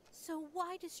 So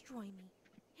why destroy me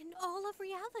and all of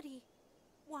reality?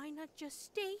 Why not just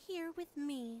stay here with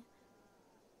me?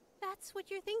 That's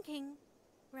what you're thinking,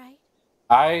 right?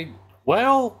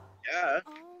 Well, Yeah.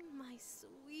 Oh, my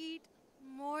sweet,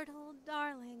 mortal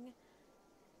darling.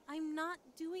 I'm not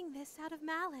doing this out of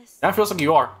malice. that feels like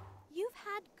you are. You've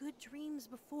had good dreams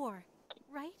before,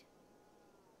 right?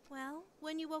 Well,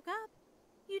 when you woke up,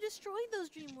 you destroyed those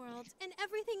dream worlds and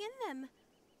everything in them.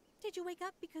 Did you wake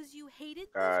up because you hated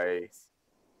those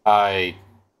dreams?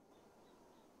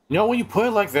 You know, when you put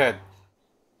it like that,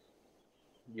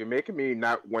 You're making me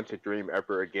not want to dream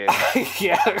ever again.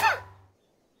 yeah.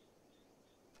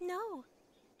 No.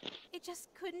 It just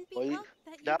couldn't be Well, helped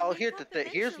that you Now would here's wake the up thing.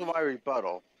 Here's eventually. my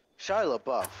rebuttal. Shia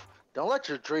LaBeouf, don't let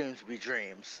your dreams be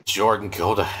dreams. Jordan,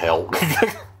 go to hell.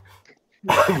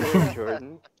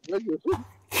 Jordan,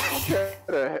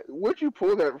 where'd you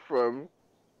pull that from?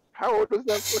 How old was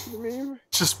that fucking meme?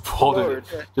 Just pulled Lord.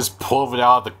 it. Just pulled it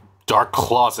out of the dark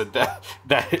closet. That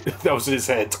was in his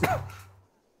head.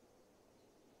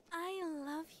 I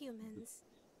love humans.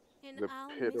 And The I'll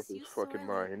pit of miss his you fucking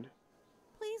sorely. mind.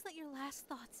 Please let your last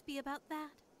thoughts be about that.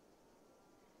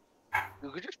 You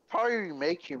could just probably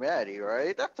remake humanity,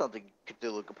 right? That's something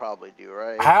Cthulhu could probably do,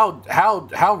 right?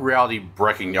 How reality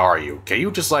breaking are you? Can you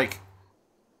just like?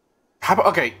 How about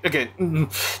okay?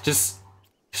 Just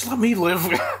let me live. Don't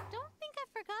think I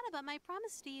forgot about my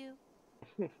promise to you.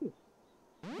 Lock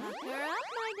her up,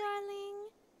 my darling.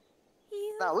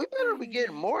 You Now we better be earned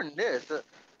getting it. more than this.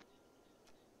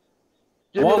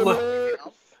 Give Well, me the look-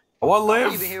 lips. I want to I'm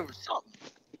live. leaving here with something.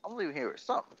 I'm leaving here with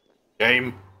something.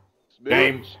 Game.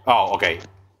 Bitch. Oh, okay.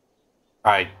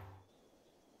 Alright.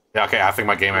 Yeah, okay, I think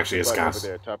my game actually is Right kind over of...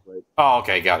 there, top right. Oh,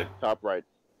 okay, got it. Top right.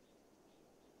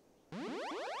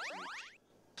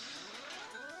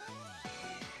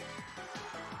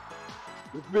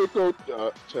 Vico,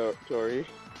 Tori.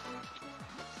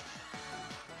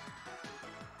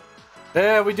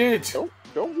 Yeah, we did it.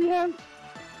 Don't we have?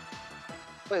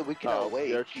 Wait, we can Oh,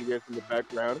 wait. there she is in the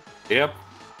background. Yep.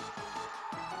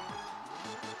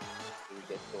 Do we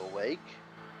get to awake?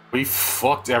 We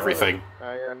fucked everything.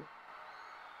 Diane.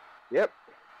 Yep.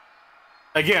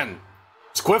 Again,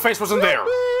 Squidface wasn't there.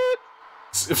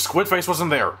 If Squidface wasn't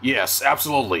there, yes,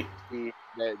 absolutely. See,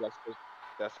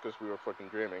 that's because we were fucking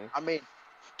dreaming. I mean,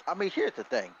 here's the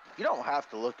thing. You don't have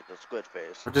to look at the squid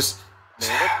face. Or just,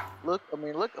 Look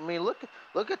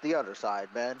at the other side,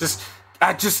 man.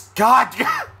 God.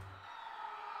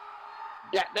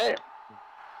 Yeah, damn.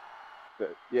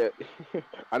 Yeah,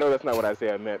 I know that's not what I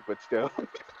meant, but still.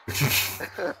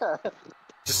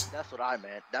 That's what I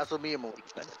meant. That's what me and Malik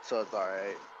meant. So it's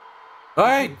alright.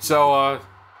 Alright, so,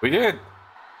 we did.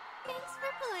 Thanks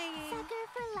for playing. Sucker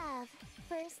for love.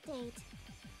 First date.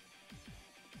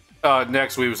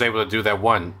 Next we was able to do that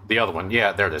one. The other one.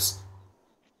 Yeah, there it is.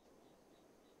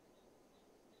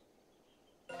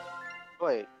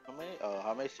 Wait,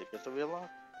 how many secrets are we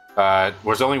unlocked?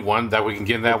 Was only one that we can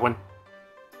get in that one?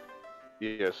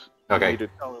 Yes. Okay. We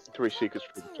needed 3 secrets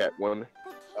for the cat one. The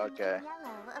king Okay. in yellow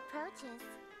approaches.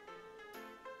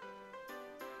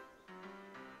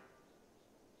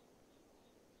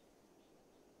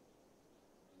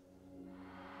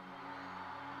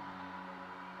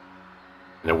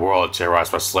 In a world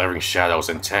terrorized by slavering shadows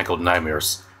and tangled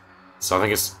nightmares. So I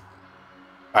think it's...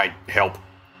 I help.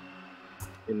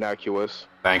 Innocuous.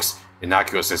 Thanks.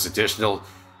 Innocuous is additional...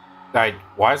 I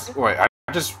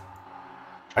just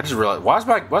realized... Why is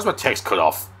my text cut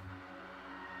off?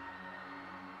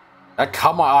 That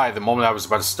caught my eye the moment I was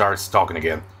about to start talking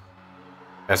again.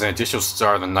 As an additional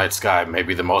star in the night sky may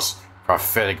be the most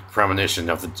prophetic premonition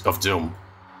of doom.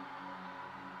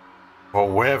 Or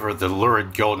wherever the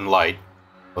lurid golden light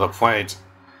of the planet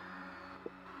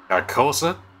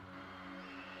Carcosa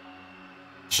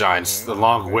shines, the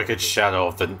long wicked shadow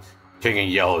of the King in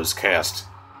Yellow is cast.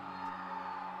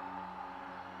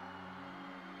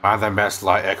 Behind that mask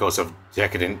lie echoes of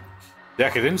decadence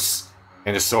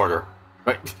and disorder.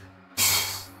 Right?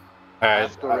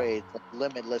 Masquerades of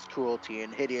limitless cruelty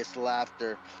and hideous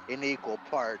laughter in equal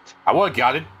parts. I would have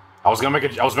got it. I was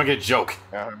making a joke.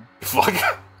 Fuck.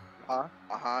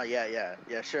 Yeah,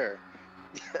 sure.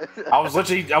 I was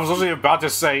literally about to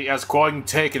say, as quoting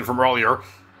taken from earlier,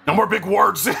 no more big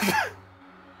words.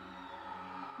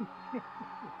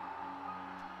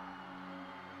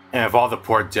 And of all the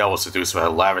poor devils seduced by the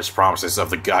lavish promises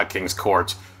of the God King's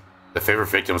court, the favorite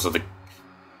victims of the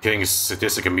King's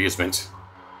sadistic amusement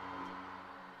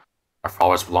are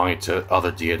followers belonging to other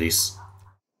deities.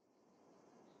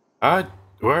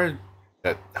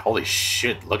 Holy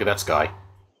shit, look at that sky.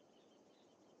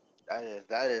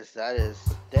 That is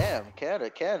damn,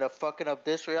 Canada fucking up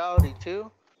this reality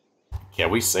too? Can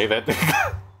we say that?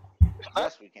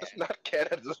 Yes, we can. It's not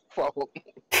Canada's fault.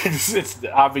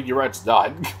 I mean, you're right, it's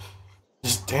not.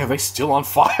 Just, damn, they still on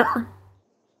fire?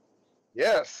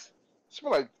 Yes. It's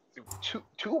been like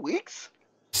 2 weeks?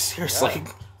 Seriously?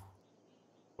 Yeah.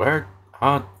 Where?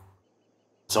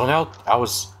 So now, what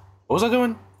was I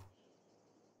doing?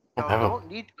 No, I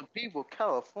don't need to compete with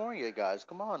California, guys.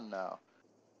 Come on now.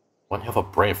 One hell of a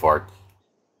brain fart.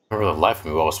 Remember the life of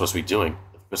me what I was supposed to be doing.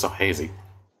 It was so hazy.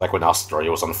 Like when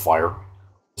Australia was on fire.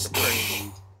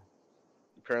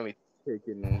 Apparently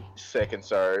taking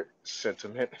seconds are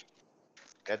sentiment.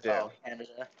 Goddamn. Oh,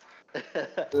 Canada.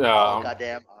 Oh,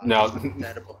 goddamn. No.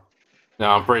 Understandable.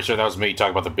 No, I'm pretty sure that was me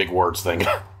talking about the big words thing.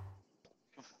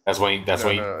 That's when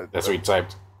he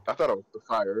typed. I thought it was the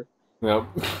fire. No.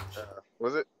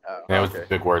 Was it? Yeah, it was the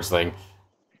big words thing.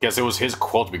 Guess it was his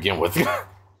quote to begin with.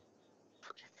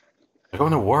 I'm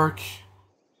going to work.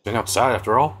 Been outside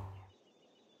after all.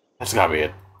 That's gotta be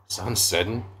it. Sun's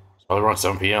setting. It's probably around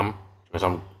 7 p.m. Because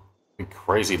I'm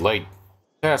crazy late.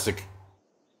 Fantastic.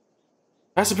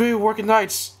 Has to be working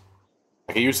nights.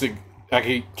 I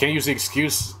can't use the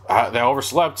excuse that I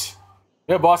overslept.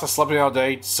 Yeah, boss, I slept in all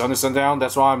day. Sun to sundown.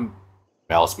 That's why I'm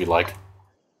Malice be like.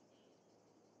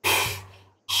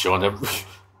 Showing up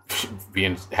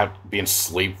being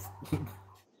asleep.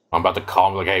 I'm about to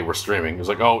call him like, hey, we're streaming. He's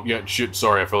like, oh yeah, shit,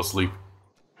 sorry, I fell asleep.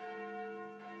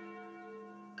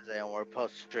 Then we're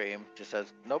post stream. Just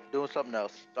says, nope, doing something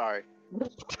else. Sorry.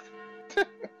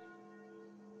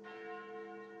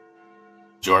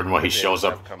 Jordan when he shows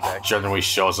up. Jordan when he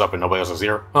shows up and nobody else is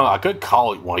here. I could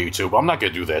call one of you two, but I'm not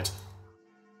gonna do that.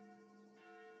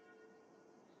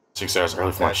 6 hours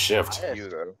early for my shift.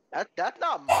 That's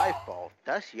not my fault.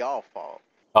 That's y'all fault.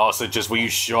 Oh, so just when you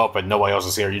show up and nobody else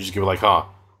is here, you just give it like, huh?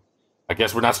 I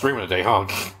guess we're not streaming today, huh?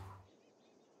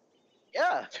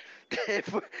 Yeah.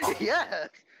 Yeah.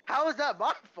 How is that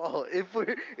my fault if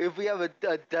we have a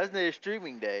designated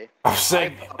streaming day? I'm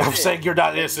saying you're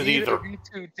not innocent either.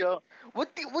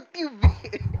 What do you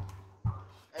mean?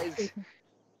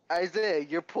 Isaiah,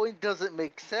 your point doesn't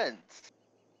make sense.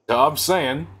 So I'm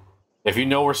saying, if you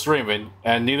know we're streaming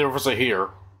and neither of us are here,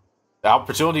 The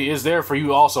opportunity is there for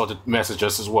you also to message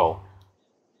us as well.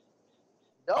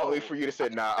 No, I'll wait for you to say,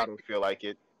 nah, I don't feel like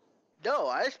it. no,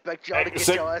 I expect y'all to get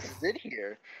Sick. your asses in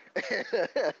here.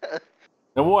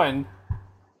 And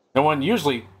one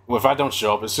usually if I don't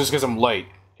show up, it's just because I'm late.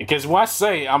 Because when I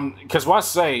say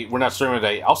we're not streaming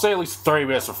today, I'll say at least 30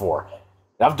 minutes before.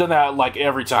 I've done that like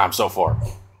every time so far.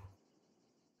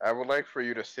 I would like for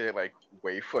you to say it like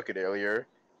way fucking earlier.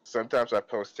 Sometimes I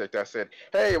post TikTok, I said,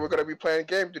 hey, we're gonna be playing a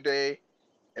game today,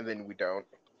 and then we don't.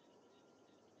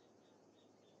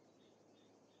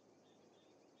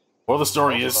 Well, the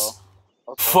story is,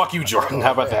 fuck you, Jordan.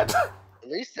 How about that?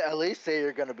 At least say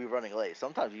you're gonna be running late.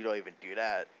 Sometimes you don't even do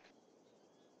that.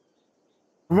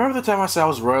 Remember the time I said I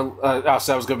was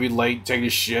gonna be late taking a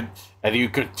shit, and you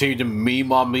continued to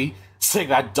meme on me,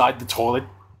 saying I died in the toilet?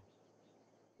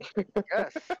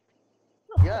 Yes.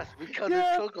 Yes, because it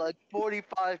took like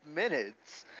 45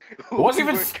 minutes. It wasn't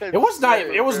even.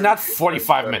 It was not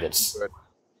 45 minutes.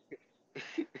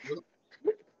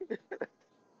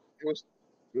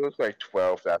 It was like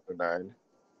 12 after 9.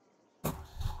 It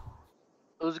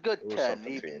was a good It was 10,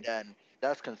 something even changed. then.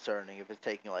 That's concerning if it's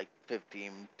taking like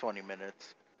 15, 20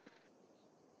 minutes.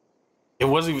 It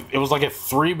wasn't even. It was like a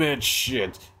 3-minute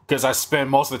shit because I spent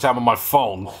most of the time on my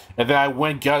phone, and then I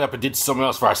went, got up, and did something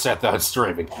else before I sat down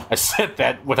streaming. I said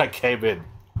that when I came in.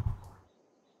 You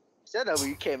said that when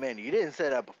you came in. You didn't say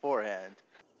that beforehand.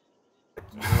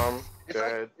 Mom, It's like-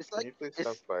 Dad, it's can like- you please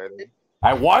it's- stop fighting?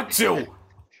 I want to.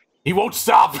 He won't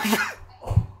stop.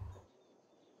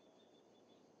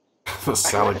 The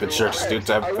sound like the church students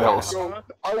have bells.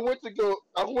 I went to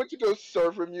go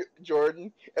serve him,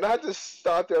 Jordan, and I had to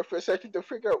stop there for a second to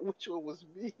figure out which one was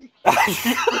me.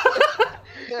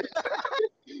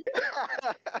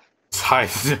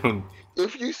 Typhoon.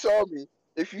 If you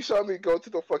saw me go to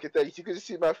the fucking thing, you could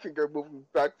see my finger moving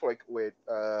back. Like, wait,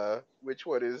 which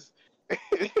one is?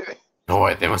 Oh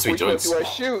wait, they must be Which doing. one do I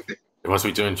shoot? They must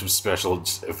be doing some special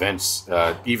events,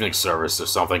 evening service or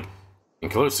something. And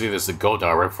clearly see this the go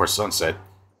down right before sunset.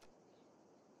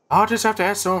 I'll just have to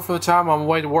ask someone for the time on my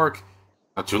way to work.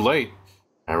 Not too late.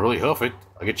 I really hope it.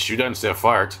 I'll get shoot out instead of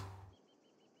fired.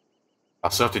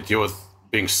 I'll still have to deal with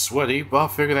being sweaty, but I'll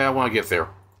figure that out when I get there.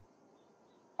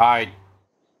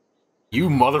 You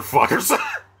motherfuckers!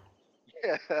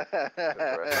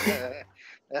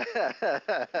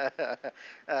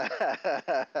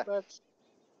 That's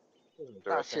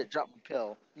Ah, shit, drop my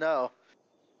pill. No.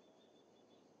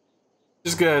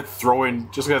 Just gonna throw in.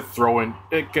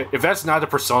 If that's not a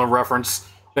Persona reference,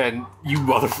 then you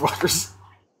motherfuckers.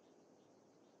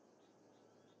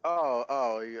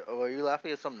 Were you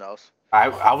laughing at something else? I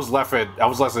was laughing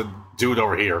at dude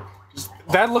over here.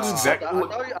 That looks exactly.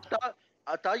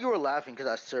 I thought you were laughing because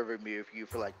I served you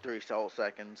for like 3 whole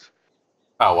seconds.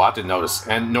 Oh, well, I didn't notice,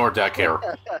 and nor did I care.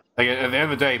 Like, at the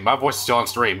end of the day, my voice is still on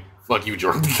stream. Fuck you,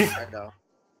 Jordan. I know.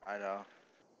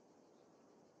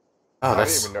 Oh, I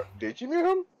that's didn't even know. Did you meet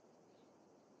him?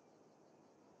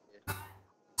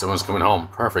 someone's coming home.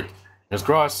 Perfect. Fingers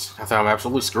crossed. I thought I'm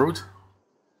absolutely screwed.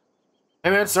 Hey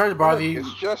man, sorry to bother you.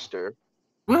 It's Jester.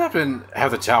 What happened?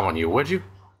 Have the towel on you, would you?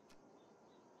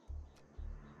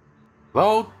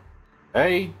 Hello?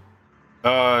 Hey?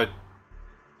 Yo?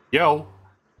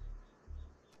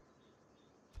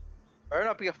 Better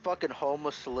not be a fucking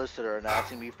homeless solicitor and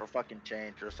asking me for fucking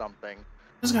change or something.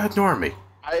 This guy ignoring me.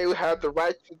 I have the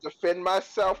right to defend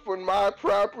myself on my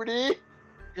property.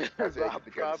 As I hit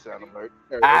the gun sound alert.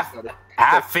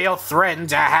 I feel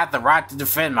threatened. I have the right to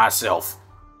defend myself.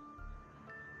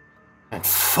 And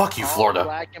fuck you, All Florida.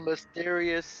 black and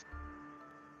mysterious.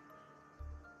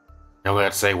 I'm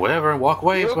gonna say whatever and walk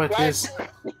away, You but black- this.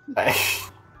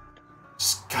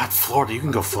 God, Florida, you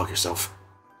can go fuck yourself.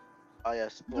 Oh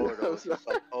yes, Florida was just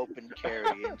like open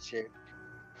carry and shit.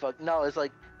 Fuck no, it's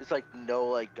like no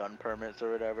like gun permits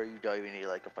or whatever. You don't even need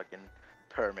like a fucking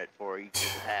permit for it. You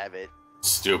just have it.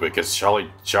 Stupid, because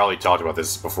Charlie talked about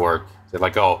this before. Said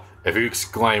like, oh, if you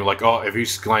exclaim,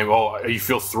 oh, you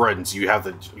feel threatened, you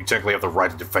technically have the right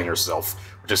to defend yourself,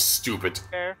 which is stupid.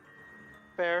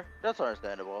 Fair. That's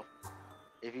understandable.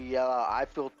 If you yell out, "I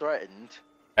feel threatened,"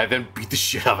 And then beat the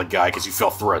shit out of the guy because you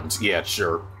felt threatened. Yeah,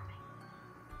 sure.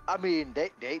 I mean, they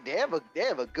have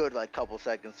a good like couple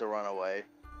seconds to run away.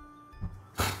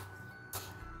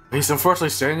 He's unfortunately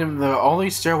standing in the only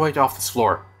stairway off this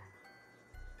floor.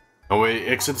 No way to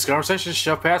exit this conversation,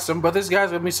 shove past him, but this guy's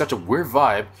giving me such a weird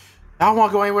vibe. I don't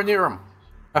want to go anywhere near him.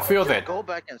 I feel that. Go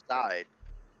back inside.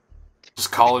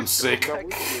 Just call in sick.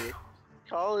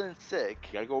 Call in sick.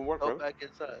 You gotta go work, Go bro. back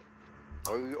inside.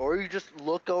 Or you just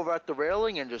look over at the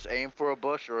railing and just aim for a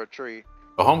bush or a tree.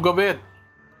 Go home, go bed.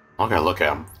 I'm gonna look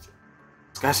at him.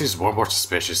 guy seems more and more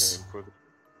suspicious. And for the-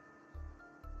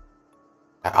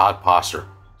 That odd posture.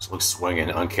 Just looks swinging in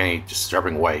an uncanny,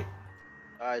 disturbing way.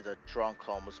 Guy's a drunk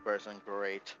homeless person.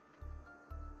 Great.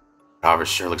 However,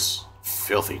 sure looks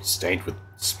filthy, stained with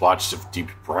splotches of deep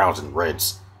browns and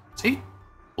reds. Is he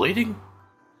bleeding?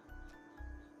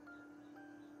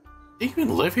 Do you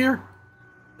even live here?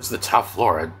 This is the top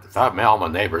floor. Without mail, my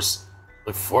neighbors.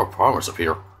 Like 4 apartments up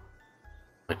here.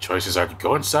 My choices are to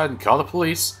go inside and call the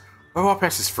police, or walk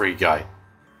past this free guy.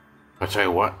 I'll tell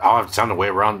you what, I don't have time to wait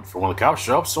around for when the cops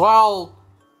show up, so I'll...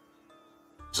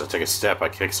 As I take a step, I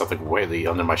kick something weighty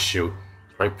under my shoe.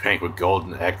 Bright pink with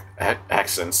golden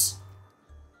accents.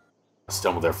 I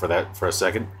stumbled there for a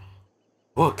second.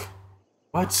 Look.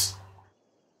 What?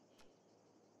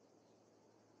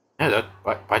 Yeah,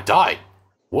 I died.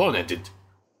 One ended.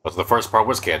 But the first part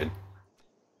was canon.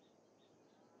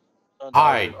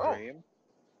 Hi.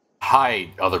 Hi,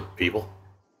 other people.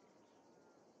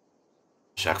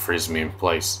 Jack freezes me in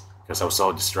place because I was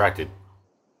so distracted.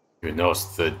 You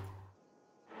noticed the...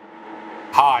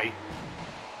 Hi.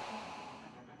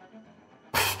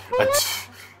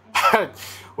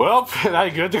 Well,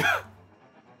 not good.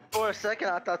 For a second,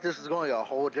 I thought this was going a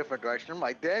whole different direction. I'm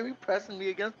like, damn, you pressing me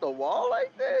against the wall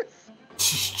like this?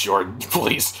 Jordan,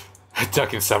 please. I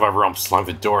duck inside my room, slam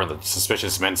the door in the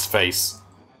suspicious man's face.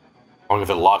 Only if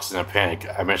it locks in a panic,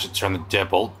 I managed to turn the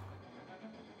deadbolt.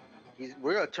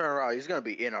 We're gonna turn around. He's gonna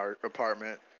be in our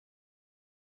apartment.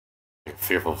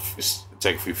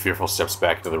 Take a few fearful steps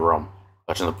back into the room,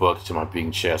 clutching the book to my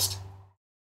beating chest.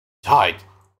 Died.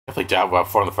 Definitely died while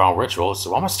performing the final ritual,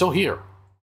 so why am I still here?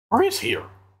 Or is here?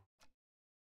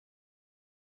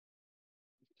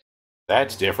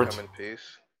 That's different. Come in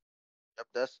peace. Yep,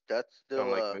 that's still.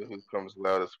 Don't like me who comes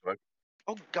loud as fuck.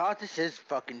 Oh God, this is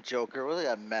fucking Joker. Look at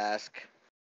that mask.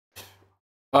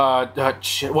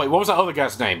 Shit. Wait, what was that other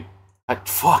guy's name?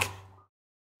 Fuck.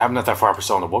 I'm not that far in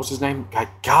Persona. What was his name?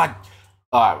 God.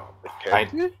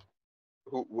 Who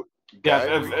Yeah,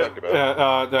 guy? Who you talking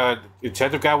about? the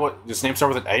detective guy. What his name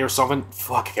started with an A or something?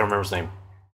 Fuck, I can't remember his name.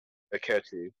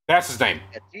 Akechi. That's his name.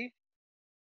 Etsy?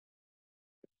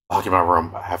 Lock in my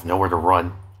room. I have nowhere to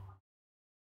run.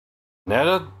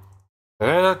 Netta?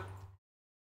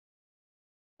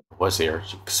 Was here.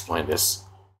 She explained this.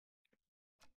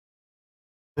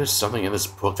 There's something in this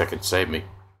book that can save me.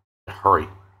 Hurry.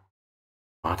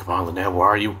 Come on, Lynette, where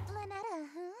are you? Lynetta,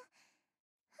 huh?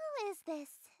 Who is this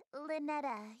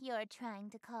Lynetta you're trying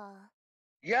to call?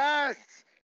 Yes!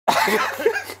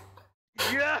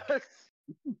 Yes!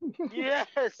 Yes!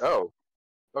 Oh.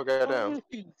 Oh goddamn.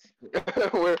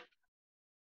 Where?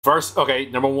 First, okay,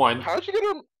 number one. How'd you get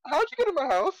in my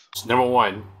house? Number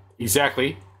one,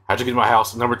 exactly. How'd you get in my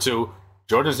house? Number two,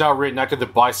 Jordan's now reenacted the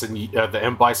Bison, the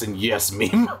M. Bison yes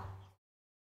meme.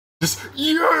 Just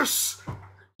yes,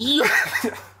 yes.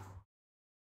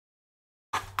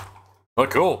 Oh,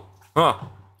 cool. Huh.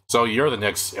 So you're the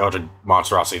next Eldritch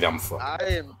monstrosity that I'm fucking. I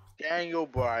am Daniel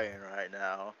Bryan right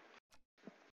now.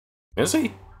 Is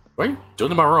he? What are you doing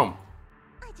in my room?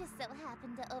 I just so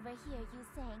happened to overhear you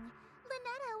saying,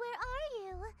 Lynetta, where are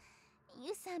you?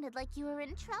 You sounded like you were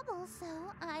in trouble, so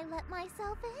I let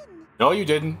myself in. No, you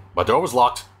didn't. My door was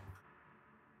locked.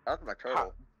 That's my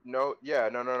turtle. No.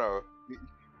 The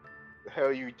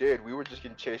hell you did. We were just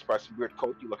getting chased by some weird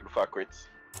culty looking fuckwits.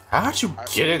 How'd you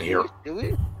get in here?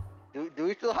 Do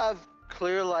we still have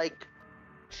clear like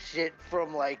shit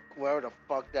from like wherever the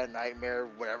fuck that nightmare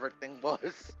whatever thing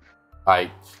was? What?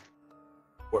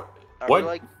 Are What? we,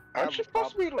 like, Aren't you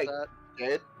supposed to be like that?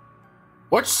 dead?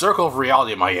 What circle of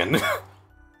reality am I in? Your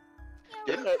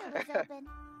Didn't window is open.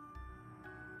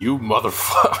 You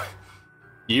motherfucker.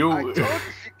 You. I told you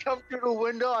she come through the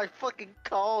window. I fucking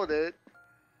called it.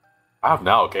 I'm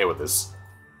now okay with this.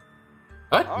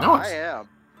 What? Oh, No, I it's, am.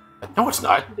 no, it's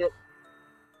not.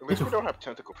 At least we don't have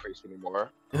tentacle face anymore.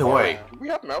 Either way, Do we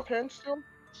have mouth hands still?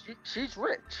 She's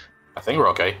rich. I think we're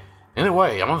okay. Either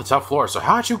way, I'm on the top floor, so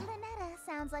how'd you... Lynetta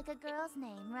sounds like a girl's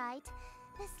name, right?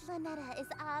 This Lynetta is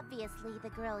obviously the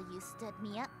girl you stood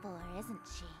me up for, isn't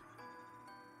she?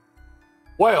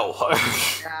 Well...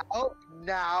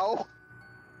 Now.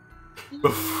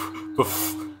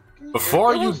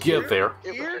 Before you get there...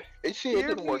 It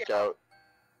didn't work out.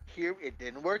 Here, it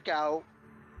didn't work out.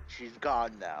 She's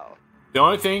gone now. The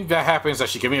only thing that happened is that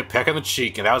she gave me a peck on the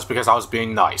cheek, and that was because I was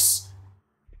being nice.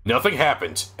 Nothing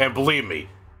happened, and believe me,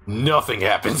 nothing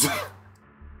happened.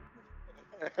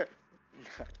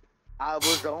 I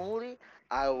was only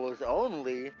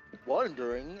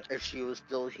wondering if she was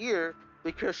still here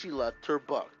because she left her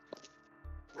book.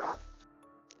 What's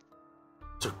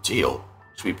her deal?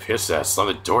 She'd be pissed that I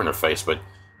slammed the door in her face, but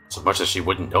so much that she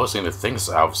wouldn't notice any of the things,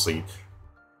 obviously,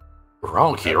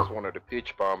 wrong I here? just wanted a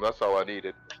peach bomb. That's all I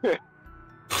needed.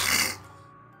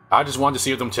 I just wanted to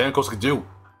see what them tentacles could do.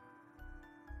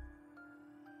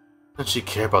 Didn't she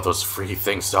care about those freaky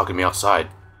things stalking me outside?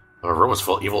 Her room was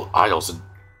full of evil idols and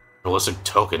ballistic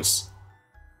tokens.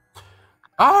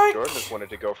 Jordan just wanted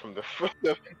to go from the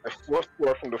fourth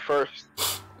floor from the first.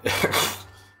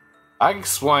 I can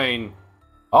explain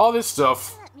all this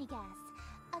stuff. Let me guess.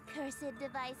 Accursed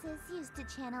devices used to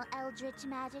channel eldritch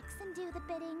magics and do the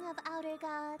bidding of outer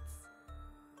gods.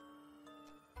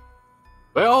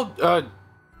 Well,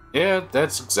 yeah,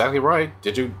 that's exactly right.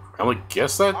 Did you really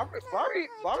guess that?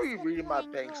 Why are you reading my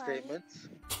bank statements?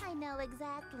 I know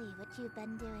exactly what you've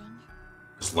been doing.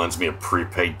 Just lends me a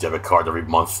prepaid debit card every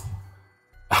month.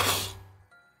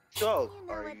 So, You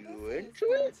know are what you this is, into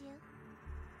it? don't you?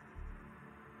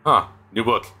 Huh, new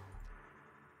book.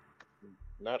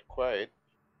 Not quite.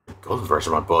 Golden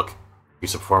version of my book.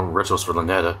 Used to perform rituals for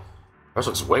Lynetta. Hers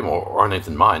looks way more ornate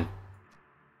than mine.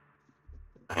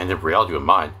 And in reality with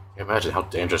mine, can't imagine how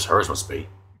dangerous hers must be.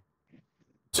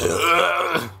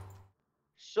 Duh.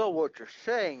 So what you're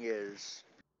saying is,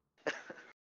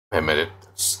 Wait a minute,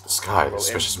 it's the sky, the Well,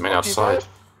 suspicious in man outside.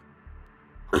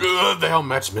 multiverse? They all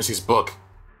match Missy's book.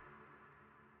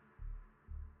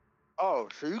 oh,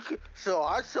 so you could, so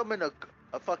I summon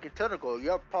a fucking tentacle.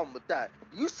 You have a problem with that?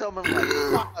 You summon like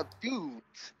 5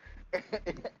 dudes.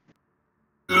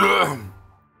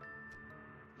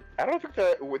 I don't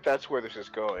think that's where this is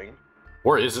going.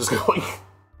 Where is this going?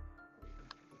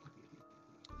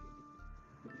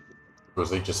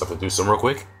 Does he just have to do some real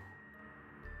quick?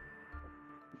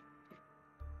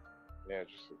 Yeah,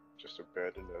 just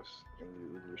abandon us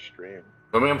in your stream.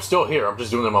 I mean, I'm still here. I'm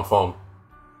just doing it on my phone.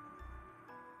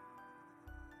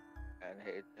 And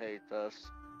hates us.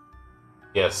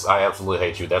 Yes, I absolutely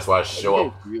hate you. That's why I show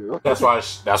up. You. That's why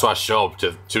I show up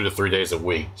to 2 to 3 days a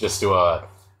week just to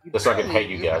just so I can hate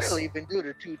you guys. Barely even do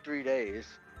the 2-3 days.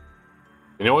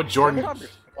 You know what, Jordan?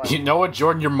 You know what,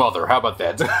 Jordan? Your mother. How about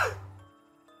that?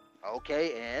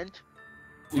 Okay, and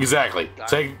Exactly.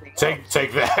 Take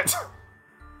that.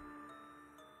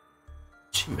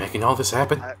 She making all this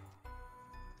happen?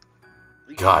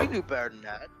 God. you knew better than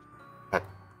that.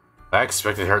 I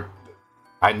expected her.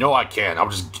 I know I can. I'm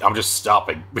just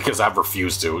stopping because I've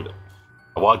refused to.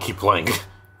 I want to keep playing.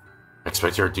 I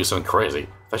expect her to do something crazy.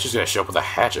 I thought she was gonna show up with a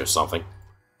hatchet or something.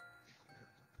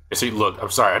 You see, look, I'm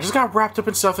sorry. I just got wrapped up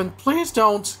in something. Please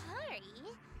don't. Sorry?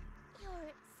 You're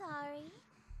sorry?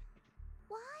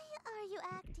 Why are you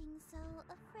acting so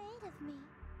afraid of me?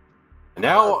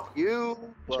 Now, You,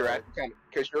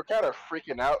 Because you're kind of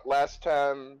freaking out last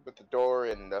time with the door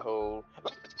and the whole.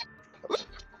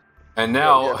 and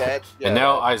now, Yeah,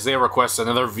 that. Isaiah requests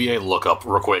another VA lookup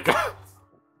real quick.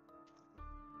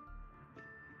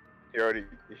 She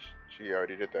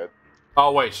already did that.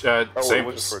 Oh wait, Oh, same.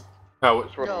 was it for? Oh, Was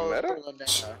it for no,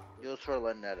 Lynetta? it was for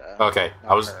Lynetta. okay.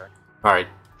 not I was her. all right.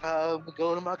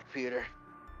 Go to my computer.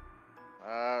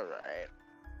 Alright.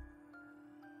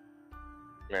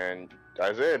 Man,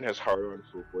 Isaiah has hard on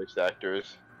for voice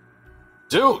actors.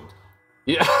 Dude!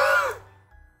 Yeah.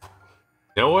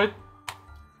 You know what?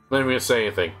 Let me say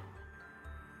anything.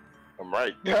 I'm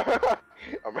right.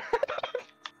 I'm right.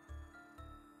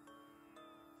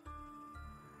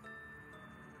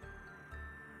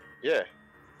 Yeah.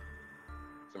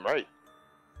 I'm right.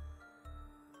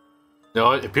 You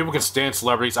know, if people can stand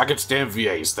celebrities, I can stand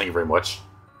VAs. Thank you very much.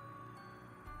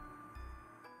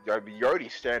 You already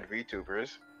stand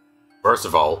VTubers. First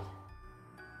of all,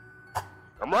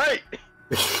 I'm right!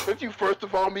 Did you first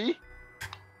of all me?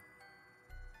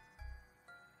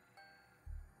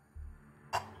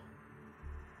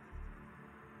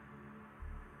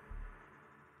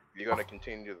 You gonna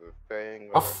continue the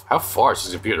thing? Or... how far is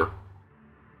his computer?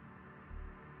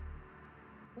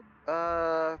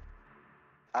 I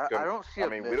don't see. I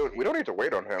mean, we don't need to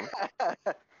wait on him.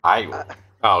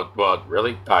 Oh, well,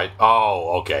 really?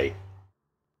 Oh, okay.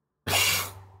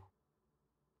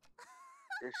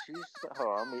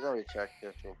 Hold on, let me check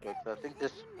this real quick. I think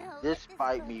this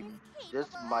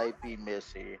might be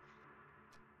Missy.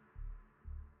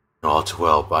 All too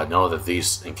well, but I know that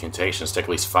these incantations take at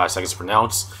least 5 seconds to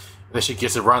pronounce. And then she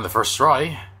gets it right on the first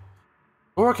try.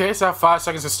 In her case, I have 5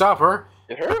 seconds to stop her.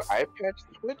 Did her eye patch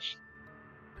switch?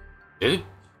 Did it?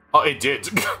 Oh, it did.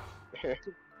 If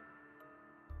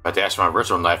I dash my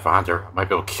ritual knife behind her, I might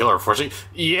be able to kill her before she.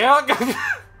 Yeah.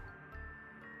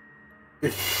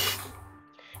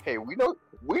 Hey, we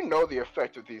know the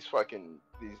effect of these fucking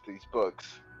these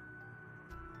books.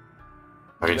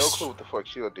 No clue what the fuck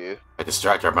she'll do. I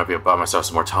distract her. I might be able to buy myself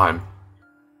some more time.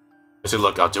 I said,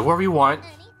 look, I'll do whatever you want.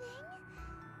 Anything?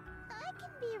 I can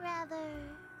be rather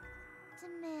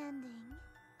demanding.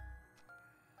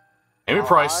 Amy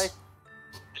Price.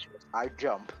 I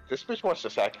jump. This bitch wants to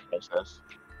sacrifice us.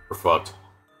 We're fucked.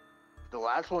 The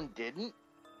last one didn't.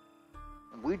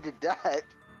 We did that.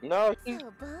 No, So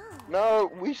bold.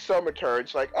 no, we summoned her.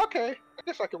 It's like, okay, I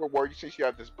guess I can reward you since you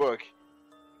have this book.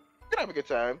 You can have a good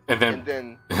time. And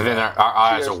then then our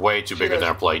eyes She are way too she bigger than does-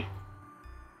 our plate.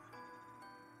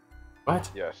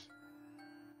 What? yes.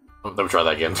 Let me try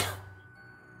that again.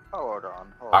 Hold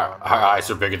on. Our eyes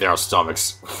are bigger than our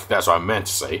stomachs. That's what I meant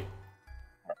to say.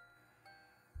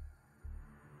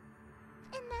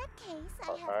 In that case,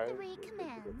 I have 3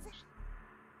 commands.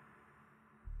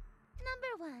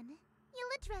 Number 1, you'll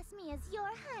address me as Your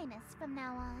Highness from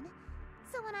now on.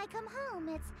 So when I come home,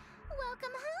 it's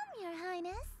welcome home, Your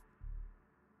Highness.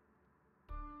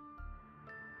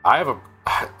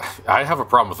 I have a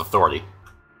problem with authority.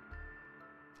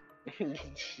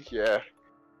 Yeah.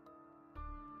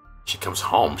 She comes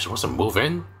home. She wants to move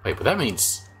in. Wait, but that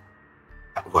means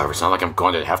whatever. It's not like I'm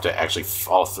going to have to actually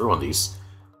follow through on these.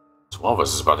 So one of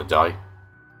us is about to die.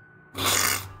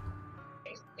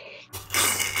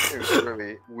 It was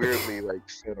really weirdly like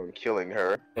set on killing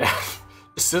her. It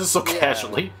says it so Yeah.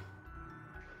 casually.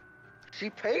 She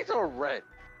pays her rent.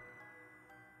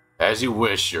 As you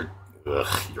wish, Your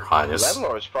Highness.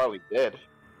 Landlord is probably dead.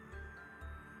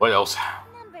 What else?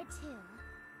 Number 2,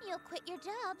 you'll quit your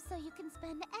job so you can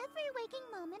spend every waking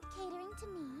moment catering to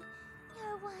me,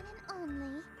 your one and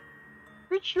only.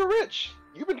 Bitch, you're rich.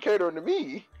 You've been catering to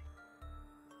me.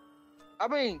 I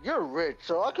mean, you're rich,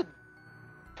 so I could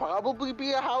probably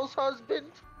be a house husband.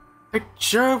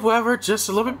 Sure, whatever. Just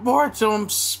a little bit more to him.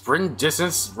 Sprint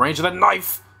distance, range of that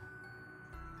knife.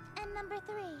 And number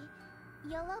 3,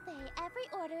 you'll obey every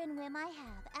order and whim I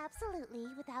have, absolutely,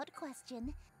 without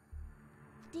question.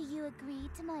 Do you agree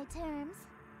to my terms?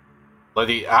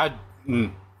 Lady,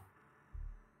 Do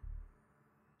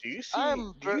you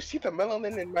see the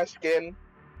melanin in my skin?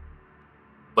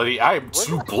 Lady, I am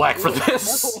too black for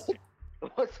this.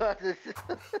 What's that?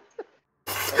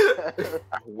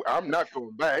 I'm not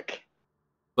going back.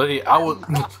 Lady, I would.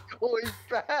 Going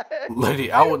back.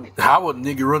 Lady, I would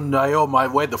nigga run all my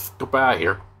way the fuck up out of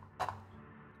here.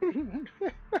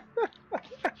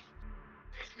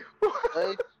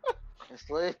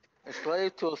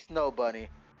 Enslaved to a snow bunny.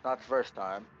 Not the first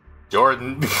time.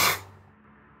 Jordan.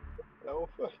 No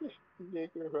fucking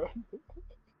nigga run.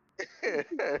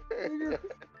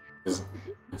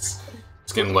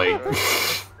 It's getting late.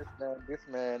 This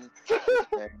man.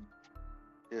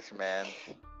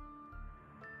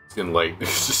 It's getting late.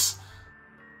 It's just.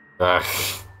 Absolutely.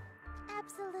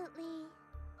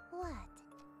 What?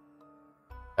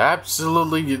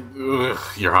 Absolutely,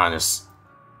 Your Highness.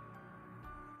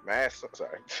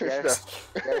 Sorry. Yes.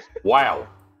 Yes. Wow.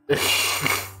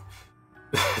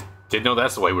 Didn't know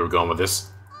that's the way we were going with this.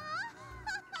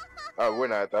 Oh, we're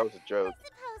not. That was a joke. I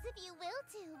suppose if you will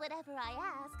do whatever I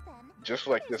ask, then. Just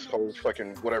like this there's no whole need to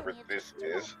fucking whatever play this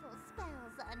any is. delightful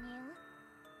spells on you.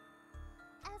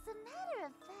 As a matter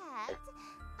of fact,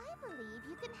 I believe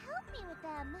you can help me with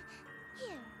them.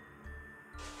 Here.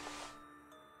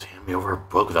 Damn me over a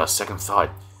book without a second thought.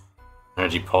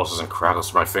 Energy pulses and crackles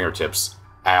from my fingertips.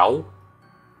 Ow.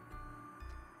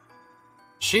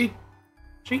 She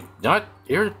not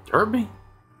here to hurt me?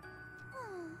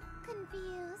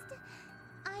 Confused.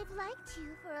 I've liked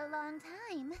you for a long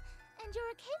time, and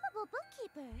you're a capable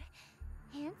bookkeeper.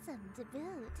 Handsome to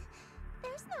boot.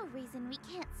 There's no reason we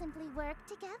can't simply work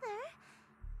together.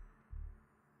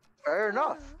 Fair After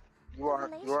enough. all, You a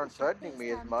aren't relationship threatening me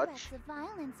based as on much. threats of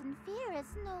violence and fear is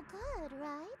no good,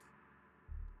 right?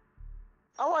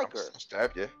 I like her. I'll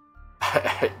stab you.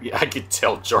 Yeah, I can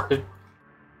tell, Jordan.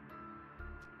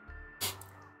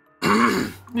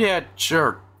 Yeah,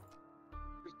 sure.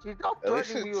 She's not At least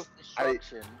threatening me with I-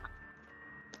 destruction.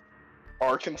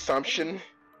 Our consumption.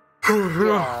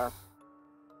 Yeah.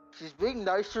 She's being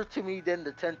nicer to me than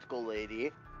the tentacle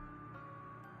lady.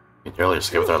 You can barely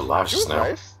escape with our lives She just was now.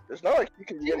 nice. It's not like you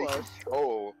can She really was.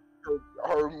 control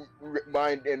her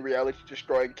mind and reality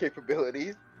destroying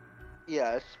capabilities.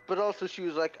 Yes, but also she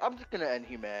was like, I'm just gonna end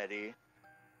humanity.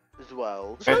 As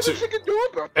well. There's And nothing to- she can do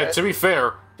about And that. to be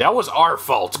fair, that was our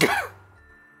fault. Yes.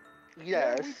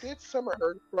 Yeah, we did summon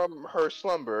her from her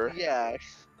slumber. Yes.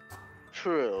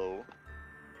 True.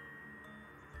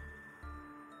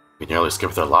 We nearly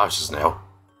escaped with our lives just now.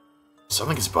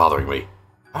 Something is bothering me.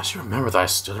 I should remember that I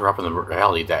stood her up in the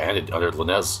alley that ended under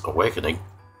Lynette's awakening.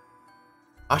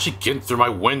 How's she getting through my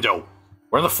window?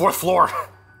 We're on the 4th floor.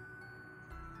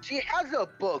 She has a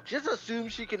book. Just assume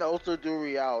she can also do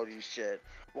reality shit.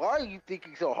 Why are you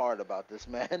thinking so hard about this,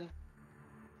 man?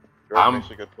 Jordan I'm- makes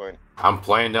a good point. I'm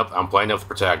playing up the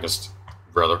protagonist.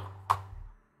 brother.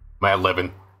 My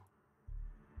 11.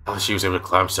 How she was able to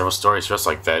climb several stories just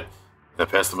like that, and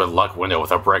past the mid-lock window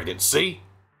without breaking it. See?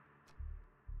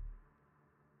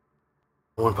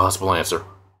 One possible answer.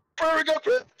 Hurry up,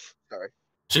 sorry.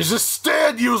 She's a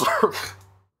stand user!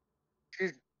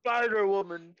 She's Spider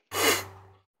Woman.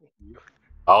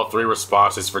 All three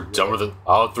responses were dumber than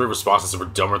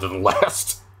the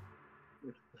last.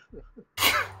 I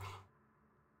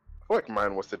feel like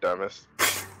mine was the dumbest.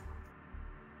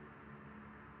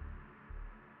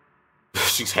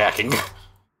 She's hacking.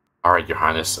 Alright, Your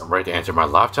Highness, I'm ready to enter my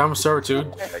lifetime of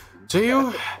servitude. To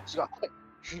you?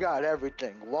 She got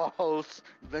everything. Walls,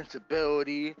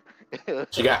 invincibility.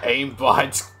 She got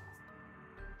aimbot.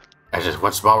 I just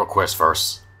one small request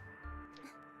first.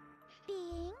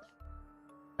 Being?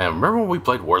 And remember when we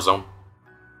played Warzone?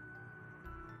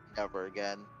 Never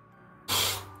again.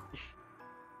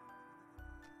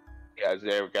 Yeah,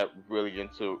 Zara got really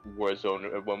into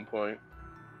Warzone at one point.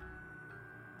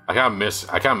 I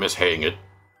kinda miss hating it.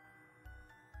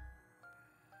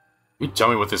 You tell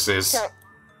me what this is.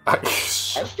 I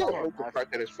still hate the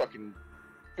fact that it's fucking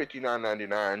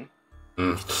 $59.99.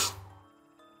 Mm.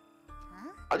 Huh?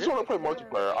 I just want to play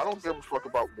multiplayer. I don't give a fuck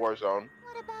about Warzone.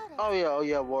 What about it? Oh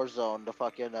yeah, Warzone. The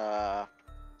fucking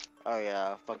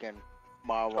fucking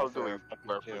Modern Call of Duty Warfare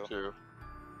Black fucking 2. too.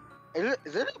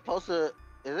 Is it supposed to?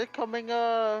 Is it coming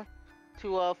to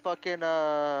fucking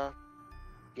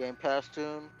Game Pass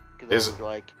soon? Is Cause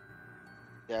like,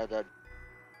 yeah, that,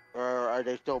 or are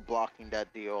they still blocking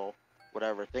that deal?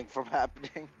 Whatever thing from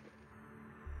happening.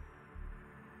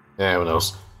 Yeah, who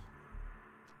knows?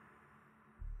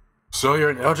 So you're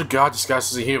an elder god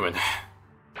disguised as a human.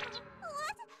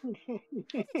 You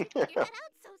got out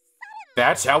so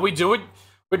That's how we do it.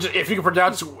 Which, if you can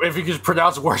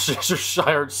pronounce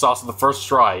Worcestershire sauce on the first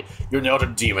try, you're an elder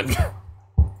demon.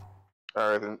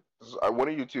 Alright, then. One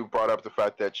of you two brought up the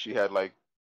fact that she had, like,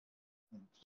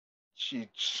 she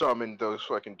summoned those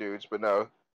fucking dudes, but no,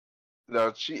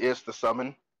 she is the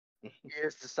summon.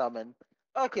 Here's the summon.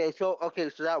 Okay, so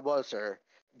that was her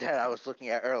that I was looking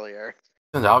at earlier.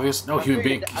 Isn't it obvious? No human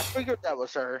being. I figured that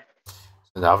was her.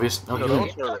 Isn't it obvious? No No, human.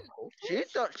 those are-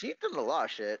 She's done a lot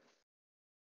of shit.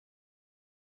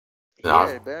 No.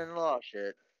 Yeah, been in a lot of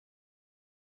shit.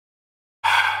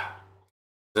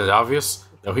 Is it obvious?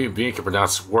 No human being can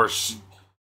pronounce worse.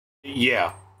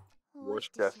 Yeah.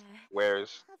 Worcestershire.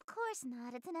 Where's Of course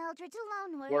not. It's an Eldritch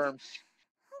loan word. Worms.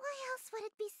 Why else would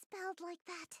it be spelled like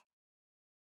that?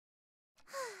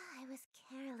 I was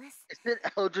careless. It's an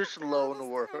Eldritch After all Loan this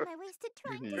word. time I wasted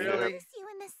trying to Yeah. introduce you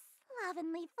in this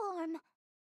slovenly form.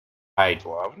 I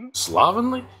Slav?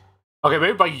 slovenly? Okay,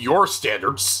 maybe by your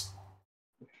standards.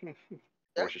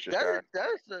 Worcestershire. That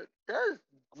is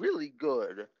really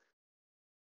good.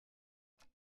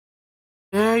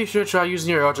 Yeah, you should try using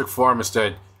your Eldritch form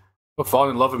instead. You'll fall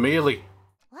in love immediately.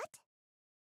 What?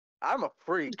 I'm a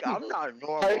freak. I'm not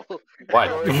normal.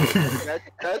 What?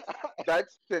 That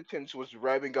sentence was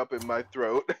revving up in my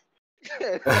throat.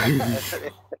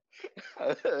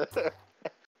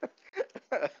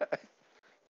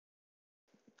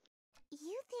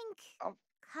 You think Um.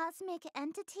 cosmic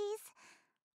entities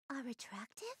are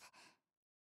attractive?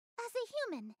 As a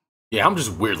human, Yeah, I'm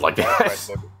just weird like that.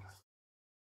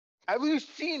 Have you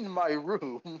seen my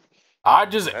room? I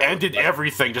just ended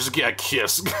everything just to get a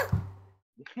kiss.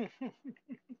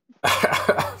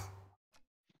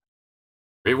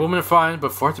 Three women are fine,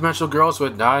 but fourth-dimensional girls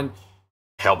with 9...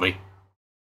 Help me.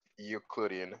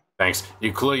 Euclidean. Thanks.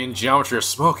 Euclidean geometry are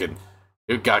smoking.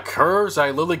 You've got curves I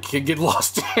literally can get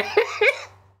lost in.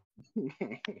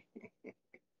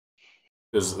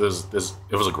 It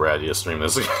was a grad year stream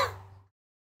this. if I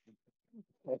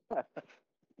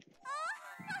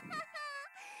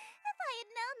had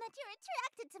known that you're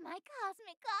attracted to my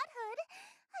cosmic godhood,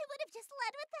 I would have just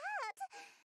led with that.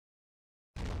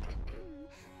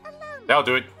 Allow me That'll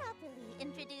do it. to properly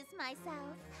introduce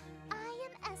myself. I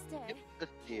am Esther. This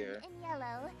year. In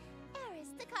yellow, heiress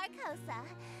to Carcosa.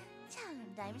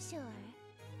 Charmed, I'm sure.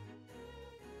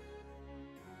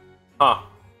 Huh.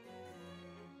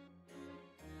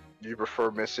 Do you prefer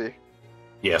Missy?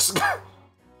 Yes.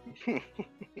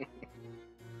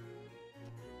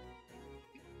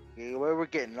 Yeah, we're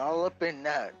getting all up in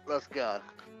that. Let's go.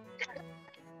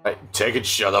 Hey, take it,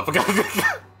 shut up.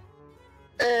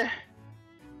 Eh.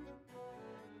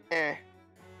 Eh.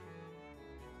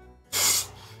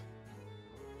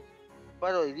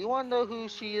 By the way, do you want to know who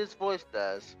she is voiced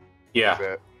as? Yeah,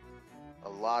 That- A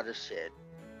lot of shit.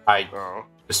 Oh.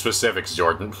 the specifics,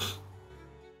 Jordan.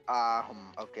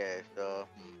 Okay, so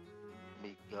let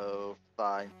me go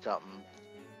find something.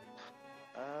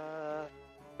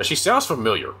 But she sounds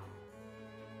familiar.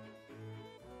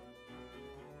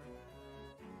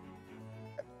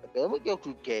 go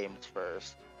through games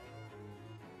first.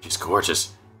 She's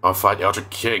gorgeous. I'll fight Eldritch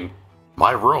King.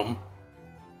 My room.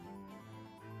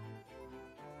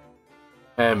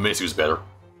 And Macy was better.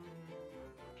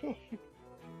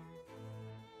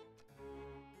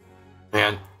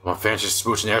 Man, my fantasy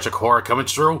smooch and Eldritch horror coming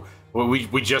true. We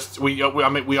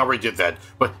already did that.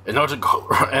 But an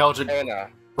Eldritch Anna,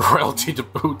 royalty to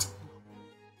boot.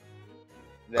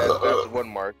 that's one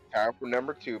mark. Time for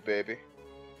number 2, baby.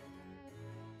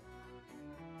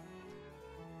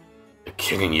 The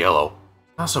King in Yellow.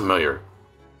 Not familiar.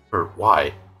 Or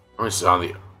why? On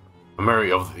the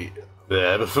memory of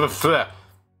the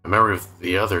memory of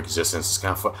the other existence is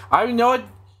kind of fun. I know it.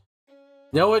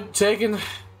 Know it, Taken.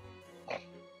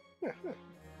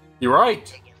 You're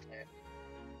right.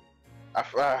 I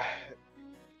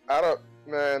don't,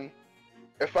 man.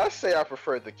 If I say I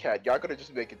prefer the cat, y'all gonna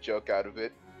just make a joke out of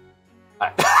it.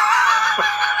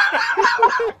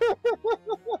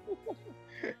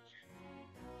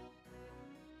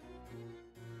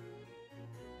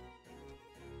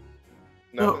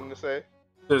 Nothing to say?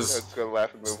 Let's go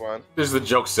laugh and move on. The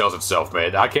joke sells itself,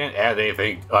 man. I can't add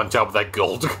anything on top of that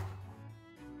gold.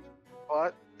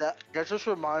 But that just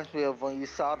reminds me of when you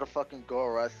saw the fucking Girl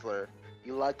Wrestler.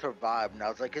 You liked her vibe, and I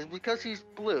was like, it's because she's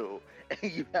blue,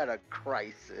 and you had a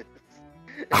crisis.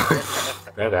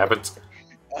 That happens.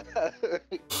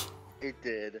 It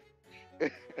did.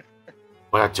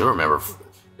 What I do remember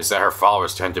is that her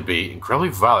followers tend to be incredibly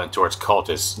violent towards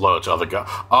cultists loyal to other gods.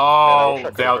 Oh,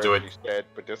 that'll do it. Said,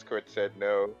 but Discord said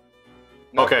no.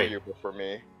 Not Okay. For you, but for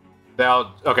me.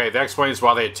 Okay, that explains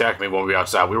why they attacked me when we were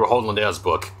outside. We were holding Linnell's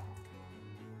book.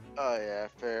 Oh yeah,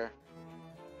 fair.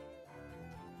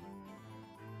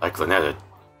 Like Lynetta.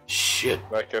 Shit.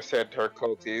 Like I said, her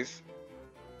culties.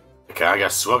 Okay, I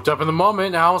got swept up in the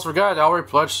moment. I almost forgot. I already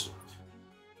pledged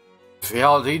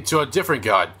reality to a different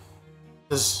god.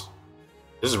 This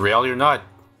is reality or not?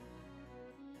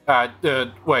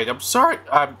 Wait, I'm sorry.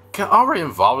 I'm already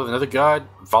involved with another god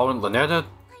following Lynetta.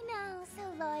 I know, so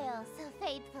loyal, so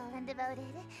faithful and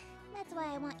devoted. That's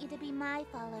why I want you to be my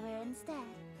follower instead.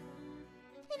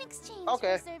 In exchange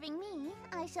Okay. for serving me,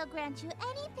 I shall grant you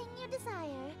anything you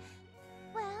desire.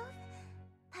 Wealth,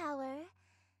 power,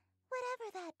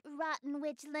 whatever that rotten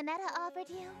witch Lynetta offered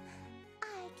you,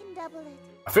 I can double it.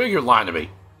 I feel you're lying to me.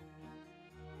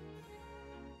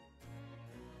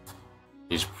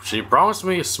 She promised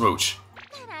me a smooch.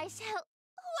 Then I shall...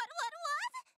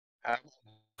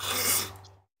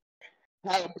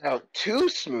 What? How about 2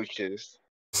 smooches?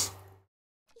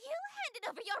 You handed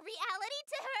over your reality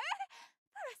to her?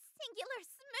 For a singular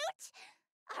smooch?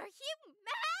 Are you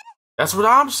mad? That's what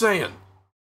I'm saying.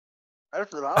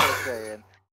 That's what I was saying.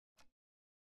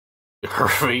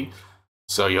 Hurry.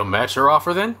 So you'll match her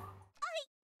offer then?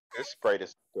 This sprite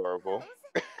is adorable.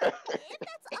 If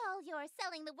that's all you're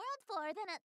selling the world for, then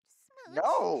a smooch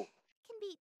No, can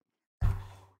be...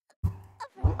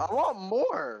 I want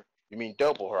more. You mean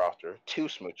double her offer? 2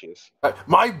 smooches.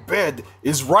 My bed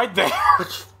is right there.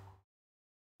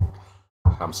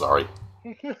 I'm sorry.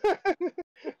 I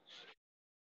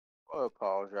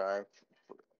apologize.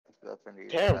 That's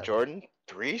indeed Damn, bad. Jordan.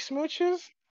 3 smooches?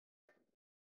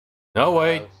 No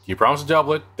way. You promised to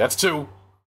double it. That's 2.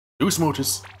 2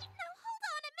 smooches.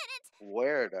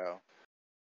 Where though?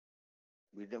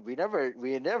 We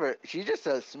never. She just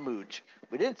said smooch.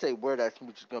 We didn't say where that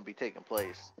smooch is gonna be taking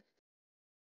place.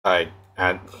 Thank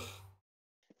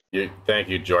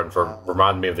you, Jordan, for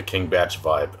reminding me of the King Batch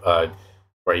vibe.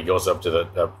 Where he goes up to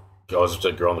the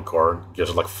girl in the corner, gives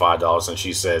her like $5, and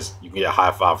she says, "You can get a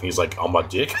high five." And he's like, "On my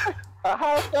dick." A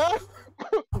high five?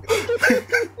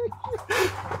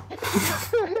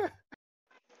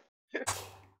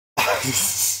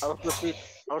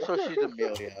 Also, she's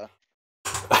Amelia.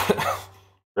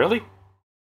 Really?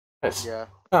 Yes. Yeah.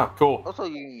 Oh, cool. Also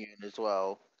Union as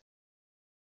well.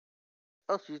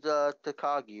 Oh, she's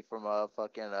Takagi from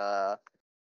fucking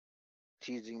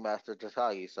Teasing Master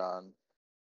Takagi-san.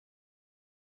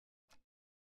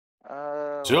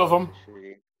 2 of them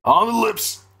She... on the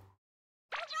lips.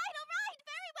 Alright,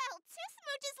 very well. 2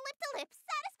 smooches lip to lip.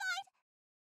 Satisfied?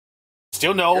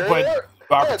 Still no, but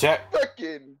our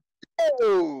Fucking.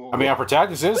 Oh. I mean, our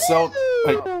protagonist is so.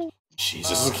 Like,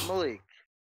 Jesus.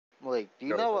 Malik, do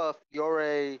you Go know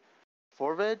Fiore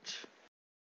Forvage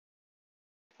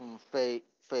from Fate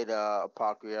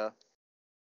Apocria?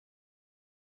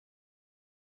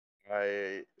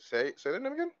 I say the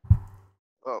name again?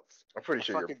 Oh, I'm pretty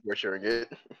sure fucking- you're sharing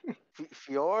it.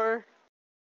 Fiore?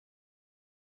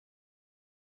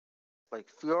 Like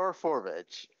Fiore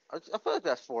Forvage. I feel like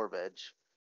that's Forvage.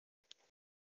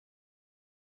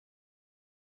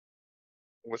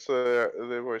 What's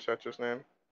the voice actor's name?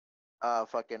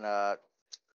 Fucking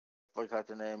forgot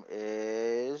the name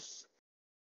is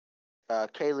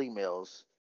Kaylee Mills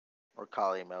or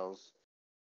Kali Mills.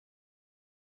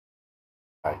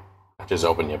 I just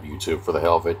opened up YouTube for the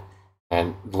hell of it,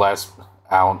 and last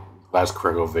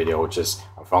critical video, which is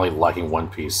I'm finally liking One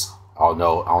Piece. I don't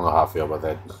know how I feel about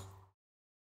that.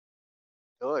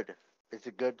 Good. It's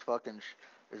a good fucking.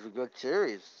 It's a good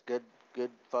series. Good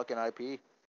fucking IP.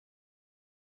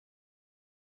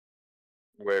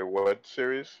 Wait, what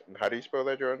series? And how do you spell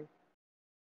that, Jordan?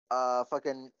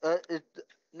 Fucking. It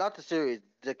not the series,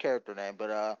 the character name,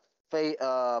 but Faye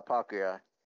Pakura.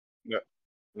 No,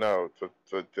 no,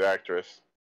 the actress,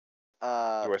 the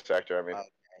Uh, voice actor. I mean, okay.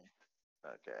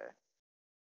 Okay.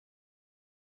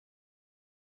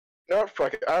 no,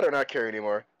 fuck it. I do not care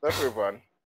anymore. Let's move on.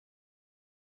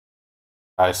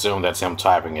 I assume that's him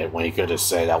typing it when he could have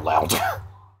said it out loud.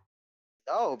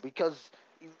 Oh, because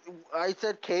I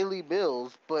said Kaylee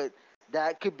Mills, but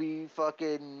that could be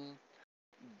fucking.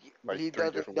 Like He 3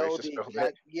 doesn't different ways know to the spell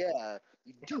exact. Yeah,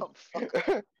 you dumb fuck.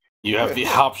 it. You have the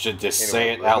option to say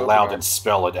Anyway, it out moving loud on. and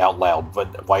spell it out loud,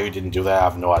 but why you didn't do that, I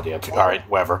have no idea. All right,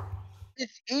 whatever.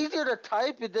 It's easier to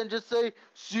type it than just say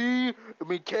C. I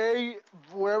mean K.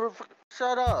 Whatever.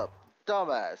 Shut up,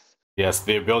 dumbass. Yes,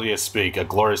 the ability to speak, a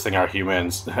glorious thing our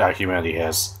humanity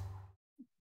has.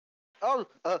 Oh,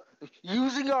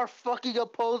 using our fucking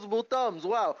opposable thumbs.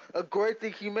 Wow, a great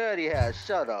thing humanity has.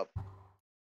 Shut up.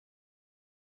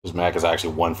 This Mac is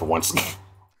actually one for once.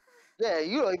 Yeah,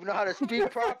 you don't even know how to speak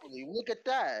properly. Look at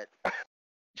that.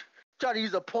 Trying to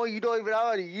use a point you don't even know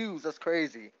how to use. That's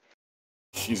crazy.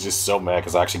 He's just so mad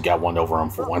because I actually got one over him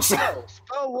for once. Spell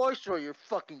moisture, you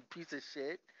fucking piece of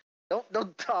shit.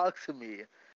 Don't talk to me.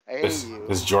 I hate you.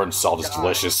 This Jordan salt is God.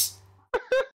 delicious.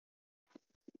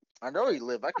 I know you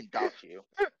live. I can dox you.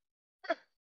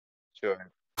 Sure.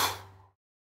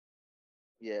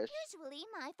 Yes. Usually,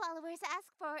 my followers ask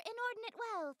for inordinate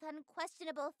wealth,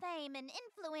 unquestionable fame, and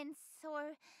influence,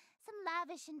 or some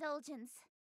lavish indulgence.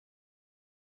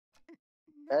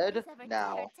 Ed, Nobody's ever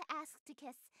now. dared to ask to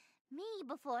kiss me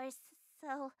before,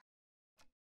 so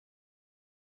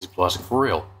He's blushing for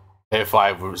real. If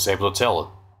I was able to tell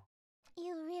it.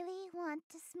 you really want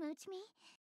to smooch me?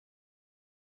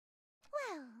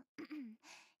 Well,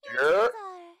 your Yeah. scenes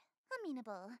are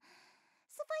amenable.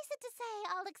 Suffice it to say,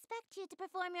 I'll expect you to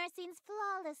perform your scenes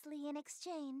flawlessly in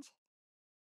exchange.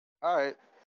 Alright.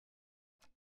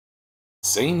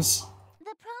 Scenes?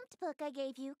 The prompt book I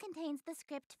gave you contains the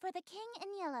script for The King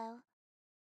in Yellow.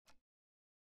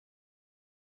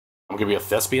 I'm gonna be a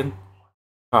thespian?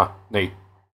 Huh, neat.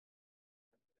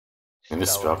 And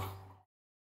this So, spell.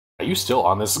 Are you still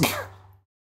on this?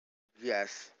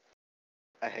 yes.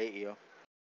 I hate you.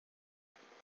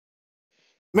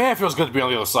 Man, it feels good to be on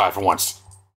the other side for once.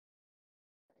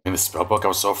 In this spellbook I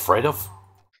was so afraid of?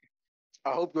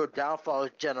 I hope your downfall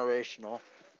is generational.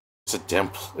 It's a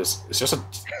dimp. It's just a.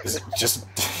 It's just.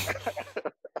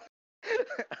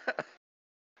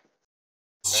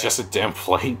 It's just a damn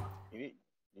plate.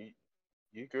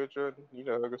 You good, Jordan? You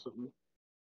know, hug or something?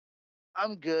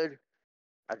 I'm good.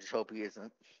 I just hope he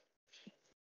isn't.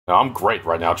 No, I'm great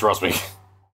right now, trust me.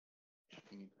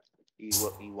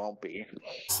 He won't be.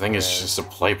 This thing is Yeah. just a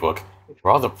playbook.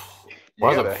 Where are the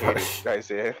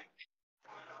Isaiah.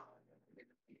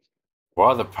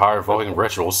 power evoking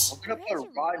rituals? I'm gonna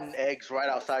put rotten eggs right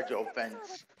outside your Some fence.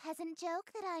 sort of peasant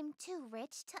joke that I'm too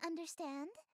rich to understand?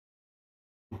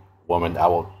 Woman, I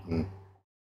will.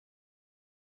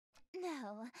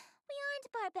 No, we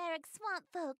aren't barbaric swamp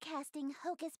folk casting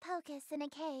hocus pocus in a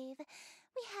cave.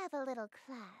 We have a little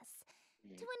class. To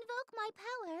invoke my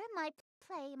power, my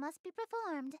play must be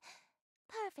performed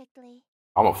perfectly.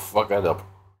 I'm gonna fuck that up.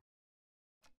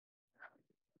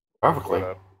 Perfectly. What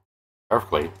up?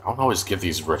 Perfectly. I don't always give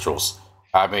these rituals.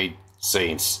 I made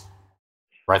scenes.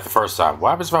 Right the first time.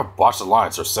 What happens if I botch the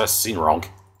lines or says scene wrong?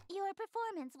 Your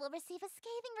performance will receive a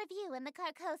scathing review in the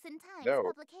Carcosan Times No, I'm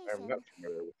publication, not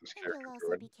familiar with this and you'll character, also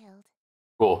Jordan. be killed.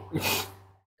 Cool.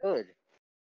 Good.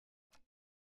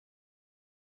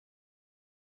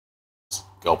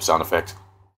 Gulp sound effect.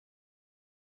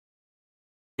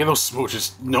 Get those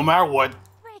smooches, no matter what.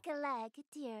 Break a leg,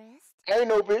 dearest. Hey,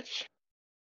 no, bitch.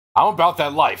 I'm about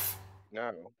that life.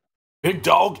 No. Big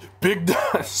dog, big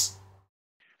nuts.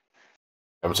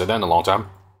 Haven't said that in a long time.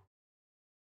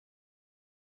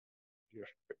 Your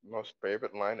most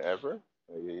favorite line ever?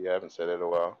 You haven't said it in a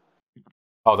while.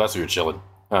 Oh, that's where you're chilling.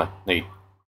 Huh, neat.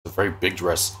 It's a very big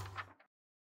dress.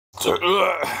 So,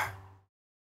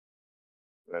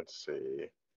 Let's see.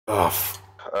 ugh.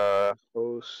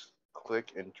 Host,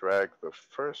 click and drag the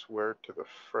first word to the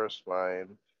first line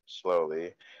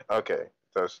slowly. Okay,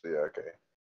 that's the okay.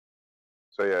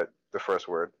 So yeah, the first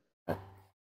word.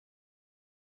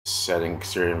 Setting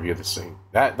exterior view of the scene.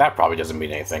 That probably doesn't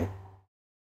mean anything.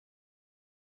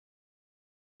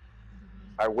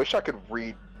 I wish I could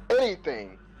read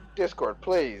anything. Discord,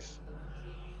 please.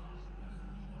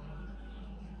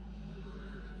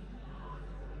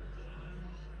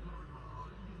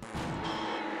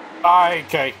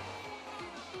 Okay.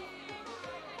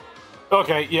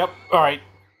 Okay, yep, alright.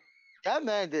 That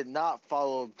man did not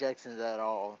follow objections at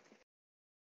all.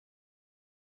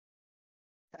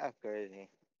 That's crazy.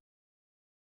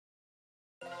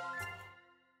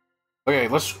 Okay,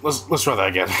 let's try that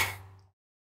again.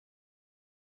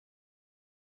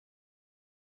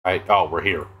 Alright, oh, we're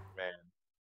here. Man.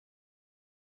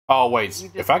 Oh, wait, You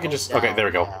if I could just... Okay, down, there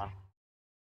we go. yeah.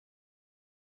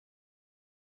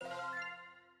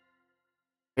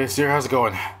 Hey, Siri, how's it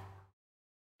going?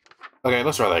 Okay,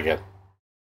 let's try that again.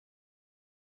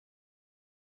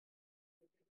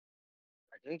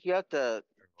 I think you have to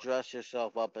dress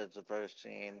yourself up as the first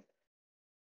scene.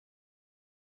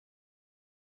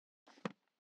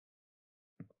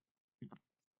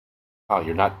 Oh,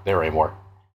 you're not there anymore.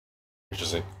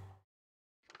 Interesting.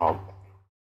 Oh,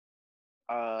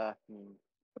 So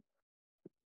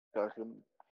I should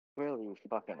really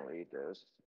fucking read this.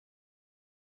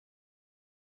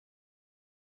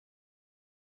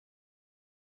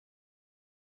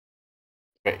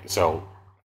 okay, so...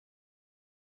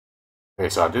 Okay,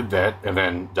 so I did that, and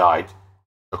then died.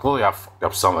 So clearly I fucked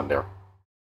up something there.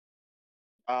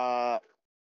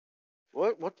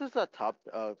 What does that top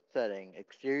setting?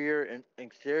 Exterior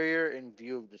and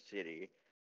view of the city.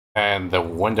 And the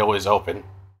window is open.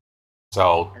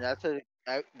 So, And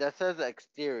that says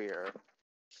exterior.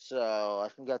 So I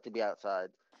think you have to be outside.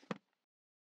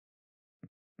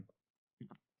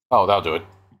 oh, that'll do it.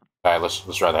 Alright, let's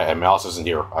try that. And Mouse isn't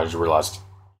here. I just realized.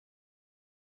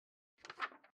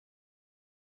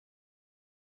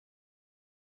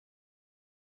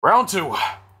 Round 2.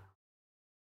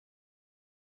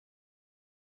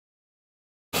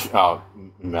 Oh,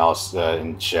 Mouse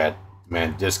in chat.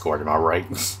 Man, Discord, am I right?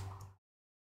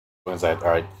 When's that?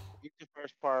 Alright. Use the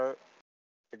first part,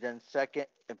 and then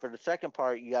for the second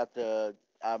part, you have to.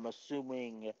 I'm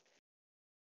assuming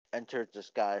enter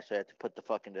disguise. So you have to put the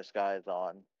fucking disguise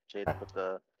on. So you have to put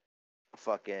the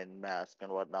fucking mask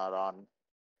and whatnot on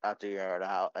after you're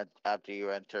out. After you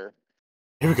enter.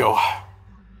 Here we go.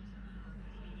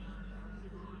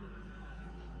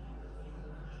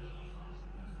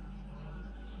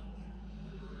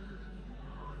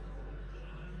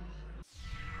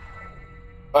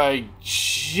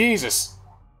 Jesus.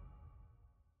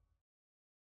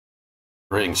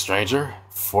 Greetings, stranger,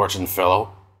 fortune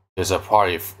fellow. There's a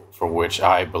party for which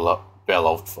I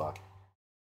bellow. Fuck.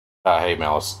 Hey,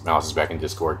 Malice. Malice is back in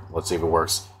Discord. Let's see if it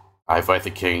works. I invite the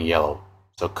king in yellow.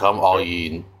 So come all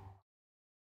ye...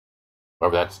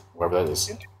 Wherever that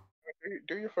is.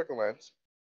 Do your fucking lines.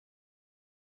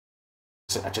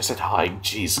 I just said hi,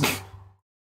 jeez.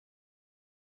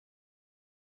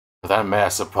 With that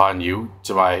mask upon you,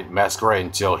 to my masquerade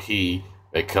until he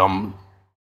may come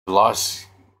lost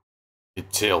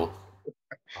till...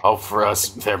 Oh, for us,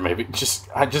 there maybe.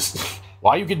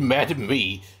 Why you get mad at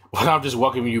me when I'm just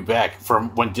welcoming you back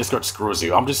from when Discord screws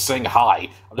you? I'm just saying hi.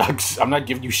 I'm not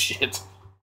giving you shit.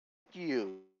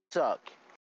 You suck.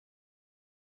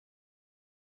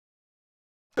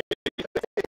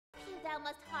 Thou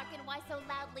must hearken, why so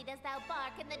loudly dost thou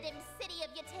bark in the dim city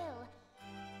of Yatil?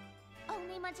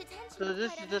 Only much attention So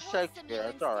this required is just unwholesome Shakespeare,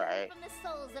 means it's alright. given from the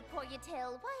souls of poor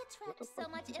Yatil. Why attract the so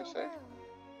fuck much did you ill say?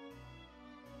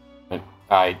 will?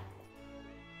 I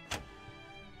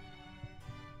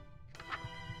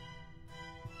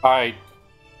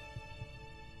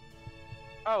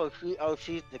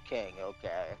She's the king.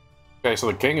 Okay. Okay, so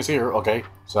the king is here. Okay,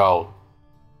 so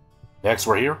next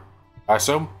we're here, I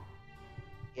assume.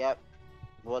 Yep.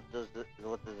 What does the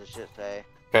shit say?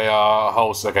 Okay,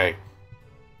 host. Okay,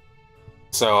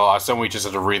 so I assume we just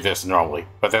have to read this normally,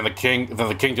 but then the king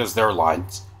does their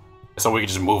lines, so we can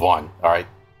just move on. All right.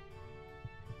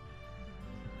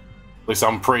 At least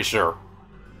I'm pretty sure.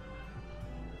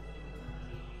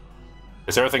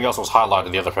 Because everything else was highlighted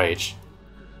on the other page.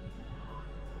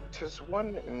 'Tis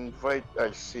one invite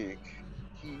I seek.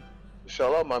 He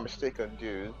shall all my mistake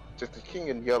undo. 'Tis the king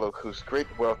in yellow whose great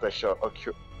wealth I shall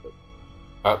accrue.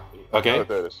 Okay,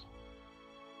 Others.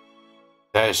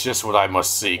 that is just what I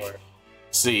must seek.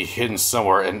 See hidden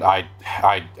somewhere, and I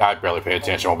barely pay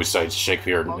attention when we studied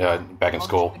Shakespeare back in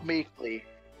school. Meekly.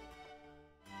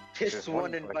 Tis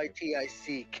one invitee I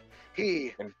seek.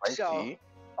 He shall Invitee?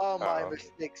 all my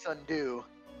mistakes undo.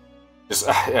 Just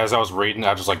as I was reading,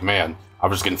 I was just like, man, I'm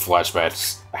just getting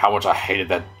flashbacks. How much I hated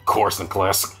that course in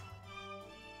class.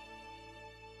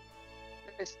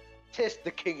 Tis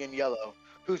the king in yellow,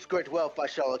 whose great wealth I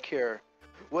shall accrue.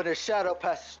 When a shadow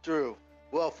passes through,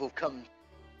 wealth will come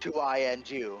to I and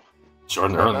you.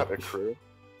 Jordan Not Earn. accrue.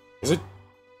 Is it?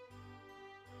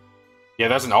 Yeah,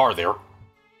 there's an R there.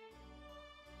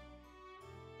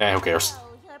 Eh, who cares?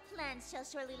 Oh, your plans shall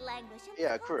surely languish, and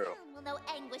Yeah, before crew. long will no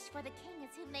anguish for the king, as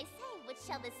who may say, which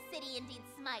shall this city indeed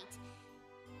smite.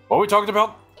 What are we talking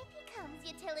about? If he comes,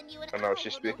 ye tell him you and I know, I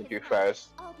she's will know speaking his too might. fast.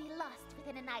 All be lost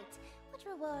within a night. What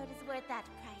reward is worth that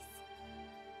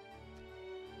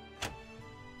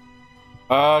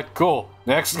price? Cool.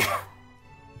 Next.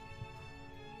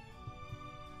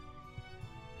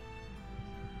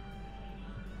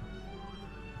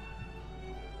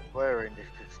 Wearing this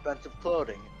expensive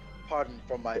clothing, pardon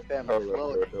from my Oh, family's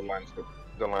loading.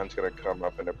 the line's gonna come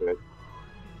up in a bit.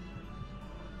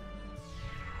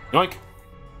 Yoink.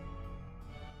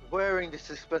 Wearing this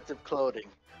expensive clothing,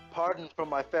 pardon from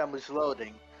my family's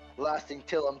loading, lasting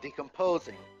till I'm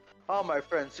decomposing. All my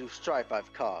friends whose strife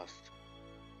I've caused.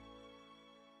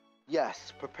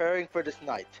 Yes, preparing for this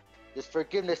night, this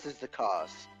forgiveness is the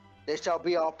cause. They shall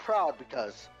be all proud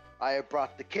because I have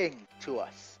brought the king to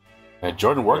us. And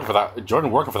Jordan working for that.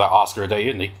 Jordan working for that Oscar a day,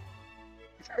 isn't he?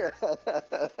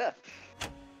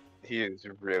 He is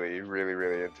really, really,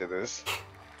 really into this.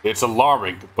 It's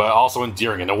alarming, but also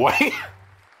endearing in a way.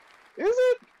 Is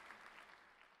it?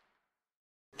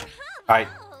 I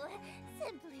Oh,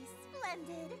 simply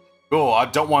splendid. cool. I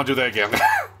don't want to do that again.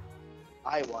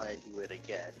 I want to do it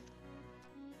again.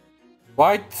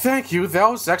 Why? Thank you. That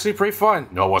was actually pretty fun.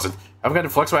 No, it wasn't. I've gotten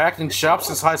flex my acting shop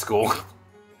since high school.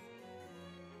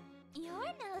 You're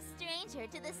no stranger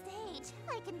to the stage,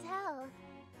 I can tell.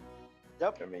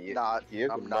 Yep. I mean, He is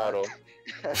I'm a not. model.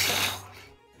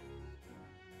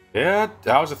 Yeah,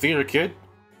 I was a theater kid.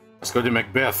 Let's go to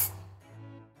Macbeth.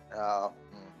 Thou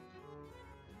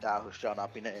who shall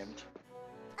not be named.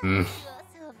 Hmm. You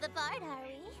also of the bard, are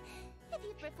we? If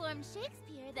you performed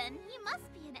Shakespeare, then you must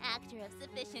be an actor of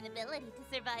sufficient ability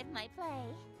to survive my play.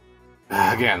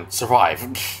 Again, survive.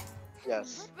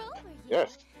 Yes. What role were you?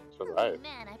 Yes, A leading survive.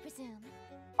 man, I presume.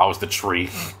 I was the tree.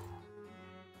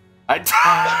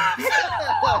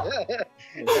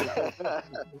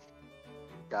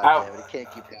 God Ow. damn it, it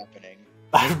can't keep happening.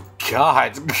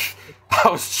 God, I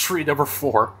was tree number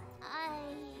 4. I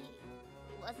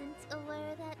wasn't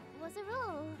aware that was a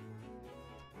role.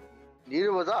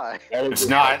 Neither was I. It's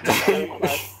not.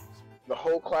 The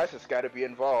whole class has got to be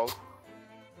involved.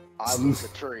 I was the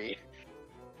tree.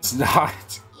 It's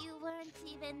not. You weren't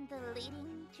even the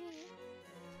leading tree.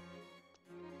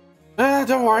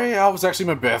 Don't worry, I was actually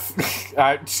Macbeth.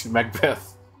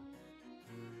 Macbeth.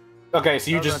 Okay,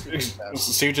 so you No, just, that's Macbeth.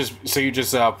 so you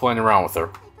just playing around with her.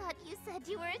 I thought you said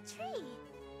you were a tree.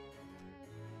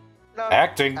 No,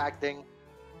 Acting. acting.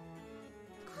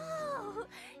 Oh,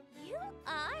 you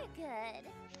are good.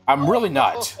 I'm really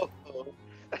not.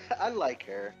 I like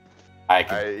her. I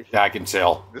can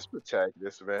tell. This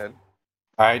protagonist, man.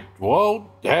 Whoa,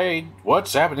 hey,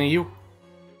 what's happening to you?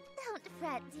 Don't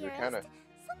fret, You're dearest. kinda-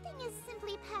 Something is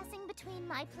simply passing between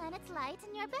my planet's light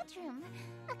and your bedroom.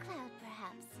 A cloud,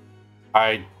 perhaps.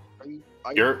 Are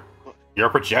you, Your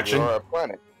projection? You're a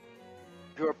planet.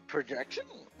 your projection?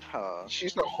 Huh.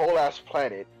 She's the whole ass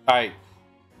planet. Huh.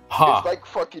 It's like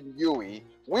fucking Yui.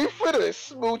 We finna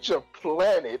smooch a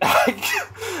planet.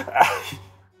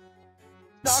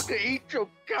 Stalker, eat your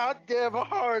goddamn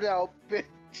heart out,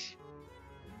 bitch.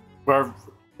 Where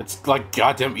it's like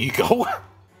goddamn ego.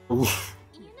 You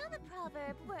know the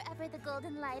proverb, wherever the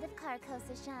golden light of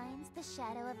Carcosa shines, the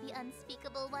shadow of the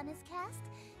unspeakable one is cast?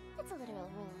 It's a literal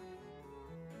rule.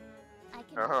 I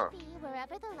can Uh-huh. be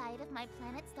wherever the light of my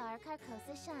planet star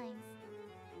Carcosa shines.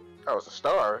 Oh, it's a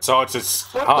star. So it's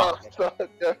just What huh.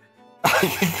 the?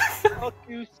 Fuck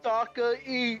you, Stalker,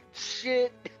 eat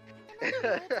shit. In other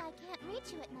words, I can't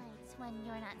reach you at nights when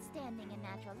you're not standing in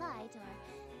natural light,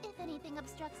 or if anything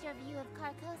obstructs your view of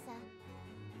Carcosa.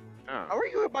 How are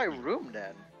you in my room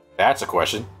then? That's a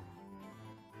question.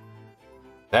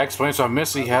 That explains why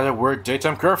Missy had a weird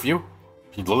daytime curfew.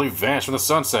 He literally vanished when the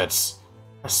sun sets.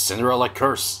 A Cinderella-like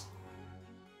curse.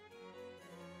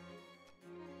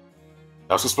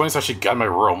 That also explains how she got in my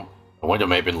room. The window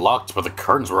may have been locked, but the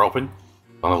curtains were open.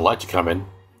 On the light to come in.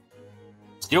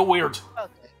 Still weird.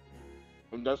 Okay.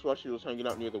 And that's why she was hanging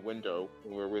out near the window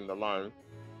when we were in the line.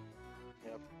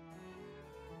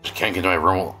 She can't get into my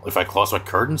room if I close my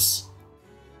curtains.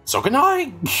 So can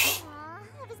I. Aw,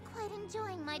 I was quite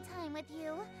enjoying my time with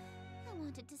you. I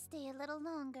wanted to stay a little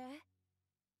longer.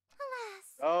 Alas,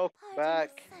 Oh, parting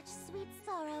back. with such sweet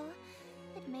sorrow.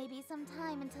 It may be some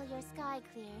time until your sky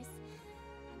clears.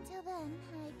 Until then,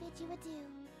 I bid you adieu.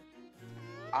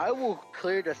 I will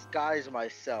clear the skies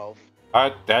myself.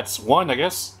 That's one, I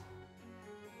guess.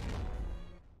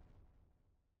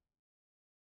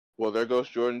 Well, there goes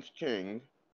Jordan's king.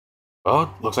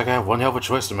 Well, looks like I have one hell of a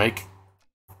choice to make.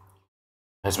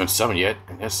 Hasn't been summoned yet,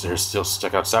 and Esther is still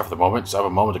stuck outside for the moment, so I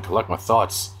have a moment to collect my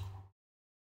thoughts.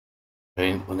 I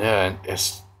mean, Linnea and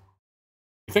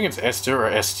You think it's Esther or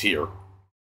S tier?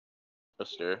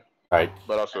 Esther. Right.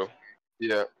 But also,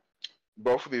 yeah,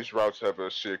 both of these routes have a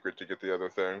secret to get the other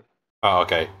thing. Oh,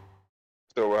 okay.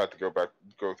 So we'll have to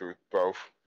go through both.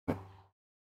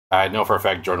 I know for a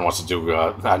fact Jordan wants to do.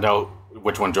 I know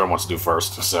which one Jordan wants to do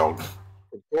first, so.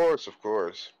 Of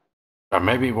course. Or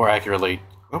maybe more accurately,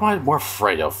 what am I more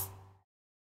afraid of?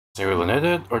 Sarah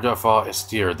Lynette or do I follow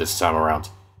Esther this time around?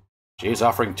 She is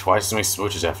offering twice as many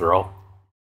smooches after all.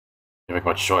 You make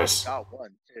my choice. Got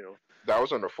one too. That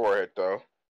was on the forehead, though.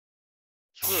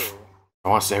 True. I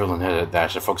want to stay with Lynette that I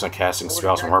should focus on casting What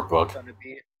spells is from her that book. gonna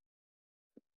be?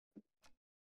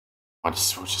 I want to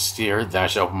switch to Steer, then I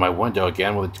should open my window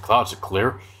again when the clouds are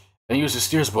clear, and use the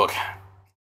Steer's book.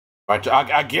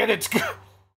 I get it!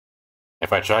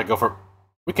 If I try to go for...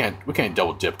 We can't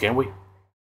double dip, can we?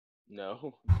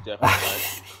 No, definitely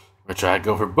not. If I try to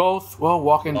go for both, well,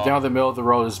 walking down the middle of the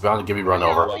road is bound to get me run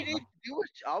over.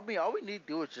 All we need to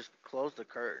do is just close the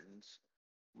curtains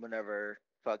whenever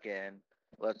fucking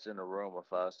let's in a room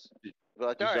with us. Be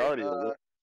like, He's all right, already lit.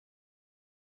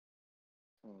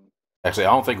 Actually,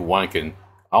 I don't think one can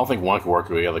work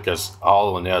together because all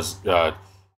of Linnet's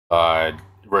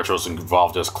rituals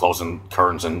involved just closing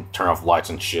curtains and turn off lights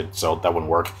and shit, so that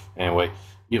wouldn't work. Anyway,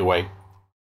 either way,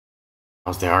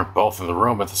 as they aren't both in the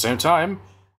room at the same time,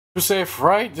 you're safe,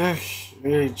 right?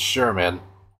 Sure, man.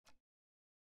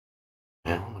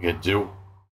 Yeah, what am I gonna do?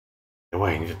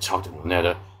 Anyway, I need to talk to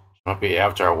Lynetta. She might be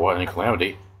after I want any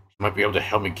calamity. She might be able to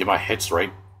help me get my head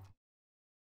straight.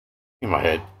 In my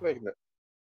head. Wait a minute.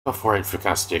 My forehead feels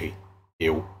kind of sticky.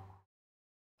 Ew.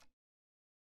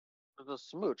 It's a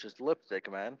smooch. It's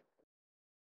lipstick, man.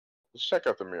 Let's check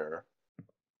out the mirror.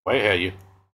 Way ahead of you.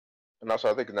 And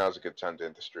also, I think now's a good time to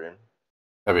end the stream.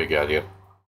 That'd be a good idea.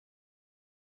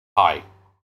 Hi.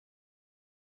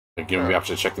 Give me the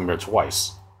option to check the mirror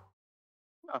twice.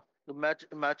 Oh, it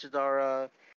matches our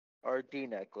D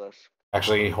necklace.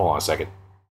 Actually, hold on a second.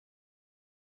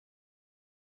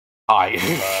 Hi.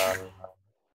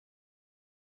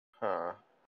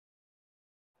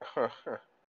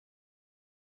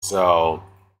 So.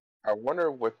 I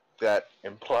wonder what that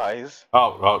implies.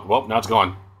 Oh, well, now it's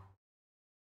gone.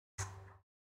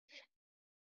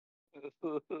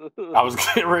 I was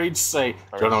getting ready to say.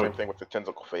 Same thing with the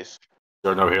tentacle face.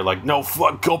 Jordan over here, like, no,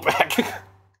 fuck, go back. I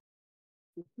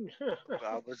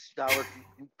was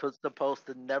supposed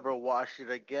to never wash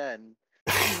it again.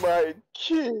 My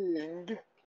king.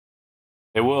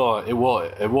 It will.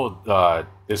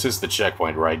 This is the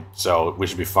checkpoint, right? So we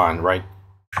should be fine, right?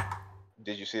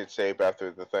 Did you see it save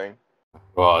after the thing?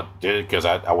 Well, it did because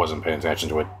I wasn't paying attention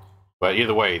to it. But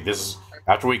either way, this is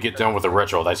after we get done with the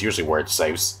ritual. That's usually where it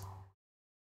saves.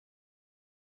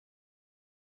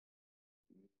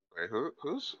 Wait,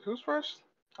 who's first?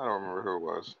 I don't remember who it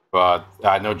was. But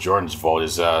I know Jordan's vote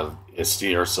is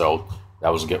Steer, so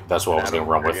that's what I was gonna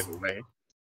run with.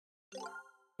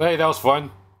 Hey, that was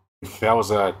fun. That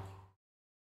was I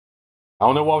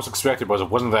don't know what I was expecting, but it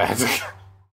wasn't that.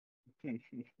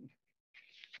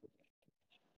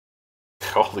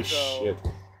 Holy shit.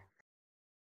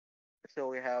 So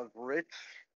we have rich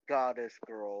goddess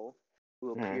girl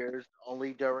who appears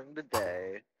only during the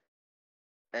day.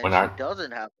 And she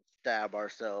doesn't have to stab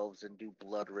ourselves and do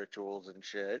blood rituals and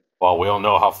shit. Well, we don't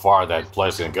know how far that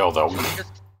place can go, though.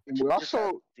 We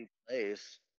also,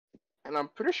 and I'm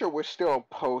pretty sure we're still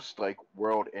post like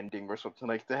world ending or something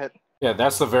like that. Yeah,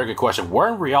 that's a very good question. Where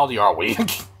in reality are we?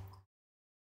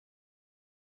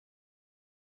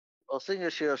 Well, seeing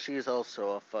as she's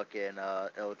also a fucking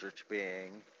eldritch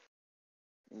being.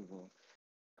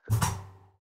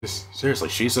 Seriously,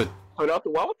 she's a.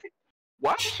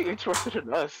 Why is she interested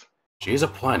in us? She's a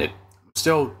planet.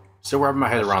 Still wrapping my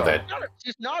head around that.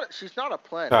 She's not a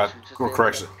planet. She's just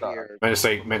correction. That's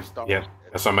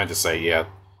what I meant to say. Yeah.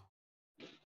 I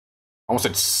almost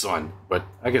said sun, but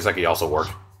I guess that could also work.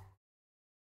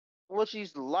 Well,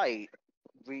 she's light,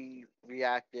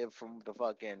 reactive from the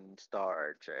fucking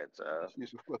star. So.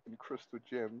 She's a fucking crystal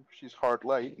gem. She's hard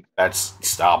light.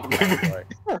 Stop.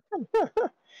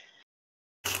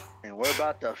 And we're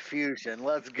about to fusion.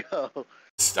 Let's go.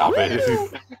 Stop it.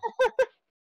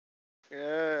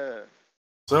 Yeah.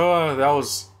 So that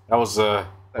was That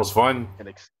was fun. An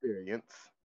experience.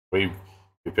 We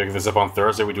picking this up on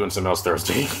Thursday. We doing something else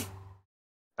Thursday.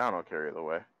 I don't care either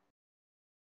way.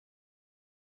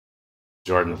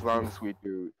 Jordan. As long as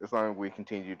we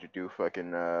continue to do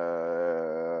fucking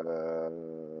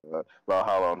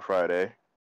Valhalla on Friday.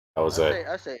 That was it.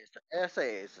 I say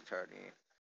Ace Attorney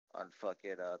on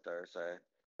fucking Thursday.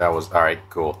 That was all right.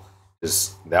 Cool.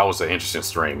 That was an interesting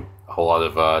stream. A whole lot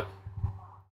of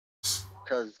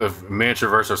miniature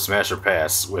version of Smash or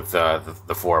Pass with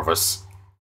the four of us,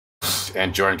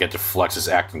 and Jordan get to flex his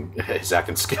acting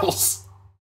skills.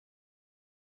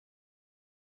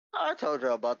 I told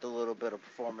you about the little bit of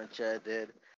performance I did.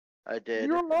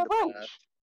 You're in the not. past.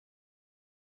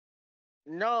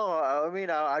 No, I mean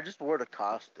I just wore the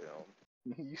costume.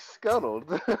 You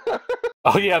scuttled.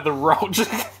 Oh yeah, the roach.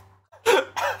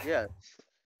 Yes,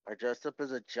 I dressed up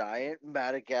as a giant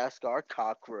Madagascar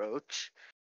cockroach.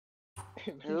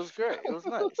 It was great. It was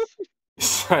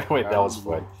nice. Wait, that was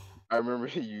fun. I remember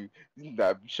you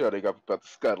not shutting up about the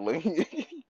scuttling.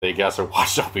 Hey guys are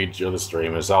watching up each other's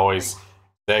stream. As always,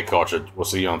 stay cultured. We'll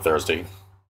see you on Thursday.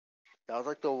 That was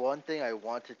like the one thing I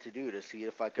wanted to do to see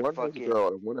if I could One is a fucking. girl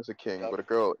and one is a king, Yep. but a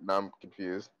girl. Now I'm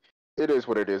confused. It is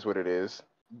what it is. What it is.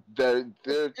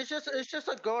 It's just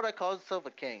a girl that calls herself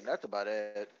a king. That's about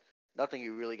it. Nothing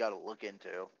you really got to look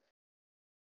into.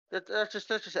 That's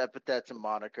just epithets and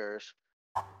monikers.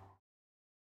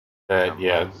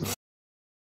 Yeah.